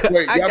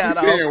 Wait, I y'all got be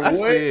off.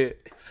 saying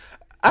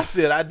I what?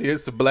 said I did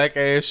some black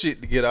ass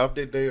shit to get off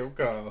that damn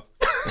call.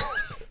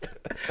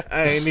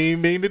 I ain't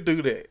even mean to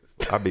do that.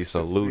 I be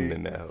saluting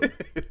in that hoe.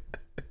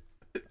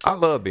 I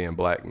love being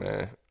black,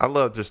 man. I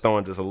love just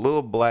throwing just a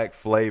little black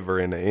flavor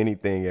into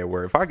anything at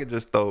work. If I could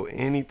just throw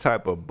any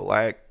type of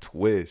black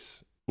twist,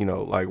 you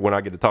know, like when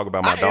I get to talk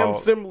about my I am dog.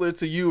 similar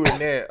to you in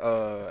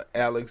that,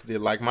 Alex,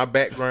 did like my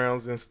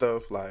backgrounds and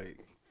stuff. Like,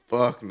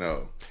 Fuck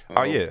no.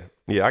 Oh yeah,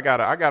 I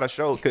gotta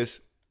show because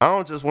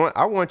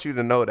I want you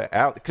to know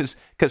that because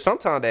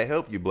sometimes that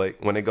help you, Blake,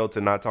 when they go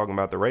to not talking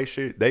about the race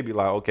shit. They be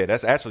like, okay,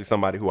 that's actually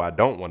somebody who I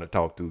don't want to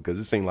talk to because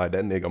it seems like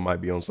that nigga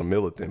might be on some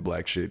militant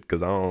black shit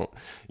because I don't,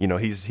 you know,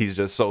 he's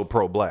just so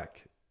pro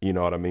black. You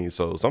know what I mean?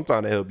 So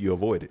sometimes they help you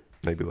avoid it.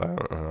 They be like,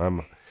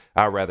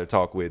 I'd rather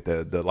talk with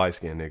the light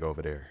skinned nigga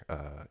over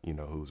there, you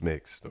know, who's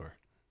mixed or,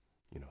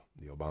 you know,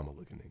 the Obama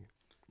looking nigga.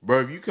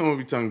 Bro, if you come over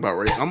here talking about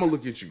race, I'm gonna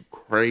look at you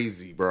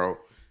crazy, bro.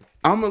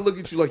 I'm gonna look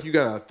at you like you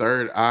got a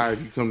third eye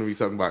if you come to me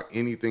talking about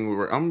anything with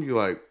race. I'm gonna be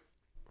like,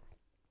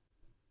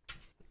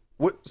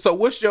 so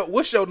what's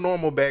your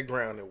normal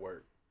background at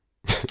work?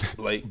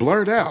 Like,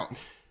 blurred out.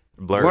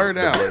 Blurred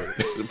out.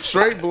 Blurred.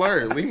 Straight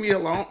blurred. Leave me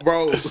alone,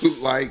 bro.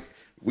 Like,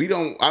 I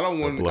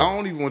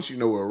don't even want you to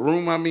know what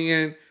room I'm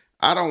in.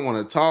 I don't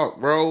want to talk,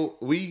 bro.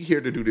 We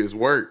here to do this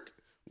work.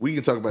 We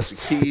can talk about your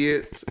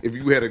kids. If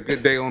you had a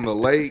good day on the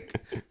lake,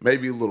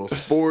 maybe a little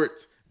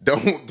sports.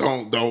 Don't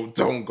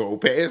go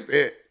past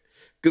that.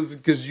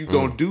 Cause you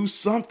gonna do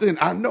something.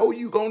 I know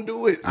you gonna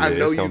do it. I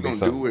know you gonna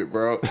do it,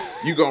 bro.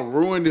 You gonna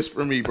ruin this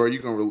for me, bro. You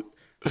gonna,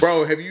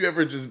 bro. Have you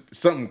ever just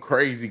something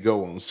crazy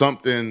go on?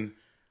 Something,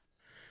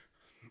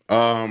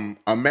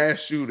 a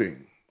mass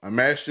shooting. A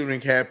mass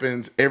shooting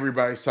happens.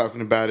 Everybody's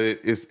talking about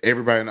it. It's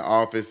everybody in the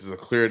office is a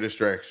clear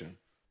distraction.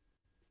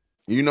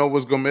 You know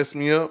what's gonna mess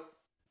me up?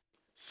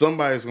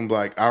 Somebody's gonna be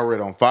like, I read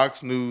on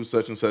Fox News,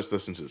 such and such,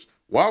 such and such.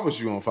 Why was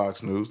you on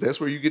Fox News? That's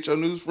where you get your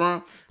news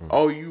from?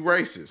 Oh, you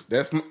racist.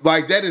 That's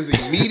like, that is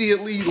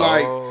immediately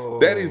like,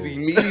 that is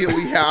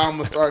immediately how I'm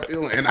gonna start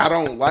feeling. And I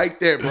don't like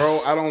that,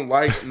 bro. I don't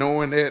like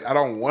knowing that. I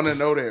don't want to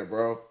know that,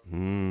 bro.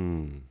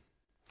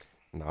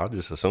 No, I'll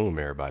just assume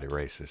everybody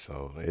racist.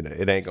 So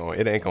it ain't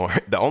going.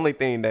 The only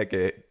thing that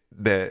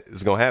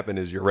is gonna happen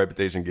is your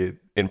reputation get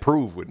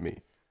improved with me.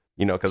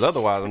 You know, because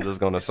otherwise I'm just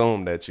gonna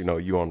assume that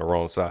you on the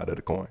wrong side of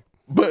the coin.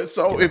 But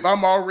so if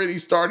I'm already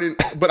starting,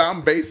 but I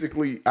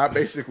basically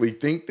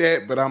think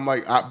that, but I'm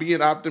like,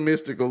 being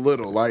optimistic a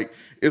little. Like,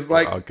 it's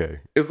like,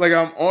 it's like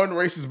I'm on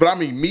racist, but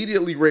I'm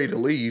immediately ready to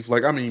leave.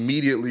 Like, I'm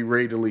immediately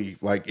ready to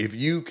leave. Like, if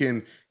you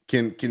can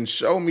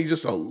show me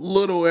just a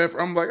little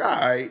effort, I'm like, all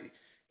right,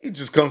 he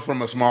just comes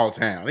from a small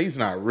town. He's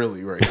not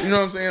really racist. You know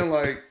what I'm saying?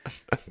 Like,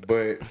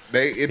 but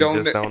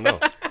just don't know.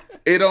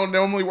 It don't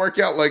normally work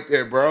out like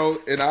that, bro.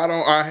 And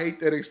I hate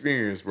that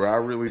experience, bro. I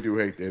really do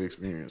hate that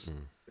experience.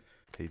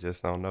 He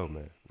just don't know,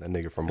 man. That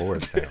nigga from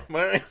Morristown.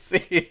 Man,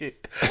 see,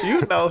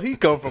 you know he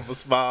come from a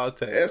small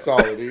town. That's all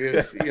it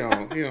is. He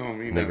don't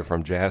mean nigga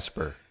from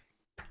Jasper.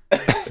 Hey,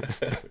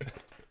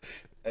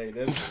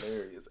 that's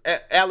hilarious.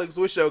 Alex,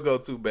 what's your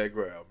go-to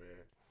background,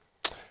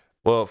 man?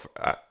 Well,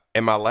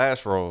 in my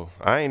last role,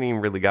 I ain't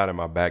even really got in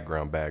my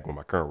background bag with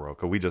my current role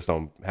because we just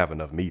don't have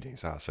enough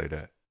meetings. I'll say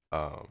that.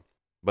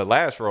 But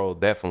last role,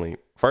 definitely.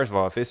 First of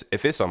all,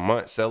 if it's a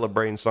month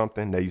celebrating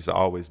something, that used to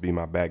always be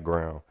my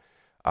background.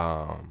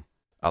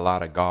 A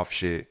lot of golf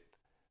shit,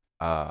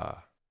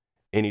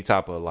 any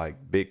type of like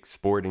big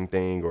sporting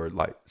thing, or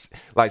like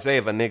say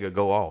if a nigga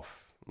go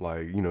off,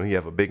 like, he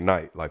have a big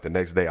night, like the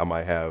next day I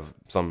might have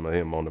some of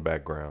him on the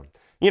background.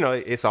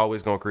 It's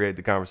always gonna create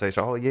the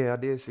conversation. Oh yeah, I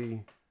did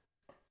see,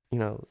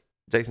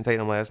 Jason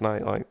Tatum last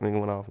night, like nigga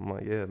went off. I'm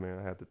like, yeah, man,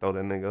 I have to throw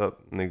that nigga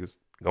up. Niggas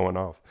going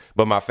off.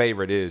 But my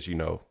favorite is,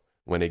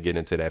 when they get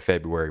into that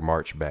February,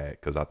 March bag,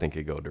 because I think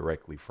it go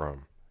directly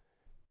from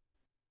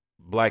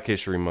Black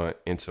History Month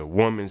into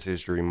Women's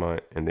History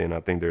Month, and then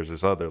I think there's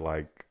this other,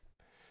 like,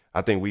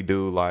 I think we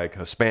do like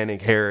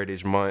Hispanic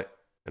Heritage Month,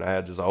 and I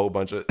had just a whole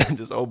bunch of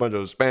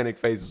Hispanic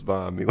faces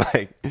behind me,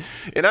 like,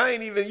 and I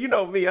ain't even,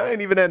 me, I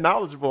ain't even that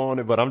knowledgeable on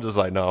it, but I'm just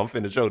like, no, I'm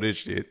finna show this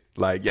shit,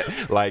 like, yeah,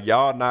 like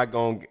y'all not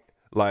gonna,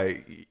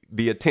 like,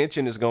 the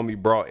attention is gonna be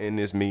brought in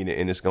this meeting,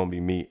 and it's gonna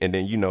be me, and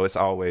then it's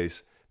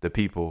always the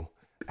people.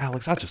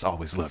 Alex, I just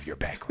always love your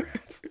background.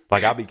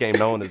 Like, I became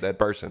known as that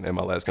person in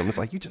my last company. It's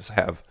like, you just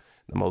have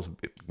the most,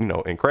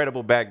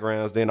 incredible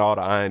backgrounds. Then all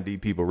the I&D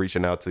people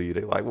reaching out to you.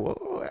 They're like,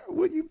 well,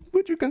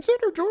 would you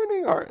consider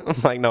joining? Or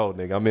I'm like, no,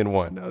 nigga, I'm in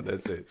one. No,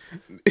 that's it.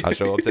 I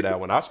show up to that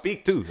one. I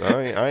speak too.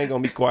 I ain't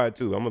gonna be quiet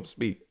too. I'm gonna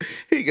speak.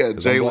 He got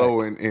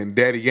J-Lo and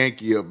Daddy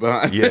Yankee up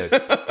behind. Yes,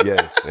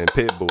 and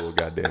Pitbull.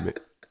 Goddamn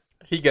it.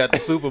 He got the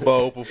Super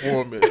Bowl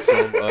performance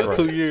from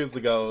 2 years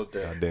ago.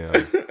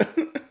 Goddamn.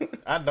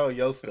 I know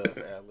your stuff,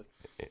 Alex.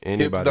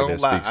 Anybody don't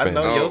that lie. speaks Spanish.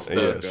 I know your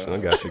stuff. Yes, I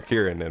got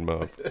Shakira in that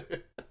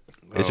motherfucker.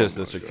 It's just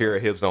the Shakira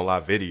Hips Don't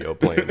Lie video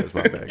playing as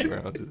my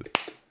background. Just,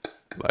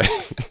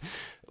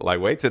 like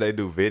wait till they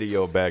do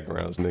video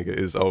backgrounds, nigga.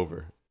 It's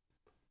over.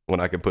 When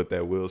I can put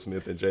that Will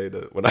Smith and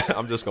Jada,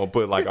 I'm just gonna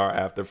put like our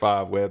After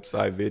 5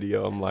 website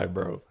video. I'm like,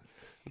 bro,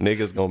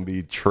 niggas gonna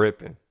be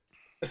tripping.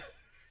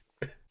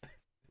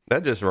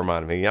 That just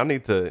reminded me. I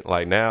need to,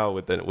 like, now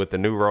with the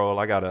new role,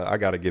 I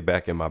gotta get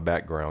back in my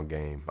background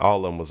game. All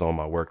of them was on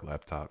my work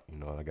laptop.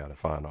 I gotta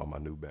find all my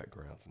new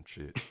backgrounds and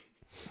shit.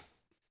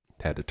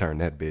 Had to turn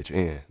that bitch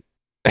in.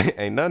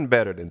 Ain't nothing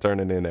better than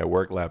turning in that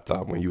work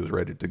laptop when you was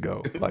ready to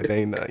go. Like,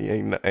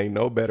 ain't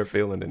no better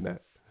feeling than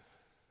that.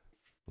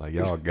 Like,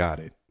 y'all got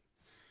it.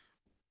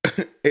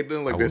 It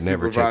didn't like I will that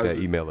never check supervisor.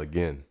 that email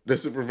again. The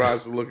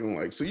supervisor looking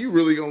like, so you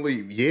really gonna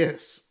leave?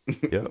 Yes.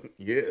 Yep.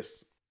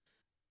 Yes.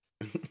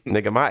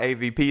 Nigga, my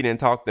AVP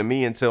didn't talk to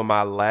me until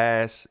my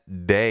last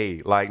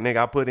day. Like, nigga,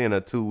 I put in a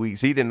 2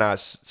 weeks. He did not.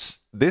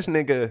 This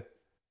nigga,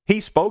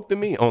 he spoke to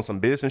me on some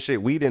business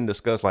shit. We didn't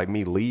discuss like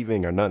me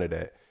leaving or none of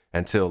that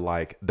until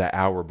like the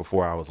hour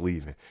before I was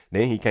leaving.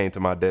 Then he came to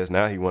my desk.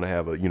 Now he want to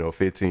have a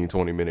 15,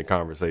 20 minute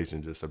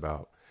conversation just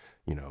about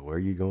where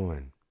you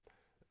going.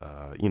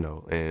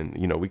 And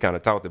we kind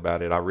of talked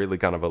about it. I really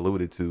kind of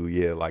alluded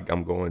to, like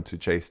I'm going to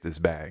chase this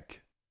bag,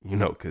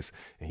 because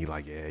and he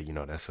like, yeah,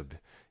 that's a.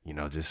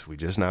 We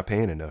just not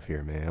paying enough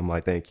here, man. I'm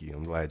like, thank you.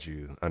 I'm glad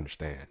you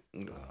understand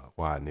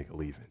why a nigga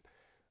leaving.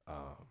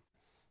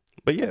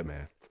 But yeah,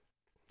 man,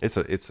 it's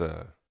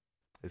a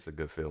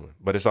good feeling,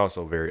 but it's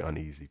also very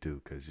uneasy too,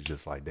 because you're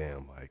just like,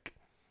 damn, like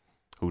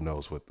who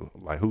knows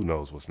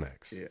what's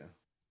next? Yeah.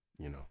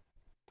 you know,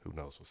 who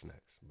knows what's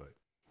next. But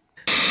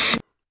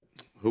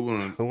Who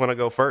want to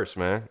go first,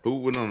 man?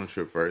 went on the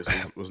trip first?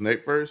 Was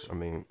Nate first? I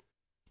mean,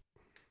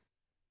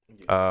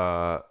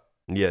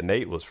 yeah,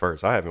 Nate was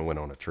first. I haven't went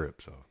on a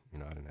trip, so I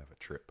didn't have a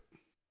trip.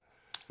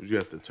 You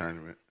got the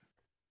tournament.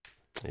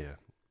 Yeah,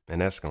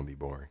 and that's gonna be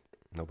boring.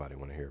 Nobody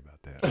want to hear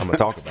about that. I'm gonna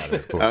talk about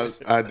it, of course.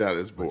 I doubt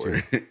it's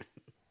boring.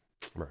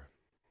 Bro,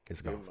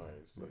 it's golf.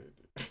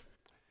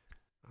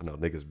 I know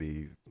niggas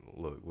be,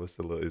 look, what's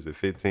the look? Is it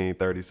 15,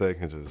 30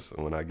 seconds? Just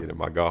when I get in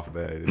my golf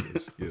bag, it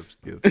just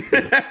skip.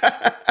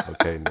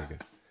 Okay, nigga.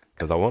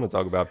 Because I want to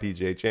talk about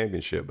PGA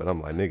Championship, but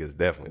I'm like, niggas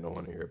definitely don't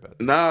want to hear about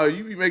that. No,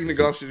 you be making the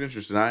golf shit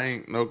interesting. I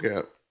ain't, no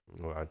cap.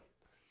 Well,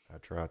 I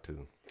try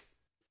to.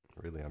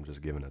 Really, I'm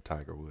just giving a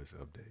Tiger Woods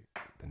update.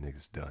 The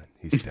nigga's done.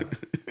 He's done.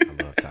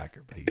 I love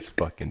Tiger, but he's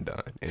fucking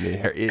done. And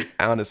it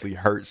honestly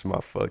hurts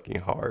my fucking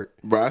heart.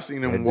 Bro, I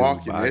seen him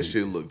walking. That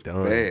shit looked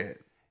bad.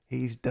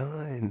 He's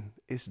done.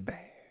 It's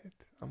bad.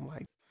 I'm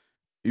like,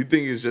 you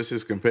think it's just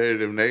his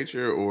competitive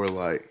nature, or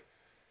like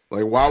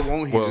why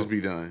won't he just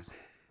be done?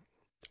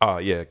 Oh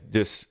yeah,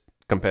 just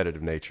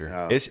competitive nature.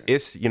 Oh, okay.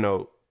 It's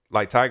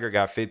like Tiger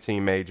got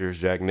 15 majors,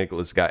 Jack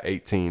Nicklaus got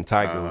 18.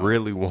 Tiger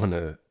really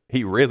wanna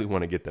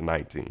get the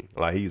 19.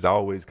 Like he's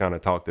always kind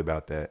of talked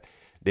about that.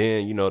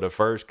 Then, the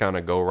first kind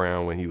of go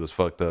round when he was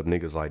fucked up,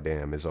 niggas like,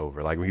 damn, it's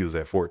over. Like when he was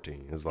at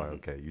 14, it's like,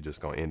 okay, you just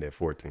gonna end at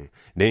 14.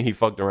 Then he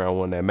fucked around,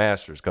 won that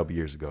Masters a couple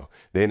years ago.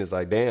 Then it's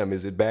like, damn,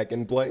 is it back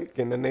in play?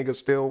 Can the nigga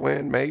still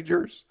win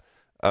majors?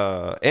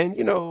 And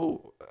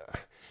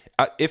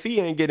if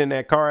he ain't getting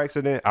that car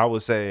accident, I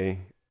would say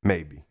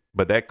maybe.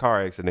 But that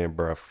car accident,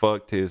 bro,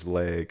 fucked his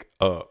leg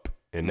up.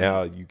 And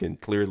now you can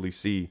clearly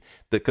see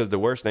because the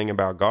worst thing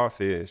about golf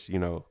is,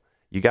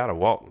 you got to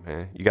walk,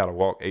 man. You got to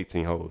walk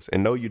 18 holes.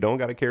 And no, you don't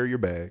got to carry your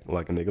bag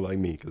like a nigga like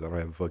me because I don't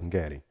have a fucking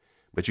caddy.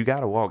 But you got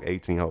to walk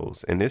 18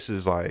 holes. And this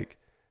is like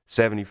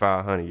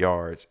 7,500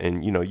 yards.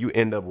 And, you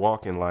end up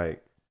walking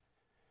like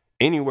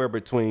anywhere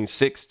between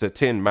 6 to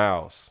 10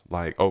 miles,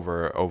 like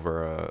over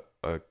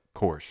a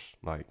course,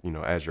 like,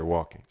 as you're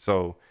walking.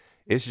 So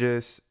it's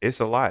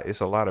a lot.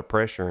 It's a lot of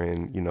pressure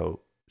and,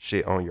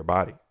 shit on your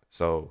body.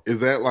 So is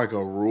that like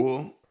a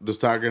rule? Does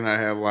Tiger not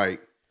have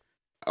like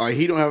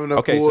he don't have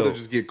enough pool to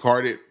just get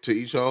carted to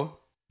each hole?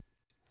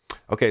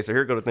 Okay, so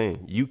here go the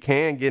thing. You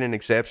can get an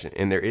exception,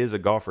 and there is a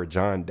golfer,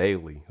 John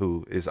Daly,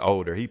 who is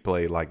older. He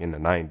played like in the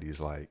 90s,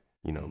 like,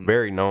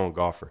 very known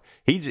golfer.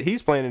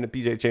 He's playing in the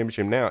PGA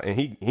Championship now, and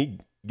he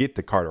get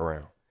the cart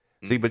around.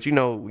 See, but you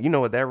know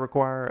what that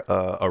require?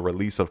 A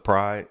release of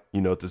pride,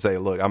 to say,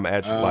 look, I'm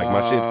actually like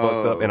my shit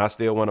fucked up and I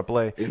still want to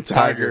play. And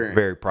Tiger,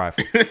 very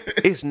prideful.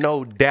 It's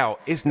no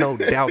doubt that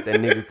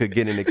nigga could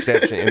get an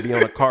exception and be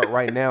on a cart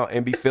right now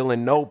and be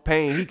feeling no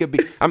pain. He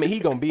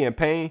gonna be in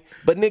pain,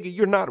 but nigga,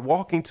 you're not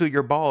walking to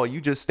your ball.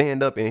 You just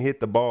stand up and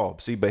hit the ball.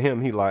 See, but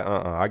him, he like,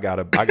 I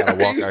gotta walk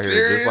out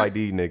here just like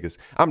these niggas.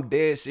 I'm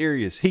dead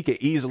serious. He could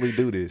easily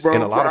do this. Bro,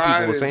 and a lot of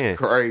people were saying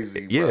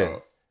crazy, bro. Yeah.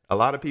 A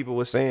lot of people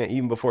were saying,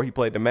 even before he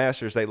played the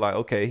Masters, they like,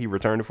 okay, he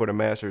returned for the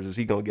Masters. Is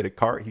he going to get a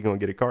cart? He going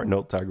to get a cart?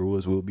 Nope, Tiger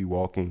Woods will be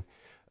walking.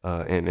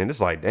 And it's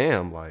like,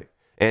 damn, like,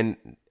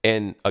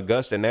 and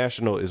Augusta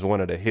National is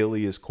one of the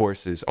hilliest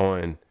courses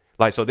on,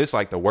 like, so this is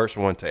like the worst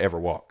one to ever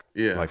walk.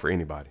 Yeah. Like for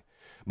anybody.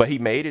 But he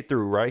made it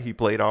through, right? He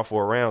played all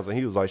 4 rounds and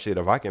he was like, shit,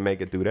 if I can make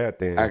it through that,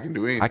 then I can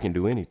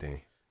do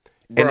anything.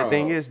 And the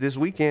thing is, this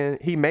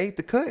weekend, he made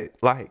the cut.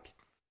 Like,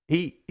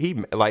 he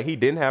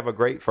didn't have a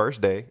great first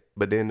day,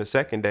 but then the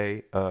second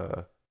day,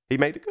 he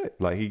made the cut.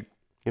 Like he,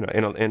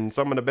 and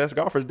some of the best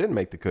golfers didn't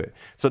make the cut.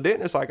 So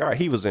then it's like, all right,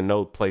 he was in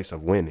no place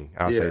of winning.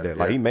 I'll say that.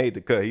 Like he made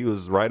the cut. He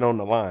was right on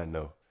the line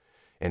though.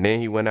 And then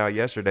he went out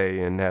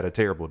yesterday and had a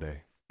terrible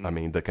day. I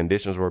mean, the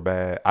conditions were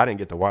bad. I didn't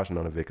get to watch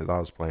none of it because I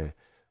was playing,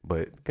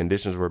 but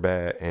conditions were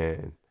bad.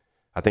 And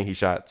I think he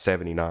shot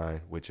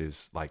 79, which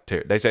is like,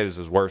 they said it's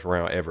his worst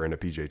round ever in the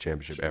PGA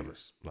Championship ever,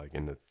 like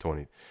in the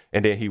 20.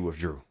 And then he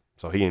withdrew.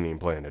 So he ain't even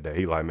playing today.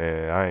 He like,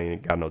 man, I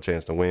ain't got no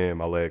chance to win.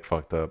 My leg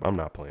fucked up. I'm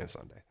not playing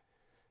Sunday.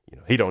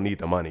 He don't need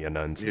the money or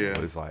nothing. So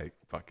it's like,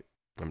 fuck it.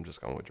 I'm just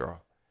gonna withdraw.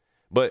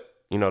 But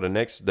the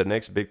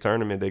next big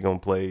tournament they're gonna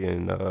play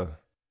in,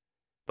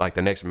 like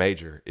the next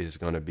major is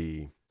gonna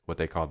be what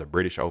they call the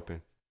British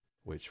Open,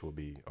 which will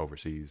be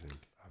overseas and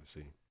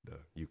obviously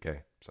the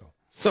UK.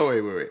 So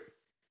wait.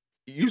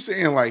 You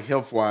saying like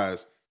health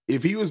wise,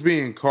 if he was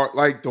being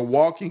like the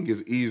walking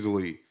is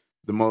easily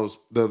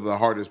the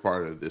hardest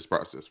part of this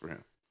process for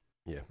him.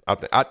 Yeah,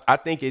 I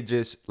think it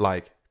just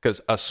like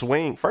because a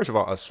swing. First of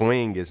all, a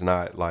swing is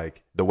not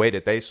like the way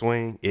that they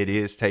swing. It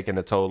is taking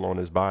a toll on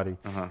his body.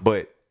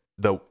 But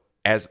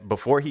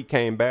before he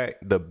came back,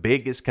 the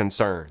biggest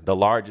concern, the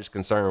largest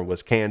concern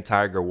was can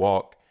Tiger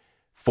walk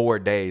 4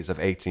 days of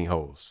 18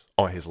 holes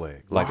on his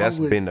leg? Like that's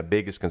been the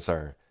biggest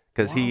concern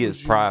because he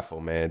is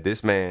prideful, man.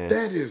 This man,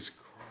 that is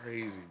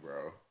crazy,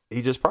 bro.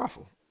 He just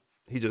prideful.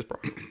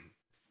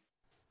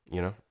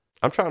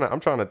 I'm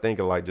trying to think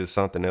of like just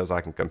something else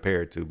I can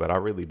compare it to, but I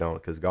really don't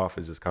because golf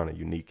is just kind of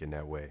unique in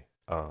that way.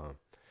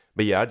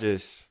 But yeah, I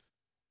just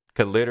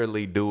could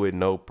literally do it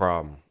no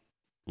problem.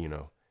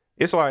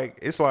 It's like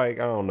I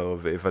don't know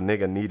if a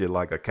nigga needed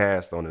like a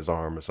cast on his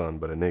arm or something,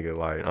 but a nigga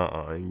like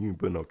you ain't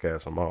put no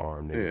cast on my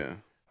arm, nigga. Yeah.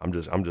 I'm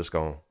just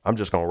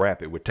gonna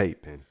wrap it with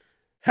tape and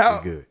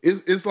How be good.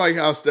 it's like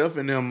how Steph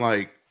and them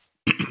like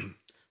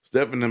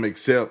Steph and them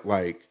accept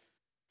like,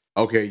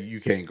 okay, you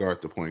can't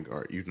guard the point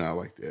guard. You not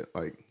like that.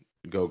 Like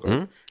go guard.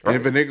 Mm-hmm. And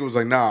if a nigga was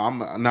like, I'm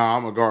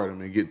gonna guard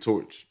him and get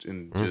torched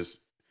and just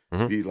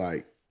be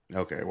like,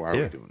 okay, why are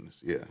we doing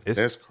this? Yeah,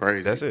 that's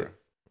crazy. That's it.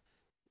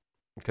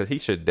 Because he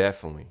should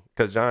definitely.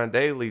 Because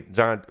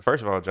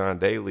first of all, John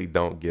Daly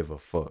don't give a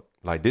fuck.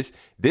 Like this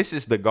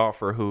is the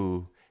golfer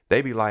who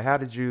they be like, how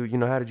did you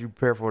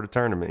prepare for the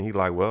tournament? He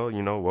like, well,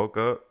 woke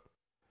up,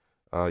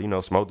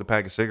 smoked a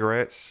pack of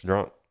cigarettes,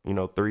 drunk,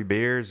 3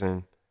 beers,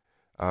 and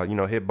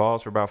hit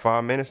balls for about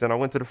 5 minutes. Then I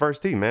went to the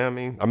first tee,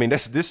 man. I mean,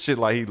 that's this shit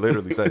like he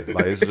literally said.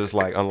 Like it's just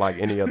like unlike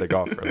any other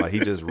golfer. Like he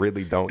just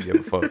really don't give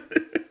a fuck.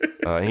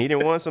 And he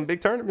didn't won some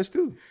big tournaments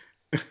too.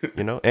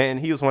 And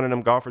he was one of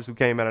them golfers who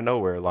came out of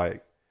nowhere.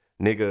 Like,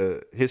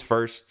 nigga, his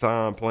first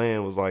time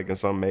playing was like in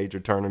some major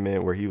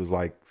tournament where he was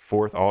like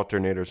 4th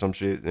alternate or some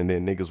shit. And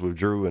then niggas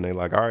withdrew and they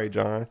like, all right,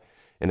 John.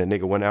 And the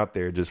nigga went out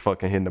there just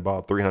fucking hitting the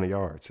ball 300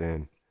 yards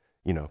and,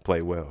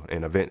 played well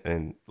and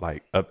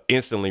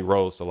instantly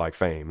rose to like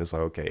fame. It's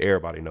like, okay,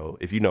 everybody know.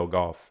 If you know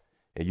golf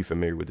and you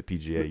familiar with the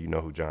PGA, you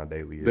know who John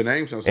Daly is. The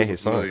name sounds and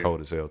his familiar. son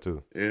cold as hell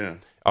too. Yeah.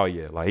 Oh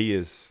yeah. Like he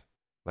is,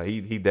 like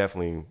he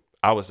definitely,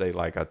 I would say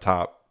like a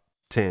top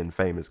 10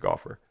 famous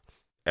golfer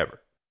ever.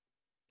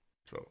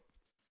 So,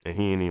 and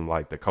he ain't even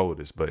like the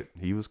coldest, but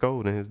he was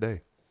cold in his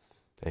day,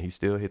 and he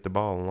still hit the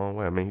ball a long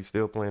way. I mean, he's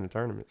still playing the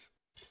tournaments.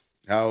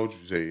 How old would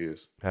you say he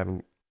is?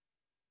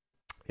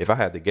 If I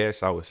had to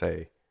guess, I would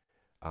say,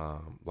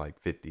 like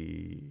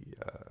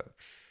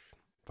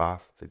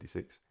 55,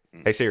 56.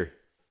 Hey Siri,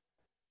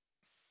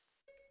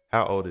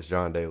 how old is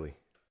John Daly?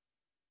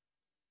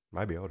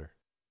 Might be older.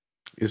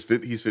 He's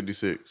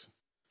 56.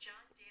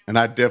 And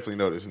I definitely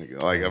know this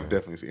nigga. Like, I've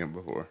definitely seen him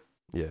before.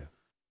 Yeah.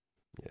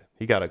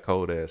 He got a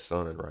cold ass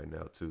son right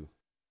now too.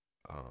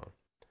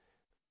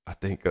 I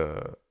think.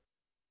 The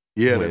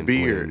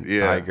beard. When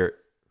Tiger.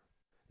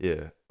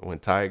 Yeah, when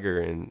Tiger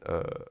and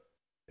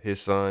his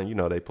son,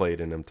 they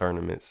played in them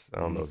tournaments. I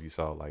don't know if you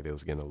saw, like they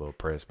was getting a little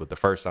press, but the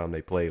first time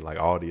they played, like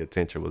all the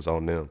attention was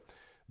on them.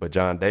 But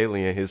John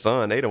Daly and his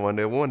son, they the one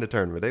that won the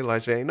tournament. They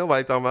like, ain't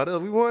nobody talking about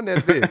us. We won that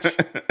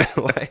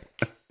bitch.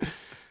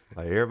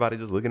 Like everybody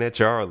just looking at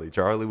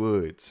Charlie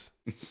Woods.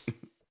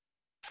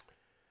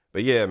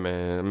 But yeah,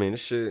 man. I mean,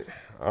 this shit,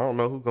 I don't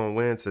know who's going to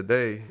win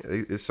today.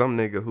 It's some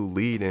nigga who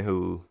leading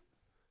who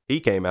he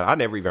came out. I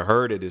never even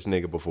heard of this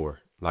nigga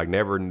before. Like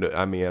never.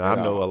 I mean, I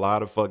know a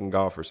lot of fucking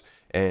golfers.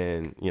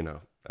 And,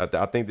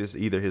 I think this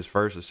is either his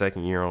first or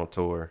second year on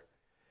tour.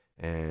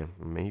 And,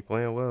 I mean, he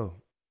playing well.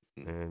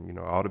 And,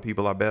 all the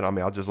people I bet, I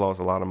mean, I just lost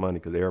a lot of money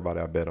because everybody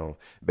I bet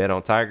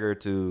on Tiger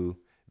to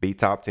be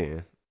top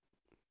 10.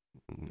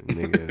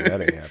 Nigga,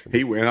 that ain't happening.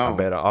 He went on. I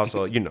bet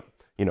also,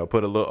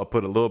 put a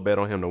little bet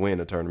on him to win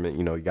the tournament.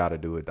 You got to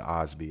do it. The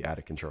odds be out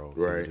of control.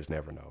 Right. You just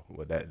never know.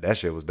 Well, that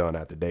shit was done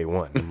after day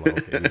one. I'm like,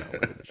 okay, you're not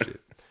winning this shit.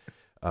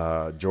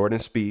 Jordan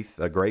Spieth,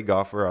 a great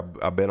golfer.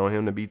 I bet on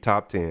him to be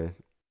top 10.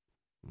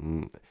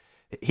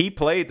 He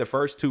played the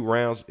first 2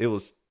 rounds. It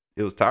was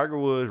Tiger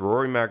Woods,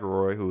 Rory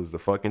McIlroy, who's the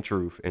fucking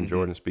truth, and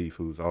Jordan Spieth,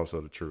 who's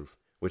also the truth,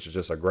 which is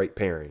just a great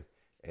pairing.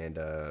 And,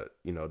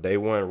 day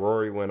one,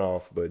 Rory went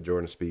off, but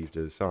Jordan Spieth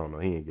just, I don't know,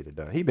 he didn't get it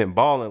done. He been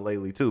balling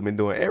lately, too. Been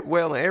doing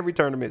well in every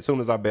tournament as soon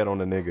as I bet on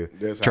the nigga.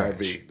 That's trash. how it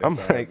be. I'm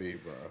That's how like, it be,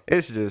 bro.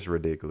 it's just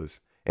ridiculous.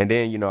 And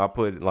then, I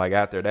put, like,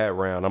 after that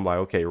round, I'm like,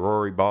 okay,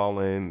 Rory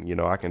balling,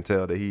 I can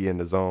tell that he in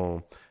the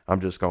zone. I'm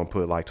just going to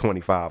put, like,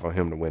 25 on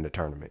him to win the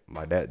tournament.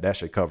 Like, that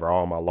should cover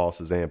all my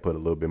losses and put a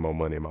little bit more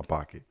money in my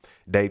pocket.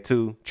 Day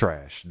 2,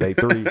 trash. Day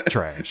 3,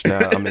 trash.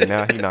 Now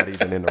he not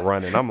even in the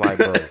running. I'm like,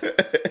 bro.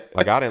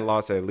 Like, I done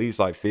lost at least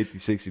like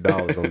 $50,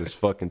 $60 on this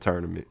fucking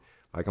tournament.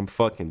 Like, I'm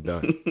fucking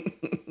done.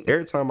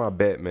 Every time I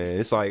bet, man,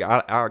 it's like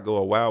I go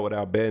a while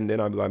without betting. Then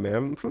I'll be like, man,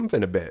 I'm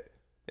finna bet.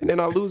 And then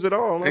I lose it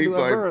all. And I'll be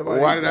like, bro,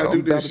 why did I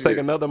do this I'm about to take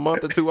another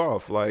month or 2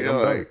 off. Like,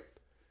 I'm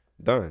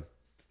done.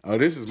 Oh,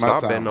 this is my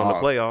Stop time betting on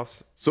off. the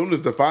playoffs. Soon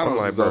as the finals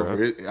like, is bro,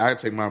 over, I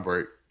take my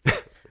break.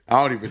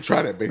 I don't even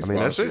try that baseball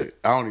that's shit. it.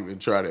 I don't even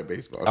try that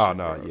baseball Oh, shit.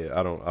 no, Bro. yeah,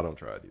 I don't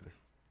try it either.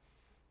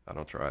 I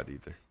don't try it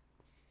either.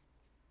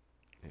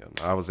 Yeah,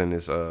 I was in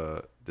this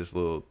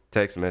little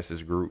text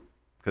message group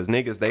because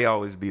niggas, they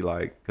always be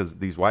like, because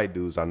these white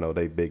dudes, I know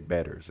they big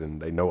bettors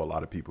and they know a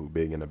lot of people who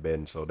big into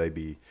betting, so they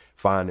be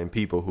finding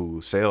people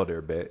who sell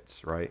their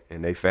bets, right?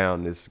 And they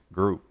found this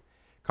group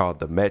called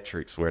The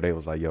Metrics where they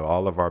was like, yo,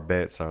 all of our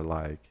bets are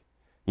like,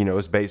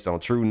 it's based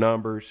on true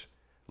numbers.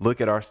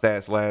 Look at our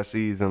stats last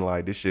season,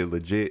 like this shit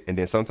legit. And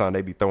then sometimes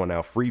they be throwing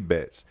out free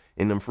bets,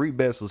 and them free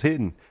bets was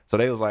hidden. So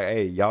they was like,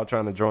 hey, y'all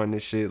trying to join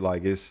this shit?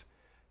 Like it's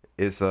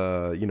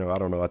I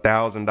don't know,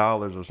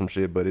 $1,000 or some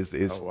shit, but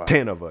it's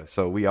 10 of us.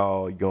 So we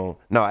all going.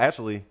 No,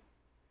 actually,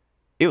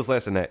 It was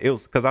less than that. It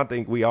was because I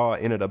think we all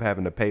ended up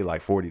having to pay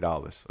like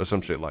 $40 or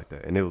some shit like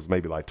that, and it was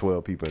maybe like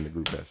 12 people in the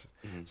group message.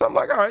 So I'm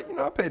like, all right,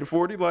 I paid the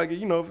 40. Like,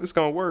 if it's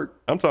gonna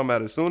work, I'm talking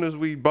about as soon as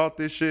we bought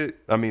this shit.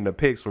 I mean, the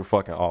picks were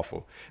fucking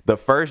awful. The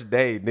first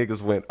day,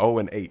 niggas went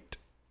 0-8,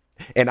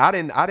 and I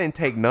didn't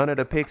take none of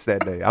the picks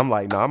that day. I'm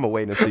like, no, I'm gonna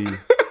wait and see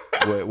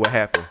what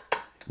happened.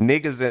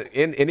 Niggas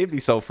and it'd be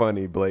so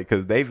funny, Blake,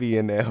 because they be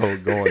in that hole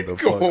going the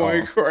fuck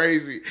Going off.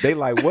 crazy. They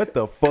like, what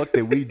the fuck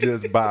did we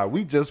just buy?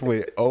 We just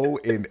went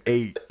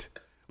 0-8.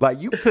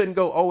 Like, you couldn't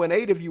go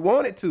 0-8 if you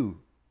wanted to.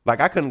 Like,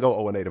 I couldn't go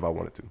 0-8 if I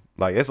wanted to.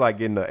 Like, it's like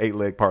getting an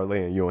 8-leg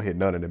parlay and you don't hit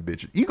none of them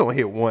bitches. You gonna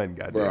hit one,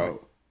 goddamn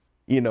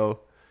it.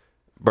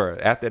 Bro,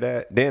 after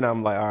that, then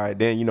I'm like, all right,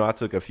 then, I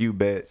took a few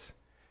bets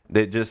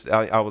that just,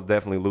 I was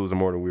definitely losing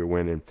more than we were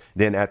winning.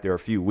 Then after a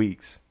few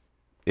weeks,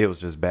 it was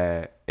just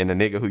bad. And the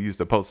nigga who used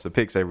to post the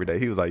pics every day,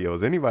 he was like, yo,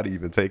 is anybody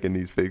even taking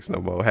these pics no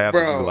more? Half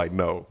of them were like,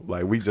 no.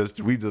 Like, we just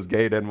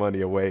gave that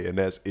money away and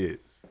that's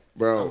it.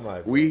 Bro,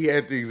 like, we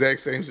had the exact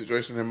same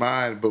situation in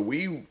mind, but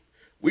we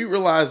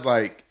realized,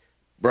 like,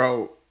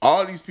 bro,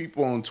 all these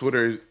people on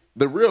Twitter,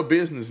 the real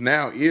business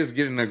now is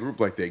getting a group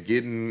like that,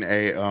 getting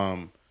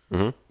a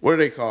what are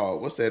they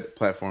called? What's that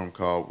platform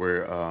called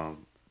where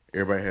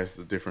everybody has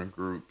the different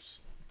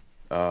groups?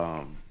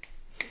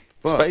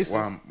 Spaces.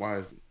 Why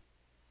is it?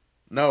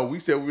 No, we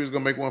said we was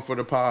gonna make one for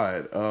the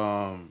pod.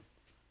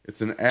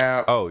 It's an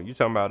app. Oh, you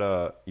talking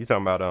about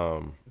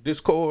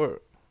Discord.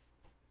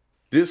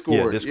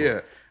 Discord, Yeah.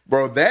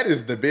 Bro, that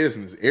is the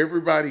business.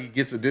 Everybody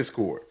gets a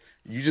Discord.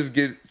 You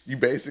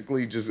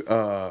basically just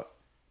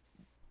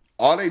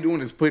all they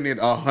doing is putting in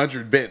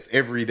 100 bets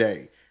every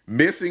day,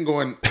 missing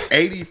on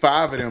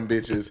 85 of them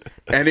bitches,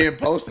 and then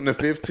posting the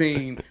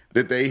 15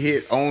 that they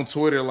hit on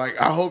Twitter. Like,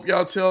 I hope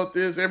y'all tell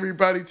this,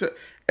 everybody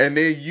and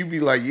then you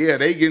be like, yeah,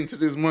 they get into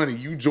this money.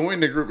 You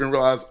join the group and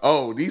realize,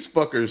 oh, these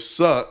fuckers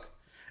suck.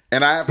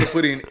 And I have to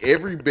put in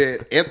every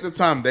bet at the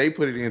time they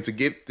put it in to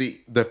get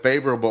the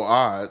favorable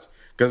odds.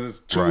 Because it's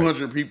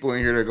 200 people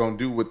in here that are going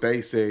to do what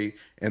they say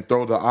and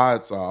throw the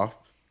odds off.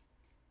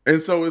 And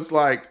so it's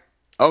like,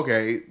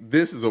 okay,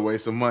 this is a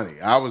waste of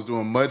money. I was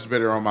doing much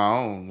better on my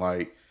own,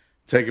 like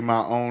taking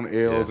my own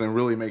L's and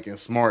really making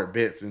smart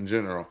bets in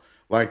general.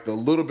 Like the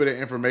little bit of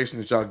information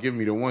that y'all give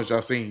me, the ones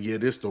y'all saying, yeah,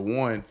 this the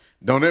one,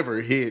 don't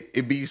ever hit.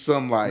 It be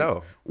some like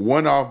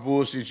one-off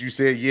bullshit you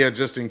said, yeah,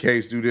 just in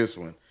case, do this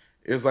one.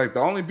 It's like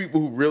the only people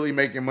who really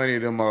making money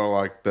of them are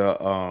like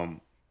the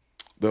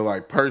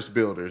like purse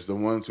builders, the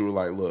ones who are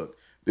like, look,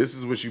 this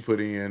is what you put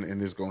in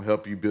and it's gonna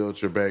help you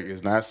build your bag.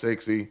 It's not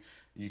sexy.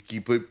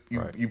 You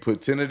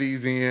put 10 of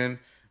these in,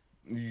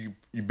 you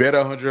bet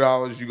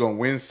 $100, you're gonna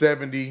win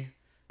 70,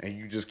 and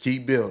you just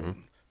keep building.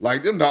 Mm-hmm.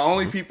 Like them the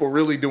only people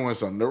really doing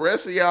something. The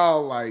rest of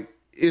y'all, like,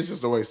 it's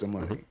just a waste of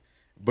money.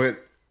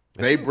 But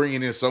they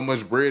bringing in so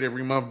much bread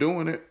every month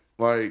doing it.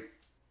 Like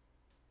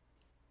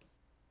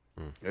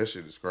that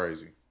shit is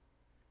crazy.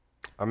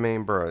 I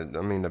mean, bro,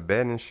 the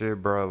betting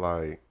shit, bro,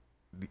 like,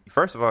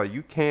 first of all,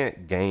 you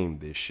can't game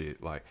this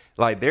shit. Like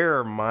there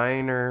are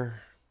minor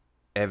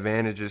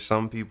advantages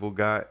some people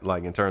got,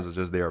 like in terms of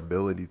just their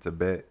ability to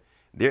bet.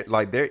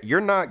 You're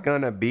not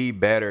gonna be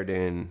better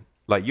than,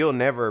 like, you'll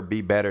never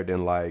be better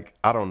than, like,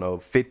 I don't know,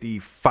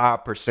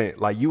 55%.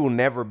 Like, you will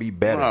never be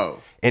better. No.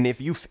 And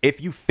if you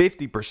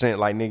 50%,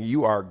 like, nigga,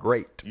 you are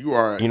great. You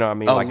are, you know what I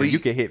mean? elite. Like, if you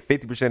can hit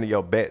 50% of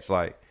your bets,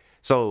 like,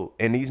 so,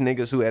 and these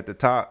niggas who at the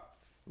top,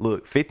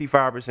 look,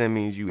 55%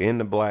 means you in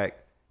the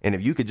black, and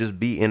if you could just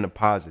be in the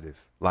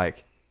positive,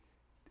 like,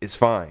 it's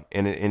fine.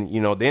 And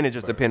then it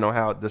just depends on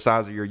how the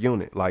size of your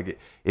unit. Like,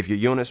 if your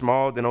unit's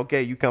small, then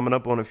okay, you coming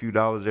up on a few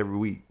dollars every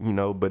week,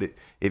 but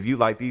if you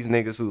like these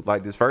niggas who,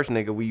 like this first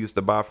nigga we used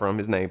to buy from,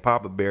 his name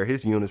Papa Bear,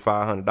 his unit's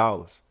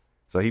 $500.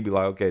 So he'd be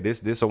like, okay,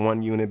 this a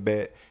 1 unit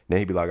bet. Then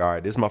he'd be like, all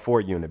right, this is my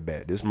 4 unit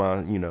bet. This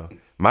my,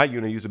 my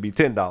unit used to be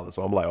 $10.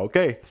 So I'm like,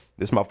 okay,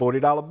 this is my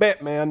 $40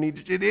 bet, man. I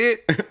need you to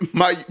hit.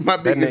 my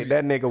biggest,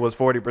 that nigga was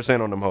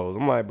 40% on them hoes.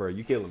 I'm like, bro,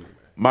 you killing me, man.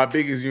 My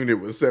biggest unit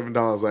was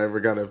 $7 I ever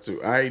got up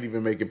to. I ain't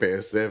even make it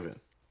past 7.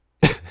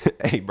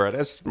 Hey, bro,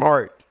 that's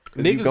smart.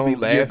 Niggas be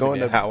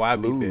laughing at how I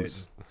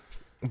lose.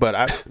 But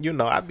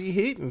I be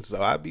hitting,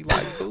 so I be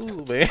like,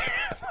 ooh, man.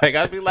 Like,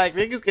 I be like,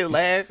 niggas can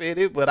laugh at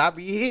it, but I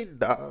be hitting,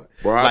 dog.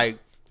 Like,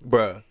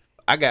 bruh,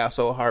 I got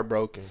so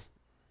heartbroken.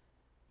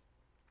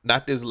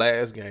 Not this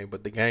last game,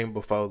 but the game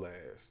before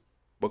last.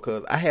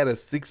 Because I had a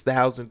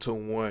 6,000 to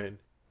 1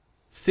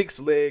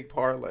 6-leg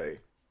parlay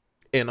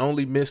and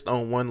only missed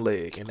on 1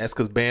 leg. And that's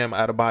because Bam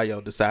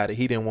Adebayo decided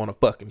he didn't want to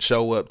fucking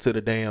show up to the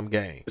damn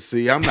game.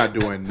 See, I'm not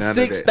doing none of that.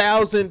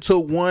 6,000 to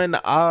 1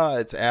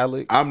 odds,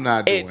 Alex. I'm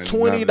not doing at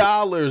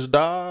 $20,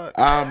 dog.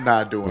 I'm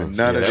not doing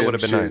none of that. Them would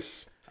have been shits.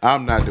 Nice.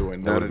 I'm not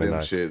doing none of them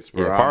shits,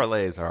 bro. Yeah,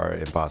 parlays are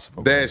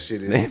impossible. That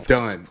shit is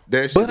done.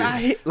 That shit but I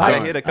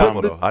hit a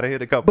couple though. I done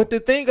hit a couple. But the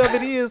thing of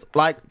it is,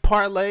 like,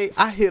 parlay,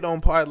 I hit on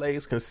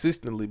parlays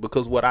consistently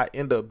because what I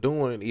end up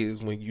doing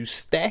is when you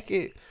stack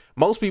it,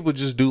 most people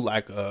just do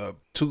like a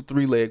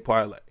 2-3 leg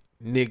parlay.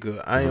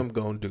 Nigga, I am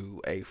gonna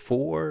do a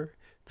 4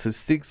 to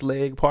 6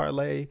 leg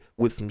parlay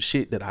with some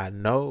shit that I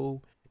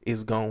know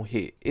is gonna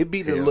hit. It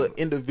be the Hell little no.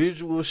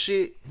 individual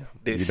shit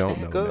that You don't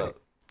stack know up.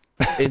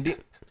 And then,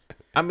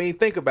 I mean,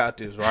 think about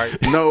this, right?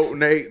 No,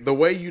 Nate, the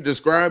way you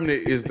describing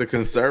it is the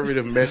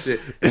conservative method,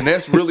 and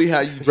that's really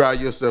how you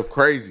drive yourself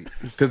crazy.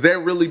 Because that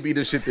really be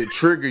the shit that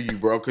trigger you,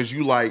 bro. Because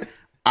you like,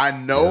 I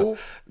know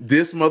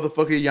this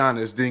motherfucker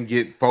Giannis didn't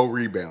get 4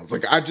 rebounds.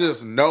 Like, I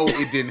just know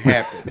it didn't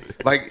happen.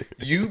 Like,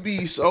 you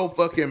be so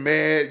fucking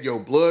mad, your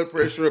blood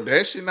pressure up.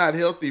 That shit not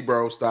healthy,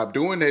 bro. Stop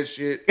doing that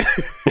shit.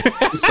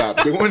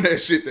 Stop doing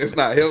that shit. That's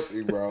not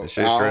healthy, bro. That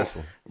shit's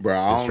stressful. Bro,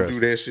 I don't do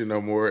that shit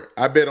no more.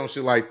 I bet on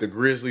shit like the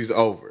Grizzlies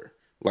over.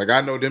 Like,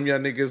 I know them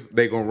young niggas,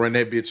 they gonna run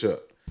that bitch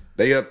up.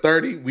 They up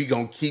 30, we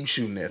gonna keep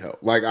shooting that hoe.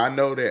 Like, I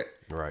know that.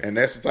 Right. And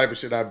that's the type of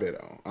shit I bet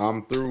on.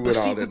 I'm through But with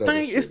see, all the that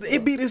thing other is, shit, it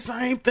bro. be the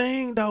same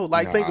thing though.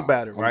 Like, Nah, think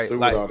about it, I'm right? through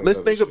with all Like, that let's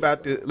other think shit,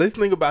 about bro. this. Let's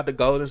think about the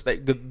Golden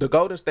State. The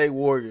Golden State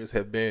Warriors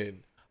have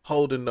been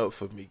holding up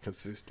for me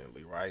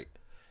consistently, right?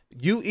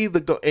 You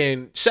either go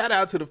and shout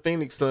out to the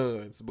Phoenix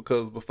Suns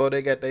because before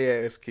they got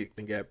their ass kicked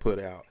and got put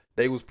out,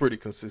 they was pretty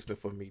consistent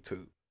for me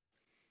too.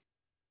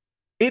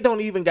 It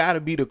don't even gotta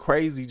be the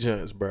crazy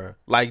junks, bro.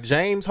 Like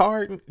James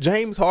Harden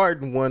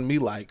won me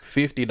like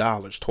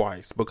 $50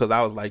 twice because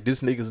I was like,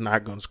 this nigga's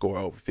not gonna score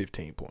over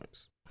 15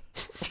 points.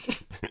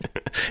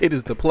 It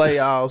is the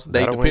playoffs.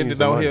 They That'll win you depended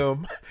some on money.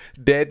 him.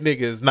 That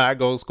nigga is not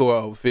gonna score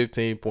over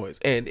 15 points.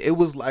 And it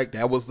was like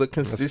that was a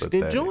consistent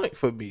pathetic. joint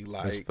for me.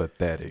 That's Like,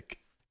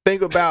 pathetic.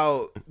 think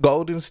about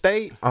Golden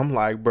State. I'm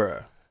like,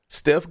 bruh,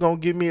 Steph gonna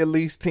give me at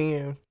least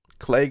 10.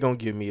 Clay gonna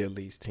give me at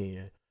least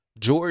 10.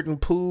 Jordan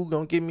Poole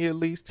gonna give me at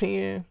least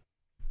 10.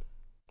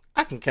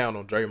 I can count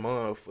on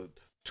Draymond for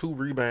 2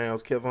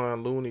 rebounds,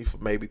 Kevon Looney for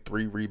maybe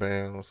 3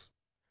 rebounds.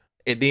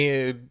 And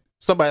then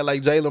somebody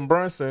like Jalen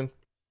Brunson,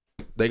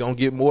 they gonna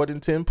get more than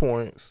 10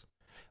 points.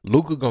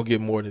 Luka gonna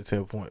get more than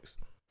 10 points.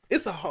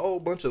 It's a whole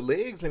bunch of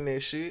legs in that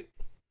shit.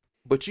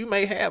 But you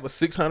may have a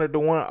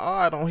 600-1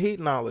 odd on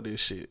hitting all of this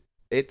shit.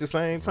 At the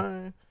same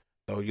time,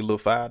 throw your little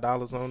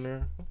 $5 on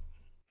there.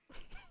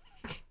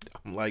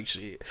 I'm like,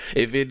 shit.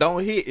 If it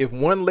don't hit, if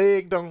one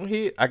leg don't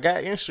hit, I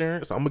got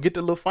insurance. I'm gonna get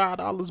the little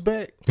 $5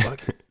 back.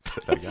 Fuck it.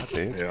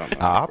 Yeah,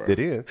 I opted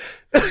in.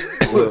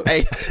 Look,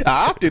 Hey,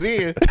 I opted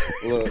in.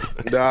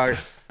 look, dog.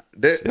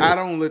 I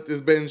don't let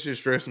this betting shit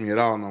stress me at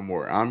all no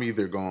more. I'm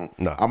either going,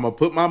 No. I'm gonna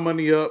put my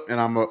money up,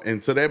 and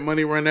until that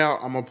money run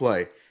out, I'm gonna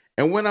play.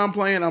 And when I'm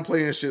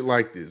playing shit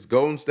like this.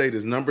 Golden State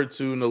is number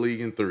 2 in the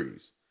league in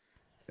threes.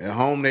 At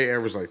home, they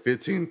average like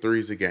 15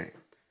 threes a game.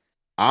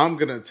 I'm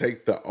gonna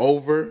take the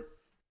over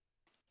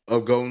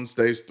of Golden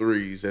State's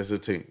threes as a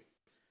team,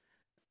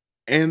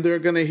 and they're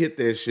gonna hit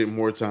that shit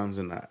more times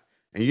than not.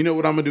 And you know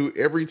what I'm gonna do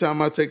every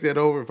time I take that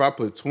over? If I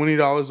put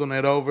 $20 on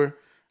that over,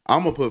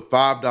 I'm gonna put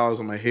 $5.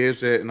 I'm gonna hedge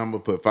that, and I'm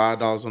gonna put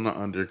 $5 on the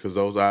under because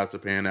those odds are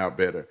paying out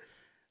better.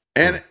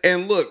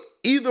 And look,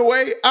 either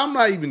way, I'm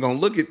not even gonna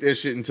look at that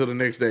shit until the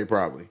next day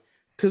probably,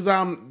 because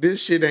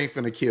this shit ain't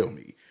finna kill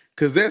me.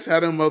 Because that's how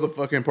them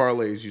motherfucking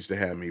parlays used to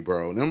have me,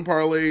 bro. Them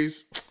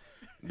parlays,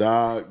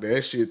 dog,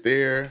 that shit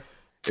there.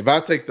 If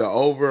I take the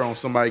over on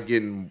somebody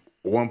getting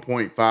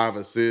 1.5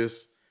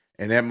 assists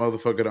and that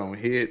motherfucker don't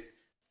hit,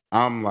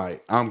 I'm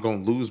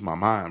gonna lose my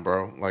mind,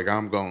 bro. Like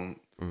I'm gonna.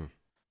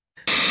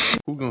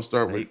 Who gonna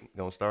start with? Nate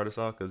gonna start us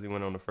off because he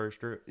went on the first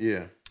trip.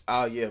 Yeah.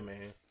 Oh yeah,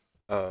 man.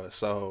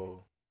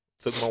 So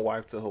took my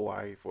wife to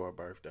Hawaii for her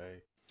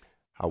birthday.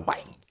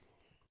 Hawaii.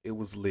 It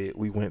was lit.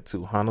 We went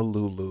to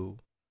Honolulu.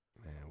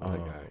 Man, what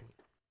a guy.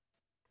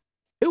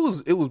 It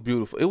was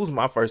beautiful. It was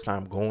my first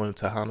time going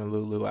to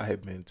Honolulu. I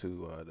had been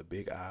to the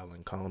Big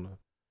Island, Kona,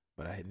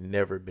 but I had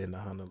never been to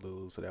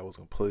Honolulu, so that was a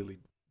completely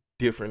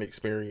different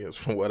experience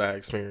from what I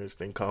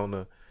experienced in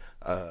Kona.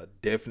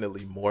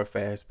 Definitely more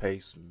fast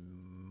paced,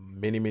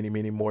 many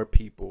more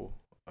people,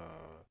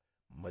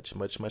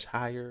 much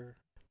higher.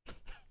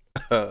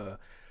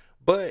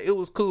 But it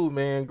was cool,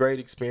 man. Great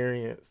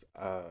experience.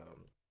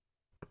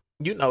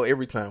 You know,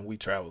 every time we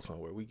travel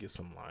somewhere, we get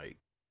some like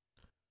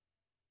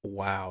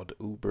wild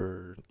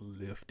Uber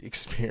Lyft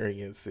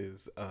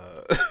experiences.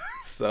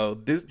 So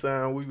this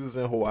time we was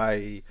in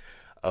Hawaii.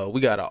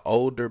 We got an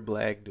older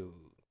black dude.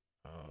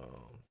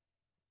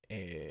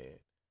 And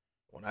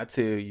when I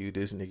tell you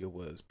this nigga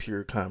was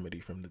pure comedy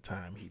from the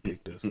time he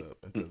picked us up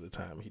until the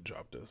time he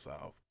dropped us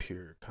off,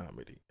 pure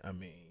comedy. I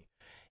mean,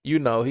 you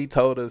know, he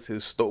told us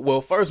his story.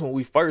 Well, first, when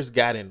we first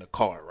got in the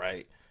car,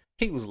 right,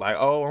 he was like,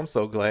 oh, I'm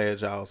so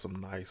glad y'all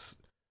some nice,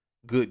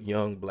 good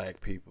young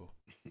black people,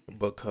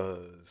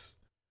 because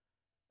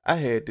I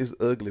had this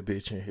ugly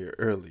bitch in here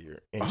earlier,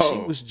 and she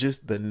was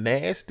just the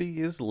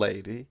nastiest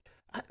lady.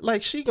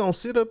 Like, she gonna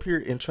sit up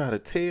here and try to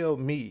tell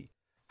me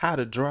how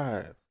to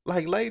drive.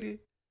 Like, lady,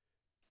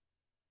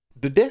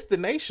 the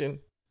destination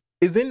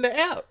is in the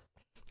app.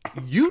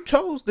 You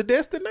chose the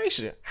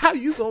destination. How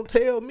you gonna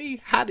tell me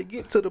how to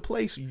get to the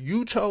place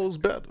you chose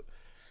better?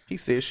 He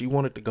said she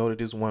wanted to go to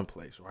this one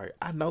place, right?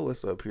 I know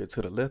it's up here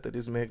to the left of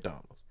this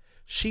McDonald's.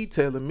 She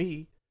telling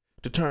me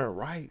to turn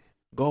right,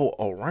 go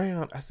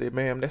around. I said,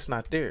 ma'am, that's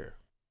not there.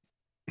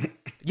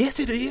 Yes,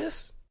 it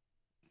is.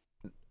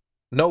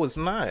 No, it's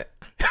not.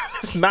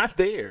 It's not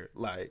there.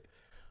 Like,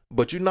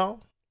 But you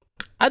know,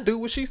 I do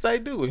what she say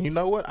do. And you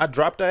know what? I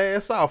dropped her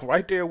ass off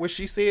right there where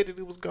she said that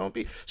it was going to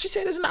be. She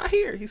said it's not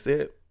here. He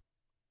said,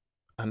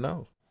 I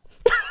know.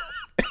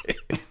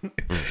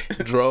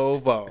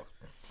 Drove off.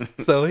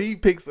 So he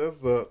picks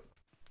us up.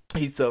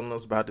 He's telling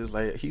us about this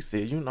lady. He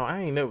said, you know,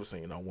 I ain't never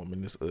seen no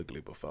woman this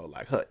ugly before.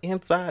 Like her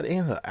inside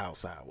and her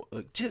outside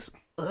were just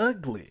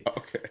ugly.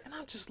 Okay. And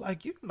I'm just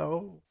like, you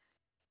know,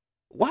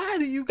 why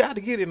do you got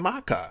to get in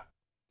my car?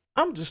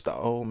 I'm just an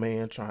old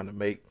man trying to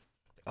make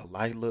a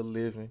light little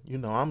living. You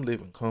know, I'm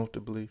living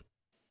comfortably.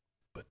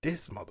 But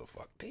this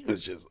motherfucker, he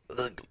was just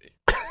ugly.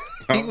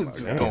 He was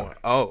just going,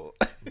 oh.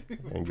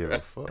 Ain't give a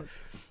fuck.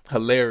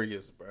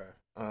 Hilarious,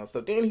 bro. So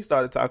then he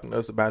started talking to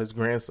us about his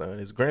grandson.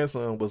 His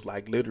grandson was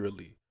like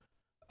literally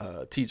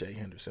TJ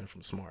Henderson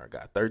from Smart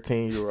Guy,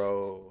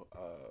 13-year-old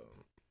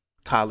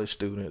college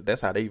student.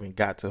 That's how they even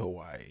got to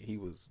Hawaii. He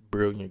was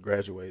brilliant,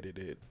 graduated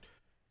at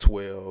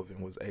 12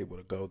 and was able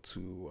to go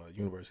to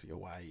University of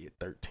Hawaii at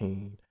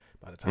 13.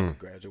 By the time he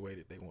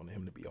graduated, they wanted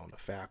him to be on the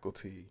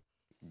faculty.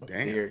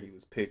 Damn. There he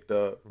was picked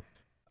up.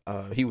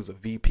 He was a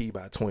VP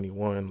by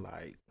 21,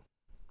 like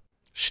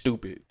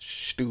stupid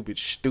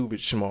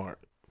smart.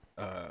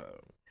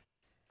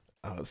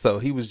 So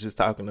he was just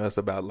talking to us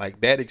about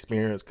like that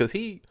experience because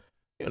he,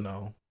 you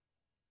know,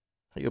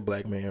 he a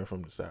black man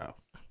from the South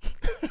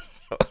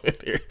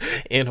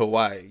in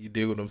Hawaii. You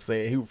dig what I'm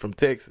saying? He was from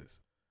Texas.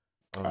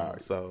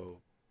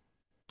 So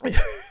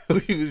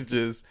he was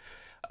just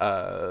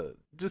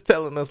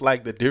telling us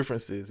like the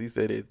differences. He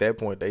said at that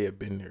point they had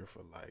been there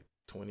for like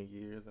 20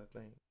 years, I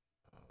think.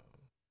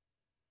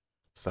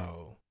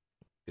 So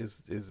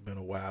it's been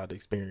a wild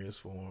experience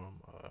for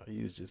him.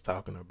 He was just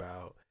talking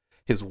about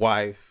his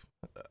wife.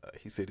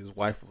 He said his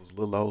wife was a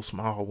little old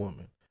small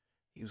woman.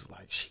 He was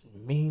like, she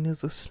mean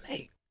as a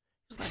snake.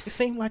 He was like, it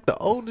seemed like the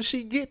older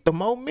she get, the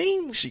more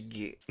mean she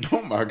get.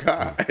 Oh my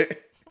God.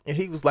 And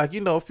he was like,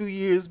 you know, a few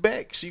years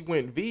back, she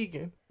went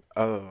vegan.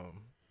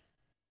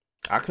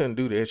 I couldn't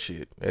do that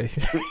shit.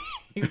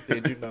 He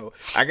said, you know,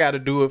 I got to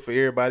do it for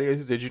everybody else.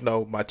 He said, you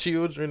know, my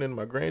children and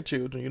my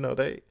grandchildren, you know,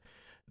 they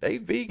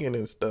vegan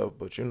and stuff,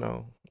 but you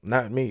know,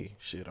 not me.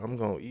 Shit, I'm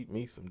gonna eat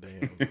me some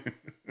damn.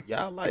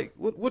 Y'all like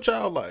what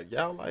y'all like?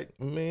 Y'all like,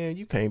 man,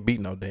 you can't beat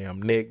no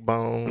damn neck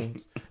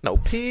bones, no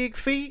pig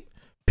feet.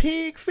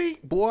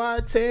 Boy, I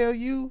tell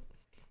you.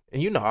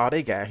 And you know all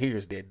they got here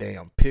is that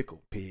damn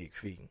pickled pig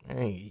feet. I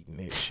ain't eating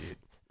that shit.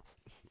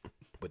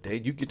 But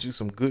you get you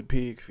some good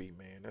pig feet,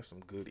 man. That's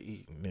some good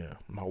eating. Yeah,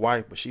 my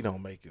wife, but she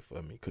don't make it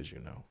for me because you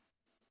know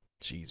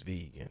she's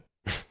vegan.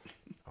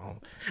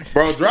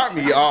 Bro, drop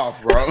me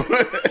off, bro.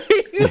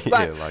 He was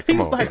like, come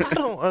on. I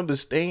don't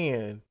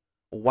understand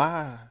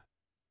why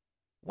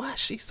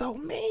she's so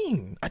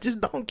mean. I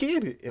just don't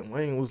get it. And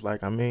Wayne was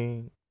like, I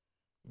mean,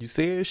 you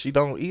said she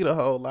don't eat a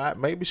whole lot.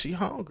 Maybe she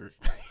hungry.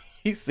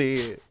 He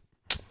said,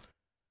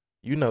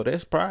 you know,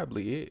 that's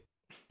probably it.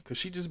 Cause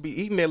she just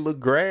be eating that little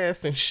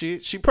grass and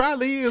shit. She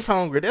probably is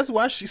hungry. That's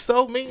why she's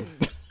so mean.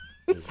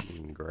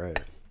 Eating grass.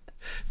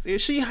 See,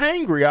 she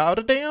hangry all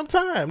the damn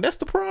time. That's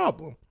the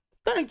problem.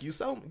 Thank you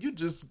so much. You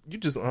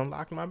just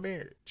unlocked my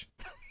marriage.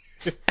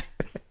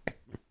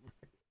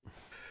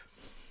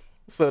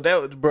 So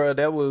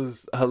that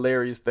was a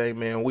hilarious thing,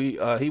 man.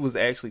 He was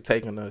actually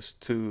taking us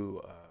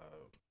to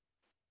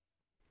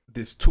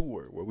this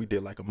tour where we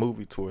did like a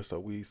movie tour. So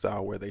we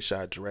saw where they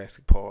shot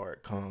Jurassic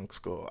Park, Kong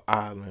Skull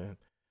Island,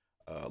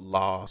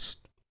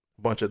 Lost,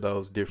 a bunch of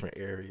those different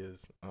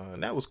areas.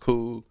 And that was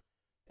cool.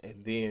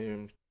 And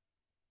then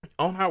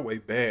on our way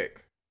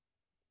back,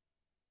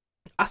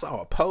 I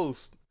saw a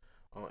post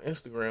on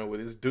Instagram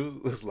where this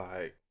dude was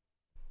like,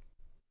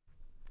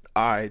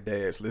 all right,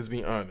 dads, let's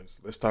be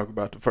honest. Let's talk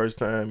about the first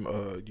time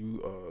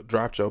you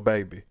dropped your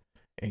baby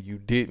and you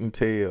didn't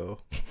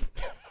tell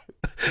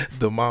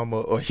the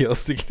mama or your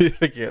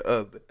significant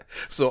other.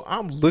 So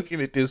I'm looking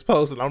at this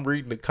post and I'm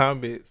reading the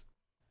comments.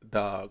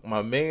 Dog,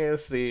 my man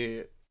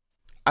said,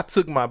 I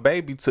took my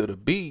baby to the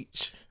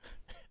beach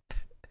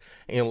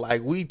and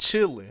like we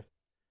chilling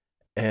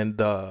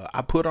and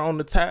I put her on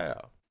the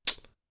towel.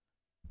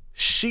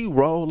 She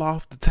roll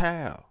off the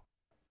towel.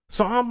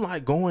 So I'm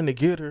like going to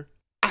get her.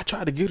 I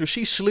try to get her.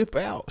 She slip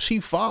out. She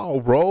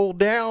fall, roll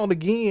down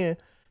again.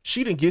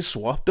 She didn't get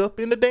swapped up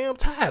in the damn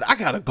tide. I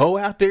got to go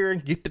out there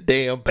and get the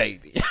damn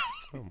baby.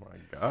 Oh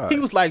my God. He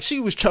was like, she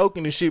was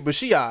choking and shit, but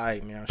she all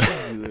right now.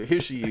 She good.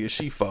 Here she is.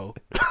 She faux.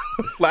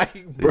 Like,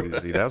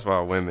 bruh. See, that's why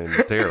women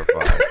are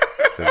terrified.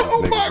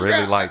 Because niggas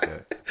really like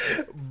that.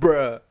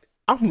 Bruh.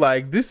 I'm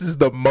like, this is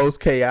the most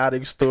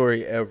chaotic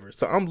story ever.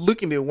 So I'm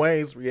looking at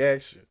Wayne's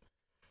reaction.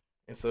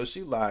 And so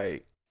she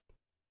like,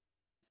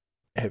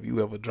 have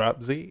you ever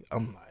dropped Z?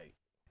 I'm like,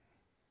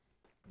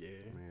 yeah.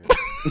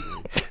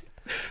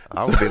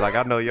 I would be like,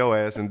 I know your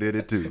ass and did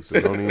it too, so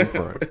don't even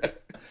front.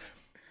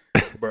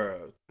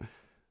 Bruh.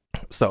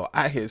 So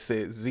I had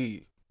said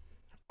Z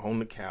on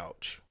the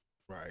couch,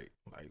 right?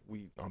 Like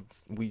we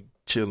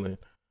chilling.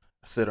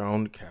 I sit her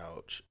on the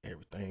couch,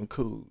 everything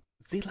cool.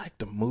 Z like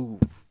to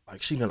move.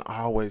 Like she done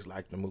always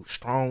like to move.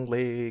 Strong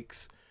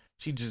legs.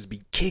 She just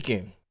be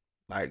kicking.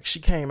 Like, she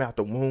came out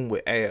the womb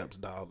with abs,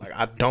 dog. Like,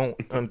 I don't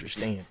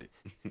understand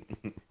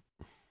it.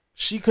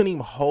 She couldn't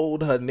even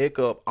hold her neck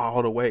up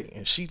all the way,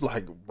 and she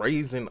like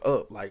raising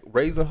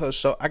her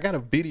shoulder. I got a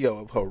video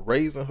of her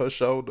raising her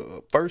shoulder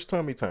up. First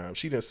tummy time,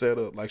 she done set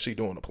up like she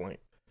doing a plank.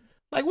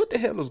 Like, what the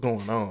hell is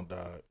going on,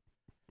 dog?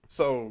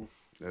 So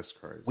That's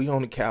crazy. we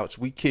on the couch,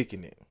 we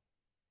kicking it.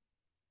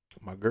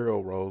 My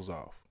girl rolls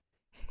off.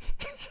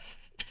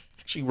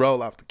 She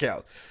roll off the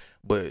couch,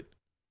 but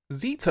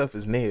Z tough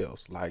as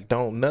nails. Like,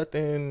 don't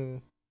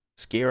nothing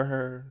scare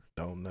her.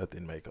 Don't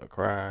nothing make her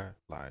cry.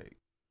 Like,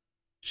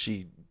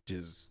 she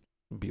just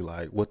be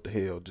like, what the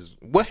hell?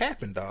 Just what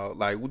happened, dog?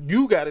 Like,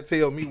 you got to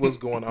tell me what's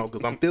going on,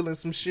 because I'm feeling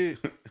some shit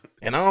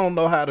and I don't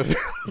know how to feel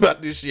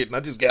about this shit, and I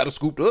just got to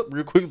scooped up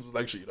real quick. It was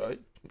like, shit, right?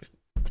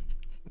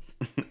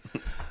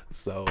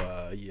 So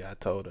yeah, I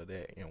told her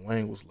that, and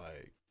Wayne was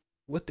like,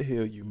 what the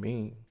hell you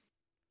mean?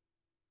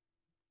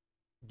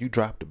 You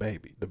dropped the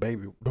baby. The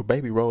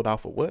baby rolled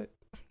off of what?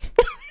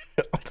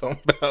 I'm talking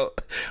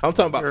about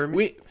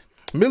we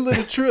middle of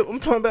the trip. I'm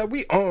talking about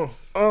we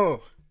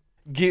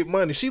get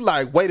money. She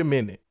like, wait a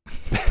minute.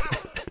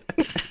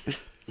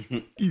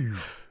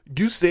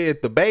 You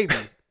said the baby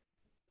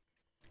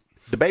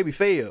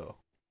fell.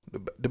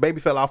 The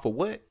baby fell off of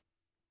what?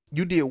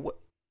 You did what?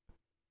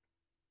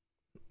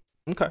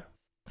 Okay.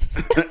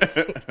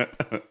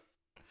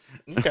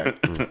 Okay.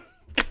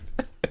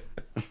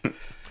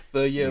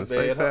 So yeah,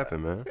 Mistakes man.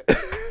 happen, man.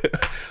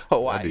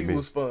 Hawaii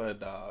was fun,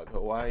 dog.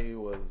 Hawaii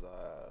was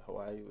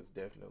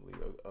definitely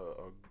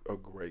a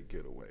great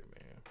getaway,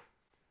 man.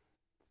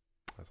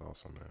 That's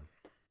awesome, man.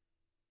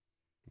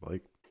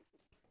 Blake,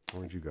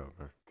 where'd you go,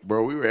 man?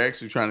 Bro, we were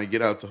actually trying to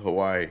get out to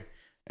Hawaii,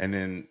 and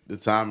then the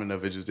timing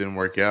of it just didn't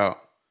work out.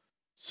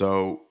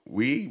 So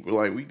we were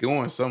like, we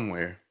going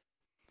somewhere.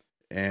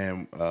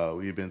 And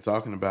we've been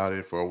talking about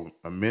it for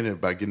a minute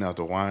about getting out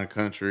to wine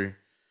country.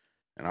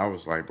 And I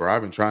was like, bro,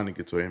 I've been trying to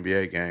get to an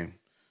NBA game.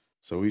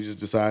 So we just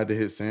decided to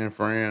hit San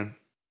Fran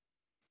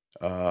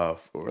for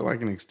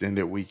like an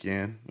extended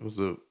weekend. It was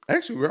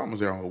actually, we were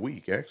almost there on a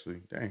week,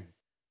 actually. Dang.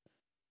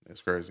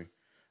 That's crazy.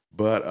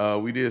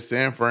 But we did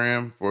San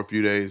Fran for a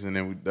few days, and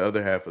then the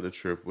other half of the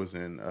trip was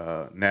in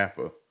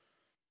Napa.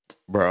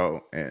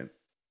 Bro, and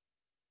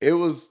it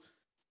was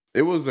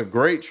a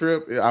great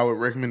trip. I would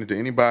recommend it to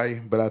anybody,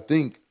 but I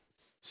think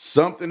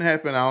something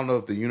happened. I don't know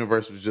if the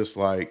universe was just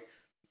like,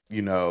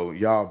 you know,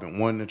 y'all been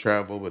wanting to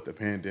travel, but the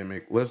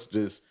pandemic,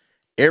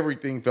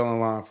 everything fell in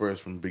line for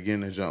us from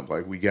beginning to jump.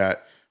 Like we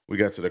got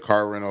to the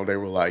car rental. They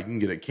were like, you can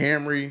get a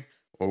Camry,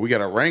 or we got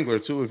a Wrangler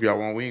too if y'all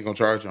want. We ain't gonna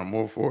charge y'all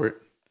more for it.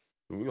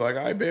 We were like,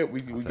 I bet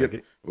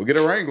we'll get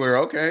a Wrangler.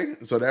 Okay.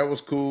 So that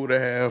was cool to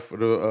have for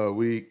the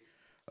week,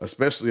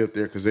 especially up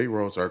there, because they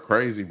roads are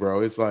crazy,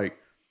 bro. It's like,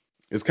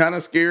 it's kind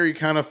of scary,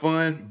 kind of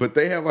fun, but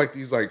they have like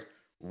these like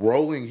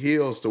rolling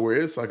hills to where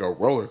it's like a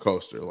roller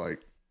coaster. Like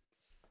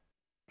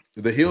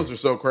the hills are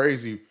so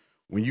crazy.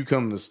 When you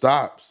come to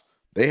stops,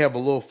 they have a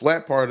little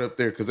flat part up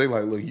there because they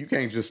like, look, you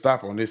can't just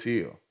stop on this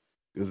hill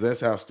because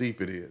that's how steep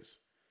it is.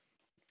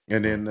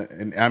 And then,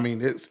 and I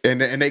mean,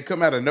 and they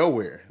come out of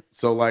nowhere.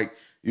 So like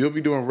you'll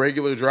be doing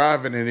regular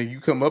driving, and then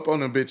you come up on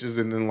them bitches,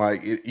 and then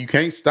like you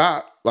can't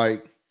stop.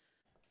 Like,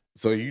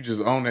 so you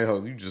just on that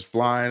hill, you just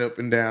flying up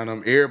and down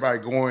them. Everybody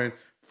going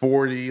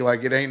 40,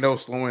 like it ain't no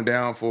slowing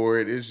down for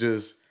it. It's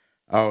just,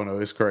 I don't know,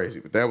 it's crazy.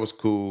 But that was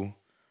cool.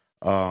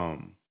 The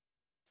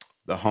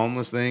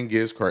homeless thing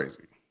is crazy.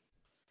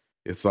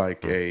 It's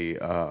like it's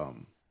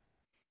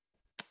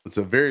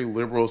a very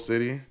liberal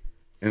city,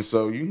 and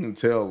so you can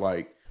tell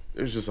like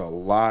there's just a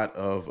lot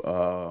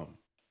of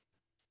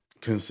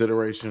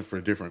consideration for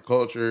different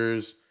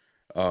cultures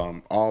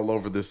all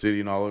over the city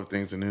and all over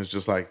things, and it's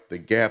just like the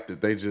gap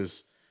that they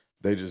just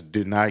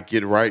did not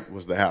get right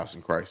was the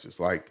housing crisis.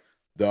 Like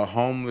the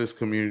homeless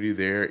community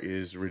there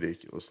is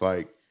ridiculous.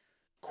 Like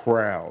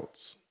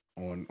crowds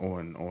on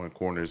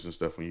corners and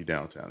stuff when you're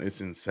downtown.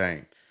 It's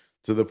insane.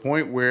 To the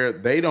point where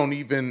they don't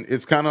even,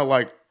 it's kind of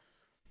like,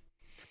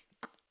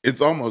 it's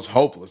almost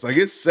hopeless. Like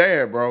it's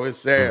sad, bro. It's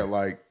sad.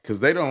 Like,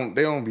 cause they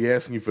don't be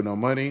asking you for no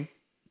money.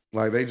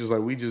 Like they just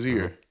like, we just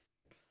here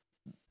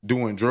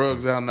doing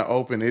drugs out in the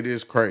open. It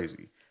is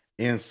crazy.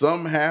 And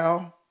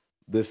somehow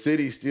the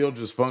city still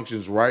just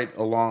functions right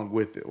along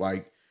with it.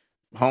 Like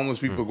homeless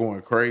people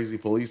going crazy,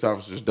 police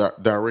officers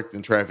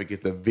directing traffic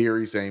at the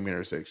very same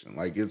intersection.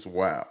 Like it's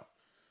wild.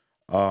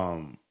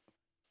 And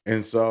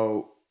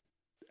so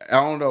I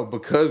don't know,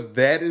 because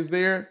that is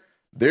their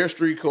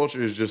street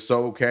culture is just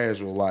so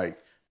casual. Like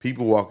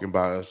people walking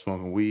by us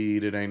smoking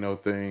weed, it ain't no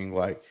thing.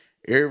 Like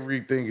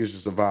everything is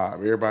just a vibe.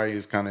 Everybody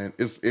is kind of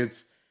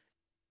it's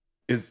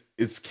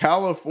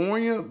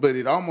California, but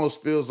it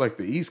almost feels like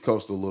the East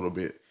Coast a little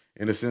bit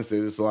in the sense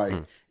that it's like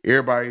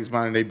everybody's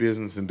minding their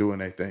business and doing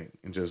their thing,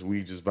 and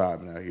we just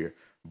vibing out here.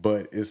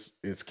 But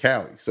it's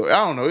Cali, so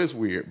I don't know. It's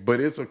weird,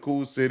 but it's a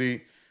cool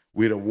city.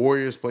 We had a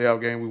Warriors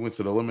playoff game. We went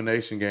to the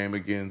elimination game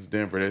against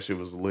Denver. That shit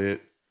was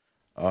lit.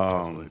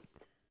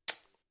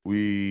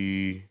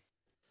 We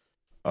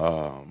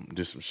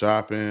did some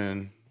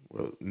shopping.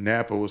 Well,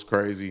 Napa was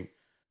crazy.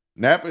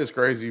 Napa is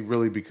crazy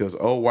really because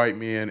old white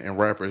men and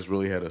rappers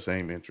really had the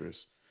same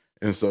interests.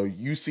 And so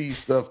you see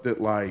stuff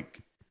that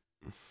like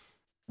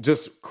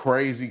just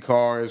crazy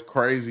cars,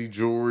 crazy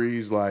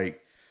jewelries. Like,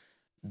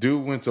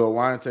 dude went to a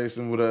wine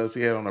tasting with us.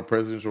 He had on a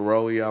presidential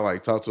rollie. I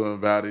like talked to him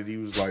about it. He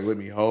was like, let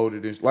me hold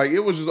it. And, like, it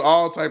was just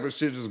all type of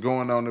shit just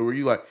going on there where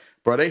you like,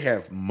 bro, they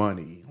have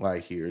money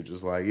like here.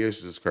 Just like,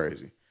 it's just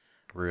crazy.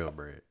 Real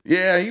bread.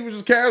 Yeah, he was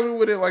just casual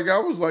with it. Like, I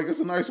was like, it's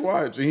a nice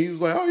watch. And he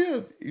was like, oh yeah.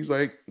 He's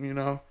like, you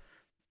know,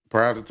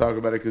 proud to talk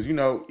about it. Cause you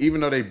know,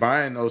 even though they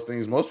buying those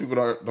things, most people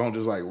don't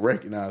just like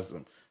recognize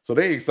them. So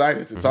they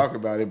excited to talk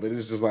about it, but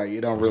it's just like,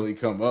 it don't really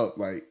come up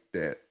like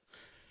that.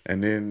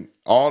 And then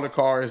all the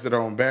cars that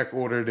are on back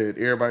order that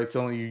everybody's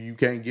telling you you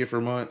can't get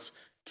for months,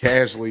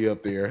 casually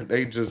up there.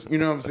 They just, you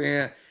know what I'm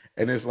saying?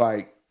 And it's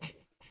like,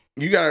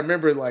 you got to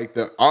remember, like,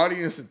 the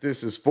audience that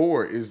this is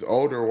for is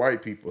older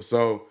white people.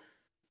 So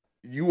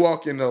you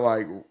walk into,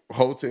 like,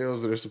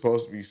 hotels that are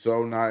supposed to be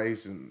so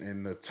nice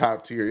and the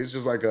top tier. It's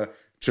just like a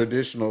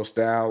traditional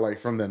style, like,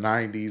 from the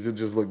 90s. It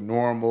just looked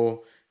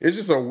normal. It's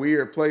just a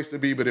weird place to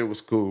be, but it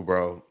was cool,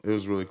 bro. It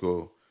was really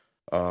cool.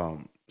 Shout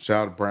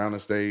out to Brown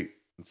Estate.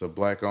 It's a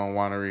black-owned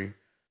winery,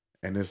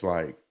 and it's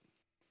like,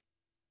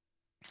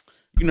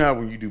 you know how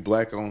when you do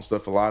black-owned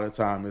stuff, a lot of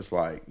time it's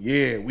like,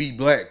 yeah, we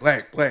black.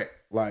 Like,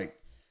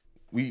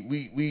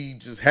 we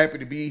just happy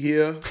to be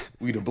here.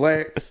 We the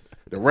blacks.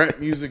 The rap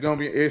music gonna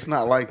be. It's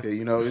not like that,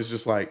 you know. It's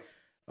just like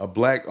a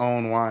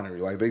black-owned winery.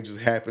 Like, they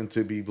just happen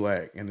to be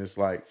black, and it's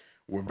like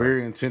we're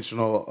very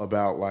intentional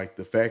about like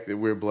the fact that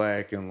we're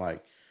black, and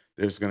like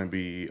there's gonna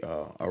be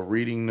a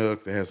reading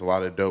nook that has a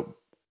lot of dope.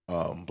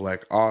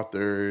 Black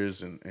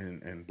authors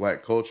and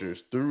black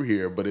cultures through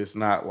here, but it's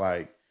not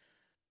like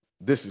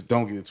this is,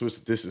 don't get it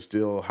twisted, this is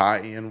still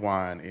high-end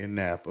wine in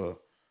Napa.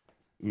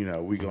 You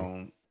know, we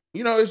gon',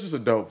 you know, it's just a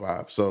dope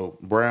vibe. So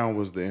Brown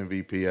was the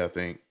MVP, I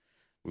think.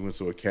 We went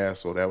to a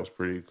castle, that was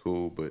pretty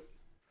cool, but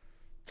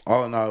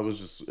all in all, it was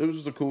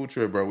just a cool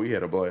trip, bro. We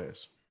had a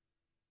blast.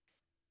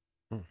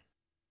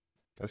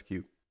 That's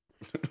cute.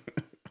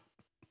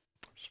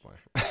 Just playing.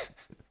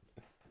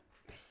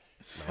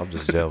 I'm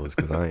just jealous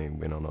because I ain't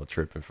been on no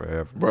trip in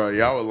forever. Bro,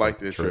 y'all would like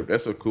this trip.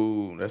 That's a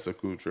cool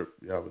trip.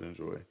 Y'all would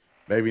enjoy.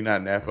 Maybe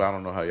not Napa. I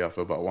don't know how y'all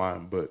feel about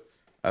wine, but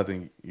I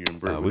think you and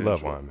Britt would we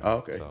love enjoy. wine, man. Oh,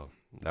 okay. So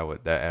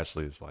that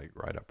actually is like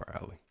right up our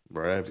alley.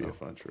 Bro, that'd be a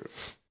fun trip.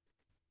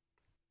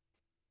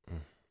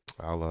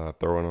 I'll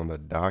throw it on the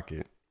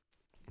docket.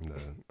 I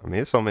mean,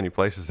 there's so many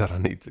places that I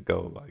need to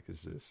go. Like,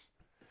 it's just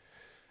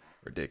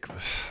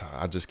ridiculous.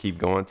 I just keep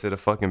going to the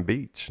fucking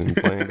beach and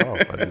playing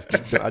golf.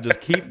 I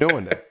just keep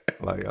doing that.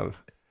 Like,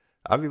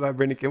 I'll be like,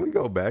 Brittany, can we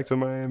go back to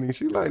Miami?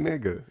 She like,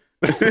 nigga.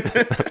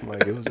 I'm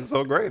like, it was just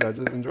so great. I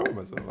just enjoyed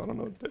myself. I don't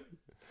know what to do.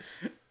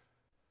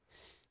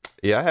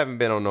 Yeah, I haven't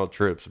been on no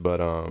trips, but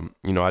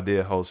you know, I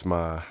did host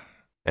my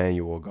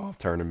annual golf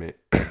tournament.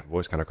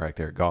 Voice kind of cracked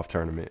there. Golf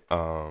tournament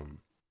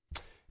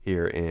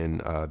here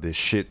in this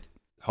shit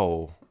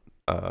hole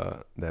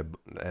that,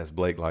 as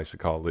Blake likes to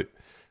call it,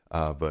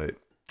 but.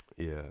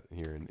 Yeah,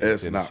 here in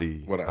that's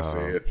Tennessee. Not what I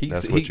said.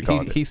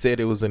 He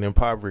said it was an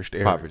impoverished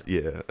area.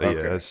 Yeah, Okay.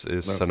 yeah,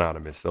 it's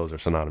synonymous. Those are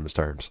synonymous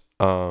terms.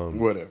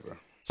 Whatever.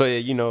 So yeah,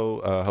 you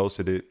know,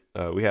 hosted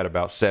it. We had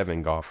about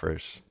 7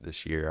 golfers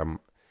this year. I'm a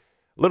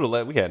little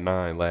late. We had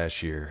 9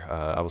 last year.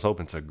 I was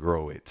hoping to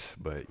grow it,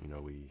 but you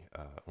know, we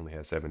only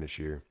had 7 this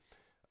year.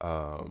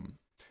 But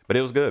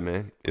it was good,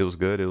 man. It was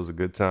good. It was a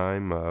good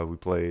time. We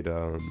played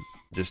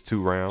just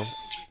 2 rounds.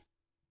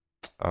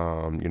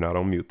 You're not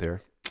on mute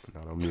there.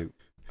 Not on mute.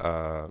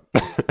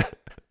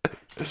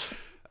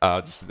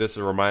 Just this is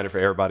a reminder for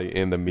everybody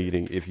in the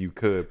meeting. If you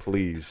could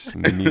please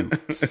mute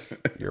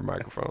your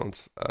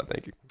microphones.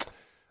 Thank you.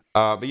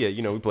 But yeah,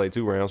 you know, we played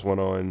 2 rounds, one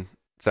on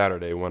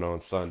Saturday, one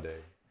on Sunday.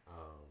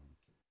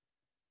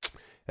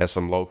 At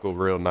some local,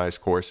 real nice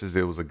courses.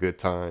 It was a good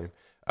time.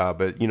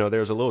 But you know,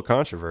 there's a little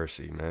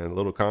controversy, man. A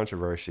little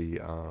controversy.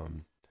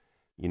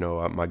 You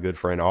know, my good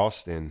friend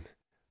Austin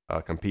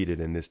competed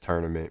in this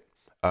tournament.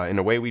 And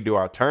the way we do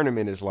our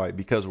tournament is like,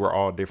 because we're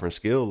all different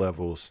skill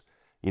levels,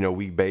 you know,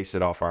 we base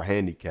it off our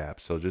handicap.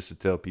 So just to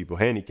tell people,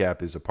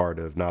 handicap is a part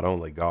of not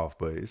only golf,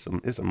 but it's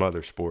some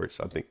other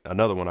sports. I think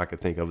another one I could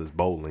think of is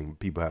bowling.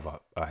 People have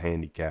a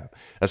handicap.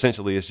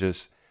 Essentially, it's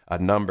just a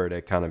number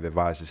that kind of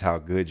advises how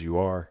good you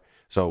are.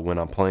 So when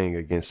I'm playing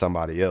against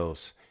somebody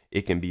else,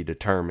 it can be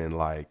determined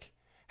like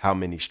how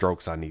many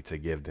strokes I need to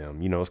give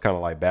them. You know, it's kind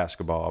of like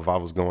basketball. If I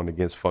was going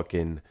against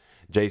fucking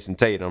Jason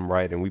Tatum,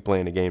 right, and we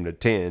playing a game to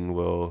 10,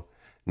 well,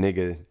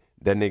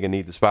 that nigga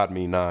need to spot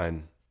me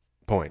 9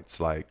 points.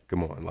 Like,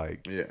 come on,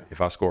 like, yeah.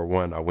 If I score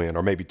 1, I win,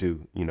 or maybe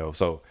 2. You know,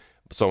 so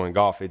in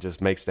golf it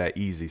just makes that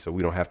easy, so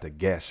we don't have to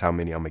guess how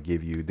many I'm gonna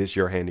give you. This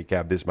your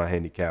handicap, this my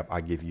handicap.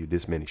 I give you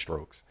this many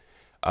strokes.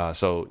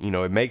 So you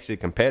know, it makes it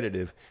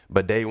competitive.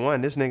 But day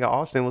one, this nigga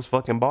Austin was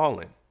fucking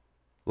balling,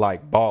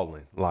 like,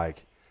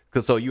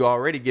 cause so you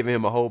already giving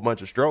him a whole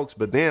bunch of strokes,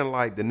 but then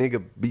like the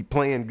nigga be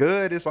playing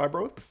good. It's like,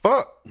 bro, what the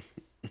fuck,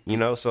 you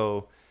know?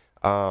 So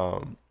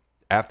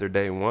after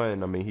day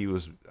one, I mean, he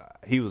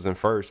was in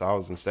first, I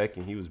was in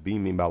second. He was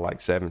beating me by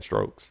like 7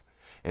 strokes.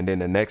 And then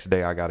the next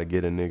day, I got to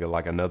get a nigga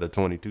like another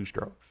 22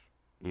 strokes.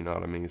 You know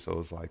what I mean? So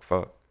it's like,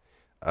 fuck.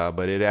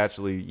 But it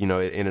actually, you know,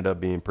 it ended up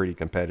being pretty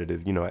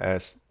competitive. You know,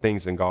 as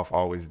things in golf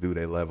always do,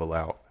 they level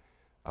out.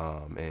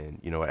 And,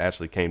 you know, it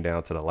actually came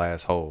down to the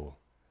last hole,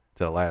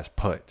 to the last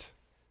putt,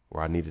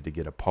 where I needed to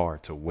get a par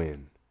to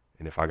win.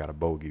 And if I got a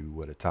bogey, we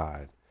would have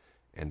tied.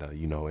 And,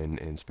 you know,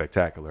 in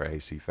spectacular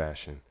AC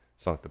fashion,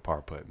 sunk the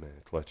par putt,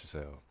 man, clutch as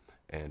hell.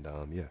 And,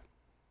 yeah,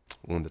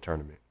 won the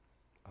tournament.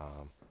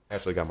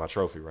 Actually got my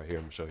trophy right here.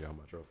 I'm going to show y'all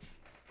my trophy.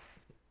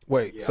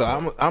 Wait, Yeah,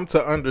 so I'm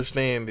to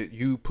understand that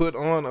you put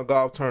on a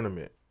golf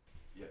tournament,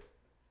 Yeah.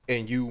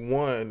 and you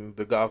won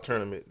the golf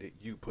tournament that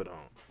you put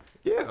on.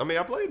 Yeah, I mean,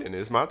 I played in it.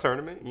 It's my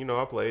tournament. You know,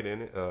 I played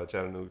in it.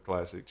 Chattanooga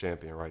Classic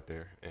champion right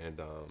there.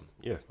 And,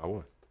 yeah, I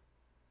won.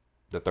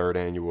 The 3rd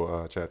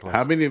annual Chat Classic.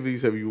 How many of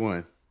these have you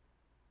won?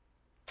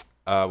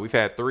 We've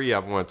had 3.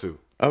 I've won 2.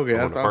 Okay, I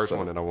I won the thought first so.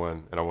 one, and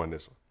I won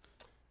this one.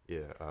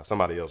 Yeah,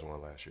 somebody else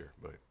won last year,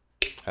 but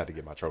had to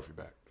get my trophy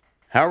back.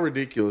 How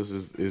ridiculous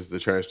is the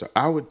trash talk?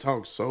 I would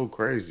talk so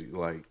crazy.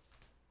 Like,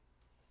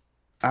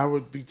 I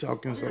would be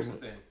talking so much.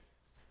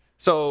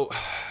 So,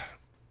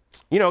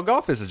 you know,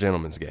 golf is a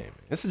gentleman's game.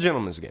 It's a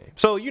gentleman's game.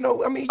 So, you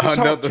know, I mean, you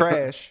talk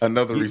trash.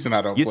 Another You- reason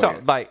I don't You play talk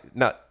it. like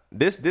now.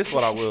 This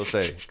what I will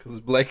say. Because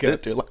Blake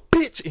out there like,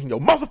 bitch, in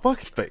your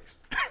motherfucking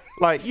face.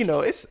 Like, you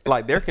know, it's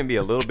like there can be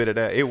a little bit of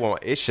that.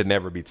 It should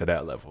never be to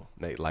that level,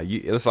 Nate. Like,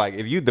 it's like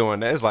if you doing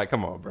that, it's like,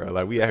 come on, bro.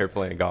 Like, we out here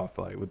playing golf.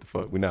 Like, what the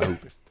fuck? We not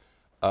hooping.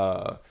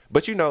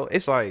 But you know,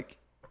 it's like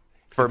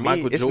for me,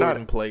 Michael it's Jordan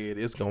not. play it,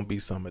 it's going to be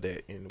some of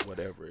that in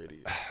whatever it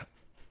is.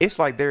 It's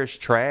like there's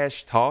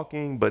trash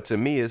talking, but to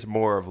me, it's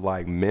more of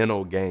like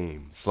mental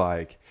games.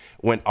 Like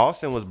when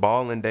Austin was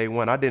balling day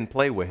one, I didn't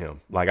play with him.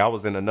 Like I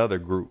was in another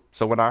group.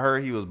 So when I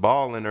heard he was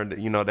balling or,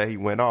 you know, that he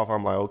went off,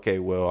 I'm like, okay,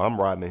 well, I'm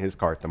riding in his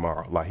cart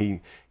tomorrow. Like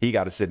he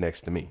got to sit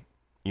next to me,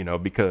 you know,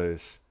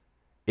 because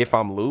if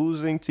I'm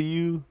losing to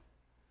you,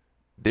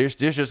 there's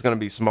just going to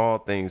be small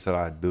things that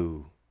I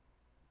do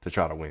to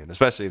try to win,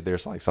 especially if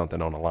there's like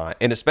something on the line,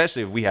 and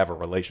especially if we have a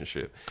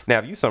relationship. Now,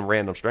 if you some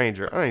random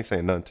stranger, I ain't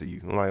saying nothing to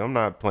you. Like I'm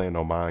not playing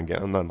no mind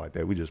game, nothing like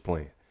that. We just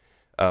playing.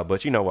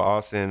 But you know, with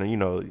Austin, you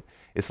know,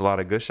 it's a lot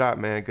of good shot,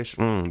 man.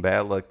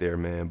 Bad luck there,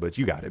 man. But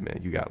you got it,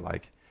 man. You got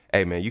like,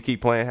 hey, man, you keep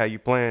playing how you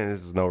playing.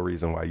 There's no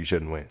reason why you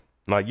shouldn't win.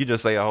 Like you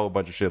just say a whole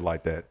bunch of shit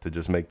like that to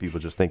just make people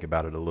just think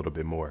about it a little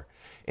bit more.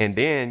 And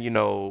then, you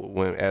know,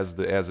 when as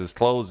it's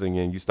closing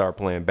and you start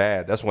playing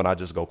bad, that's when I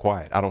just go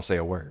quiet. I don't say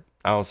a word.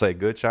 I don't say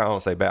good shot. I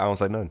don't say bad. I don't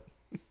say nothing.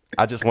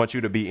 I just want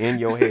you to be in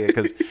your head,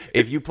 because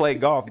if you play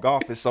golf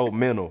is so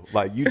mental.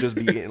 Like you just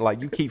be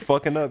like you keep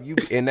fucking up. You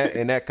and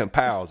that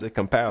compiles. It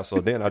compiles. So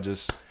then I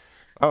just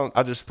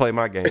play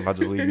my game. I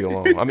just leave you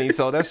alone. I mean,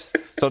 so that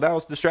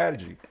was the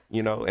strategy,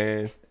 you know.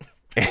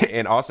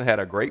 And Austin had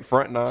a great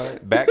front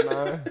 9, back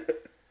 9.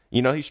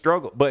 You know, he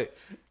struggled, but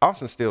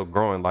Austin's still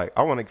growing. Like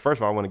first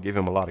of all, I want to give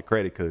him a lot of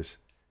credit because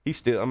he's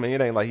still. I mean,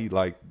 it ain't like he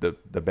like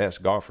the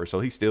best golfer, so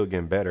he's still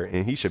getting better,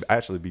 and he should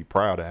actually be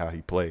proud of how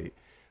he played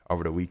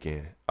over the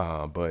weekend.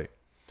 But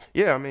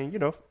yeah, I mean, you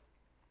know,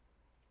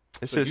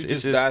 it's So just you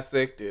just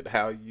dissected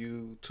how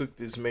you took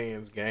this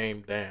man's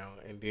game down,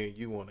 and then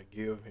you want to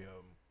give him.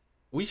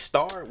 We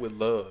start with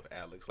love,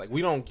 Alex. Like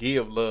we don't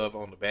give love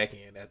on the back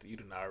end after you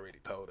done already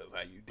told us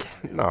how you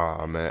dismantled.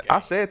 Nah, man. I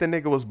said the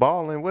nigga was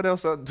balling. What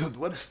else? What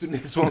else do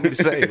niggas want me to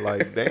say?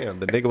 Like, damn,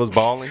 the nigga was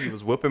balling. He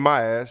was whooping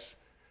my ass,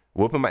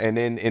 and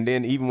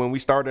then even when we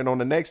started on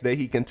the next day,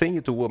 he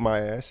continued to whoop my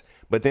ass.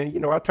 But then, you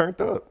know, I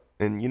turned up,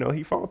 and you know,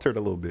 he faltered a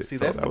little bit. See,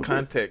 So that's that the was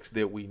context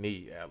that we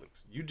need,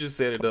 Alex. You just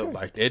set it up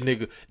like that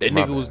nigga. That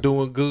My nigga was bad.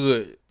 doing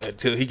good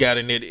until he got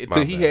in there.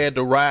 Until he bad. had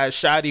to ride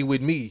shoddy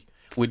with me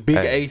with big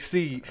Hey,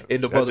 AC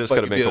in the that just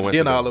coulda motherfucking been building.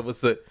 Then all coincidental. of a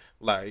sudden,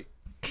 like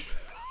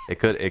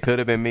It could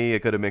have been me.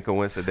 It could have been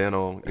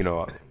coincidental. You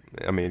know,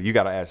 I mean, you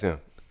got to ask him.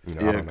 You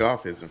know, I Yeah, don't know.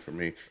 golf isn't for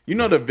me. You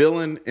know the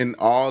villain in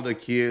all the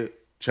kid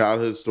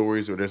childhood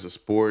stories where there's a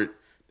sport,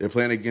 they're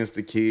playing against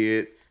the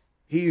kid.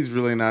 He's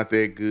really not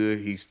that good.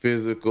 He's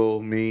physical,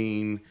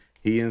 mean.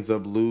 He ends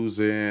up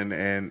losing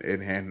and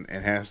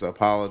has to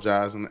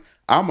apologize. And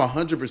I'm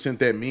 100%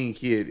 that mean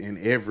kid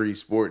in every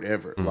sport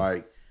ever.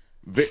 Like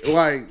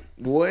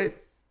what?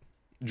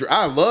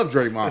 I love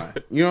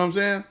Draymond. You know what I'm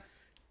saying?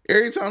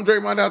 Every time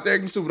Draymond out there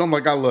acting stupid, I'm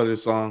like, I love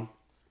this song.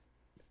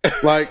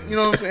 Like, you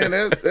know what I'm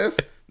saying?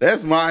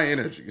 That's my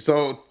energy.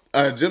 So,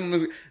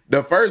 gentlemen,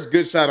 the first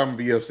good shot, I'm gonna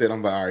be upset.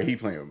 I'm like, all right, he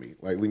playing with me.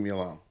 Like, leave me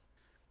alone.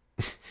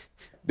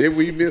 Did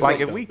we miss? Like,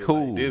 if something? we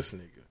cool, this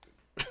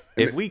nigga.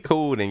 if we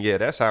cool, then yeah,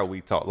 that's how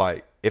we talk.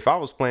 Like, if I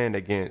was playing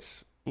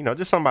against, you know,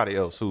 just somebody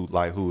else who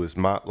is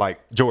my,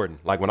 like Jordan.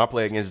 Like when I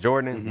play against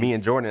Jordan, me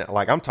and Jordan,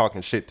 like I'm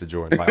talking shit to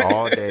Jordan like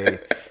all day,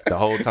 the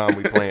whole time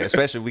we playing.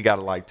 Especially if we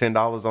got like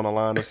 $10 on the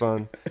line or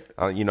something.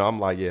 You know, I'm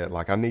like, yeah,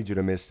 like I need you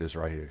to miss this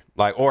right here.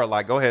 Like, or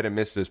like go ahead and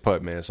miss this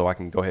putt, man, so I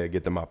can go ahead and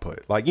get to my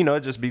putt. Like, you know,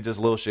 it just be just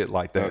little shit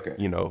like that. Okay.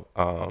 You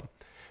know,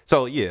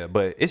 so yeah,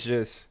 but it's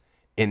just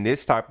in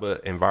this type of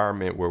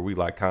environment where we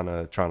like kind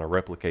of trying to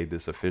replicate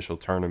this official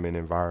tournament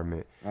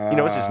environment, you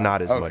know, it's just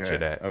not as much of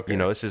that. Okay. You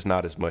know, it's just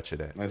not as much of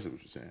that. I see what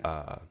you're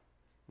saying.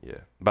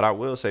 Yeah. But I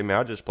will say, man,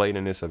 I just played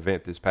in this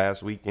event this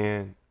past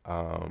weekend.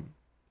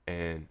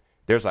 And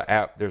there's an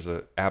app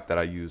that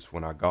I use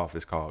when I golf.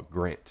 It's called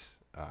Grint.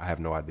 I have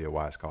no idea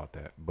why it's called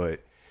that,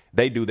 but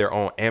they do their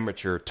own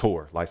amateur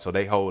tour. Like, so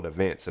they hold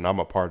events, and I'm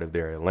a part of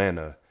their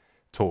Atlanta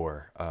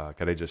tour. Cause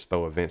they just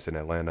throw events in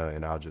Atlanta,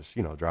 and I'll just,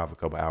 you know, drive a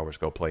couple hours,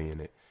 go play in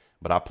it.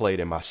 But I played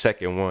in my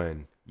second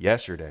one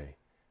yesterday.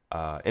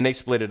 And they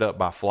split it up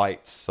by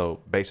flights. So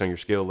based on your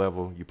skill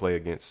level, you play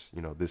against,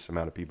 you know, this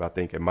amount of people. I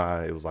think in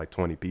mine, it was like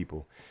 20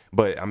 people.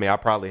 But I mean, I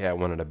probably had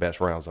one of the best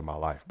rounds of my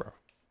life, bro.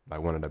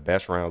 Like one of the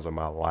best rounds of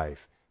my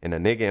life. And the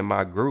nigga in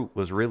my group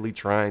was really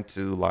trying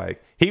to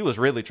he was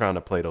really trying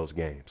to play those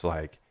games.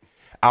 Like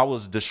I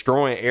was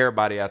destroying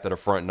everybody after the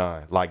front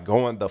nine, like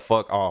going the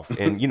fuck off.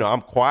 And, you know,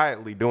 I'm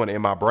quietly doing it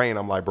in my brain.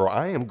 I'm like, bro,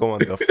 I am going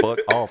the fuck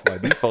off.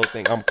 Like these folks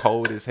think I'm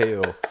cold as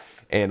hell.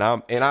 And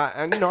you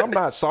know, I'm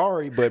not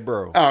sorry, but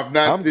bro,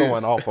 I'm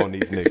going off on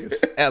these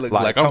niggas. Alex,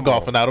 like I'm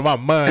golfing out of my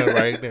mind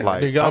right now.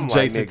 Like, nigga, I'm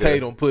Jason nigga,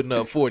 Tatum putting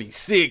up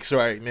 46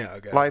 right now.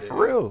 Like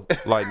for real.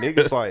 Like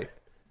niggas like,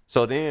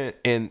 so then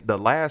in the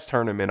last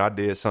tournament, I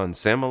did something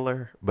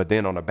similar, but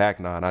then on the back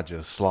nine, I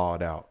just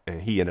slawed out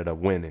and he ended up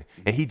winning.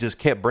 And he just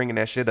kept bringing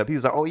that shit up. He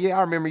was like, oh yeah,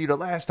 I remember you the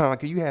last time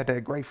because you had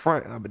that great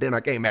front. But then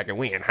I came back and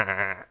win.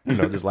 You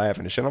know, just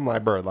laughing and shit. I'm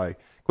like, bro, like,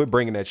 quit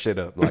bringing that shit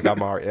up. Like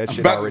that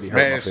shit already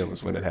hurt my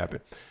feelings when it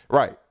happened.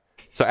 Right.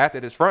 So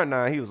after this front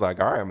nine, he was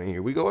like, all right, I mean,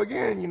 here we go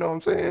again. You know what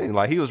I'm saying?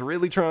 Like he was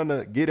really trying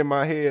to get in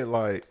my head.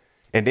 Like,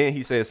 and then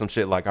he said some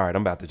shit like, all right,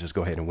 I'm about to just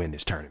go ahead and win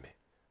this tournament.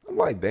 I'm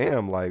like,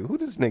 damn, like who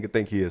does this nigga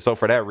think he is? So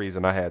for that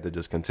reason, I had to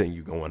just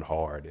continue going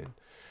hard. And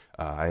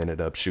I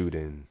ended up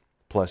shooting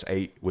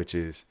 +8, which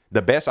is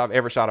the best I've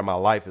ever shot in my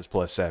life is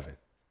 +7.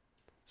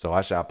 So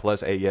I shot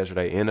 +8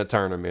 yesterday in a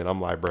tournament.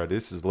 I'm like, bro,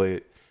 this is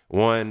lit.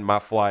 Won my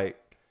flight.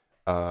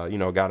 You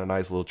know, got a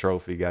nice little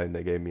trophy. And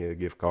they gave me a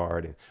gift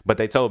card. But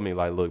they told me,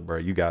 like, look,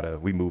 bro,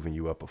 we moving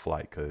you up a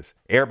flight. Because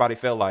everybody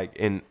felt like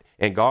in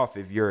golf,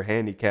 if your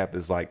handicap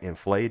is, like,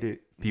 inflated,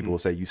 people will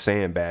say you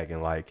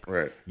sandbagging. Like,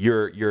 right.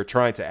 You're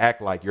trying to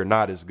act like you're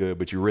not as good,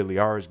 but you really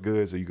are as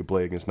good, so you can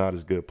play against not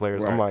as good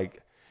players. Right. I'm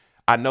like,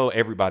 I know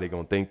everybody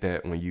going to think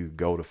that when you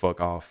go to fuck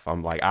off.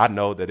 I'm like, I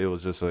know that it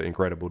was just an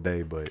incredible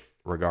day, but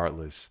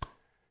regardless,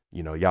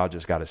 you know, y'all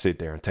just got to sit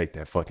there and take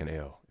that fucking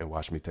L and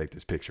watch me take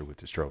this picture with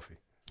this trophy.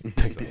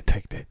 Take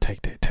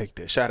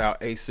that. Shout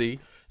out AC.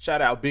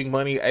 Shout out Big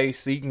Money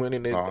AC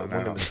winning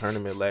the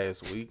tournament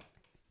last week.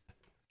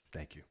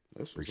 Thank you.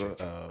 That's what's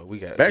up. We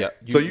got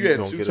so you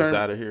had two get us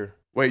out of here.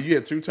 Wait, you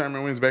had 2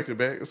 tournament wins back to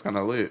back? That's kind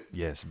of lit.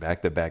 Yes,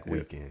 back to back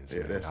weekends. Yeah,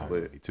 man. that's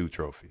lit. 2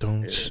 trophies.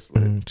 That's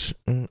lit.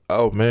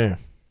 Oh man.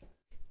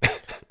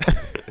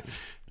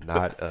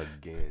 Not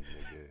again,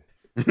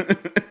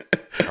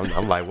 nigga.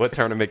 I'm like, what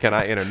tournament can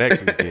I enter next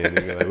weekend?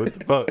 Nigga? Like, what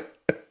the fuck?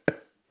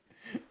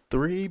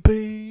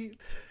 3P.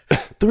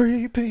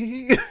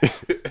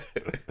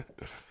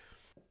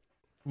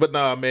 But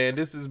nah, man,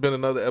 this has been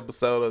another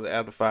episode of the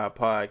After 5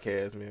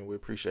 podcast, man. We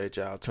appreciate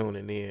y'all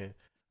tuning in.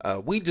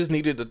 We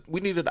needed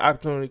the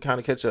opportunity to kind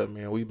of catch up,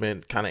 man. We've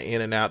been kind of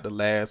in and out the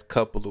last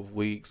couple of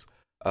weeks.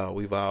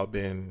 We've all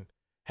been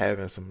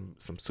having some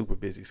super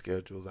busy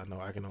schedules. I know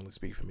I can only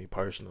speak for me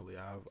personally.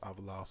 I've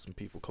lost some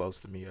people close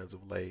to me as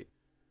of late.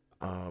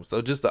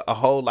 So just a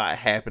whole lot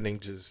happening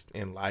just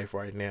in life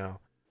right now.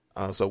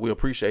 So we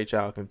appreciate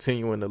y'all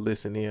continuing to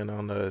listen in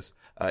on us.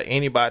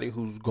 Anybody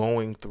who's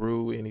going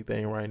through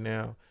anything right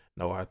now,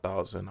 know our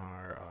thoughts and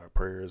our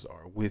prayers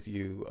are with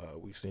you.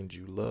 We send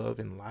you love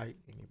and light.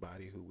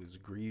 Anybody who is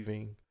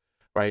grieving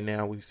right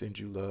now, we send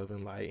you love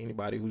and light.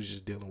 Anybody who's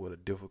just dealing with a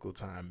difficult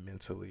time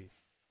mentally,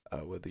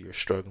 whether you're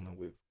struggling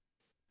with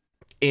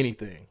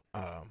anything,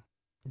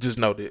 just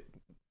know that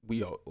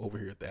we are over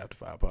here at the After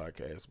 5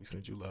 podcast. We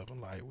send you love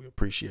and light. We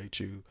appreciate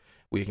you.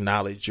 We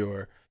acknowledge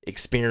your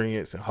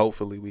experience, and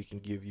hopefully we can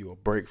give you a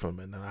break from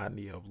the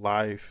monotony of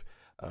life,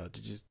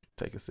 to just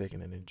take a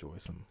second and enjoy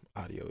some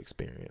audio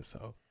experience.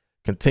 So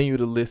continue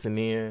to listen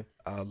in,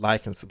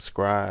 like and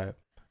subscribe.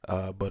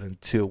 But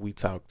until we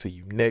talk to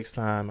you next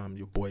time, I'm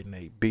your boy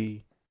Nate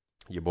B.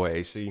 Your boy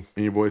AC.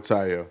 And your boy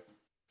Tayo.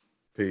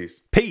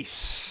 Peace.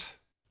 Peace.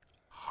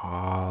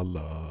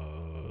 Holla.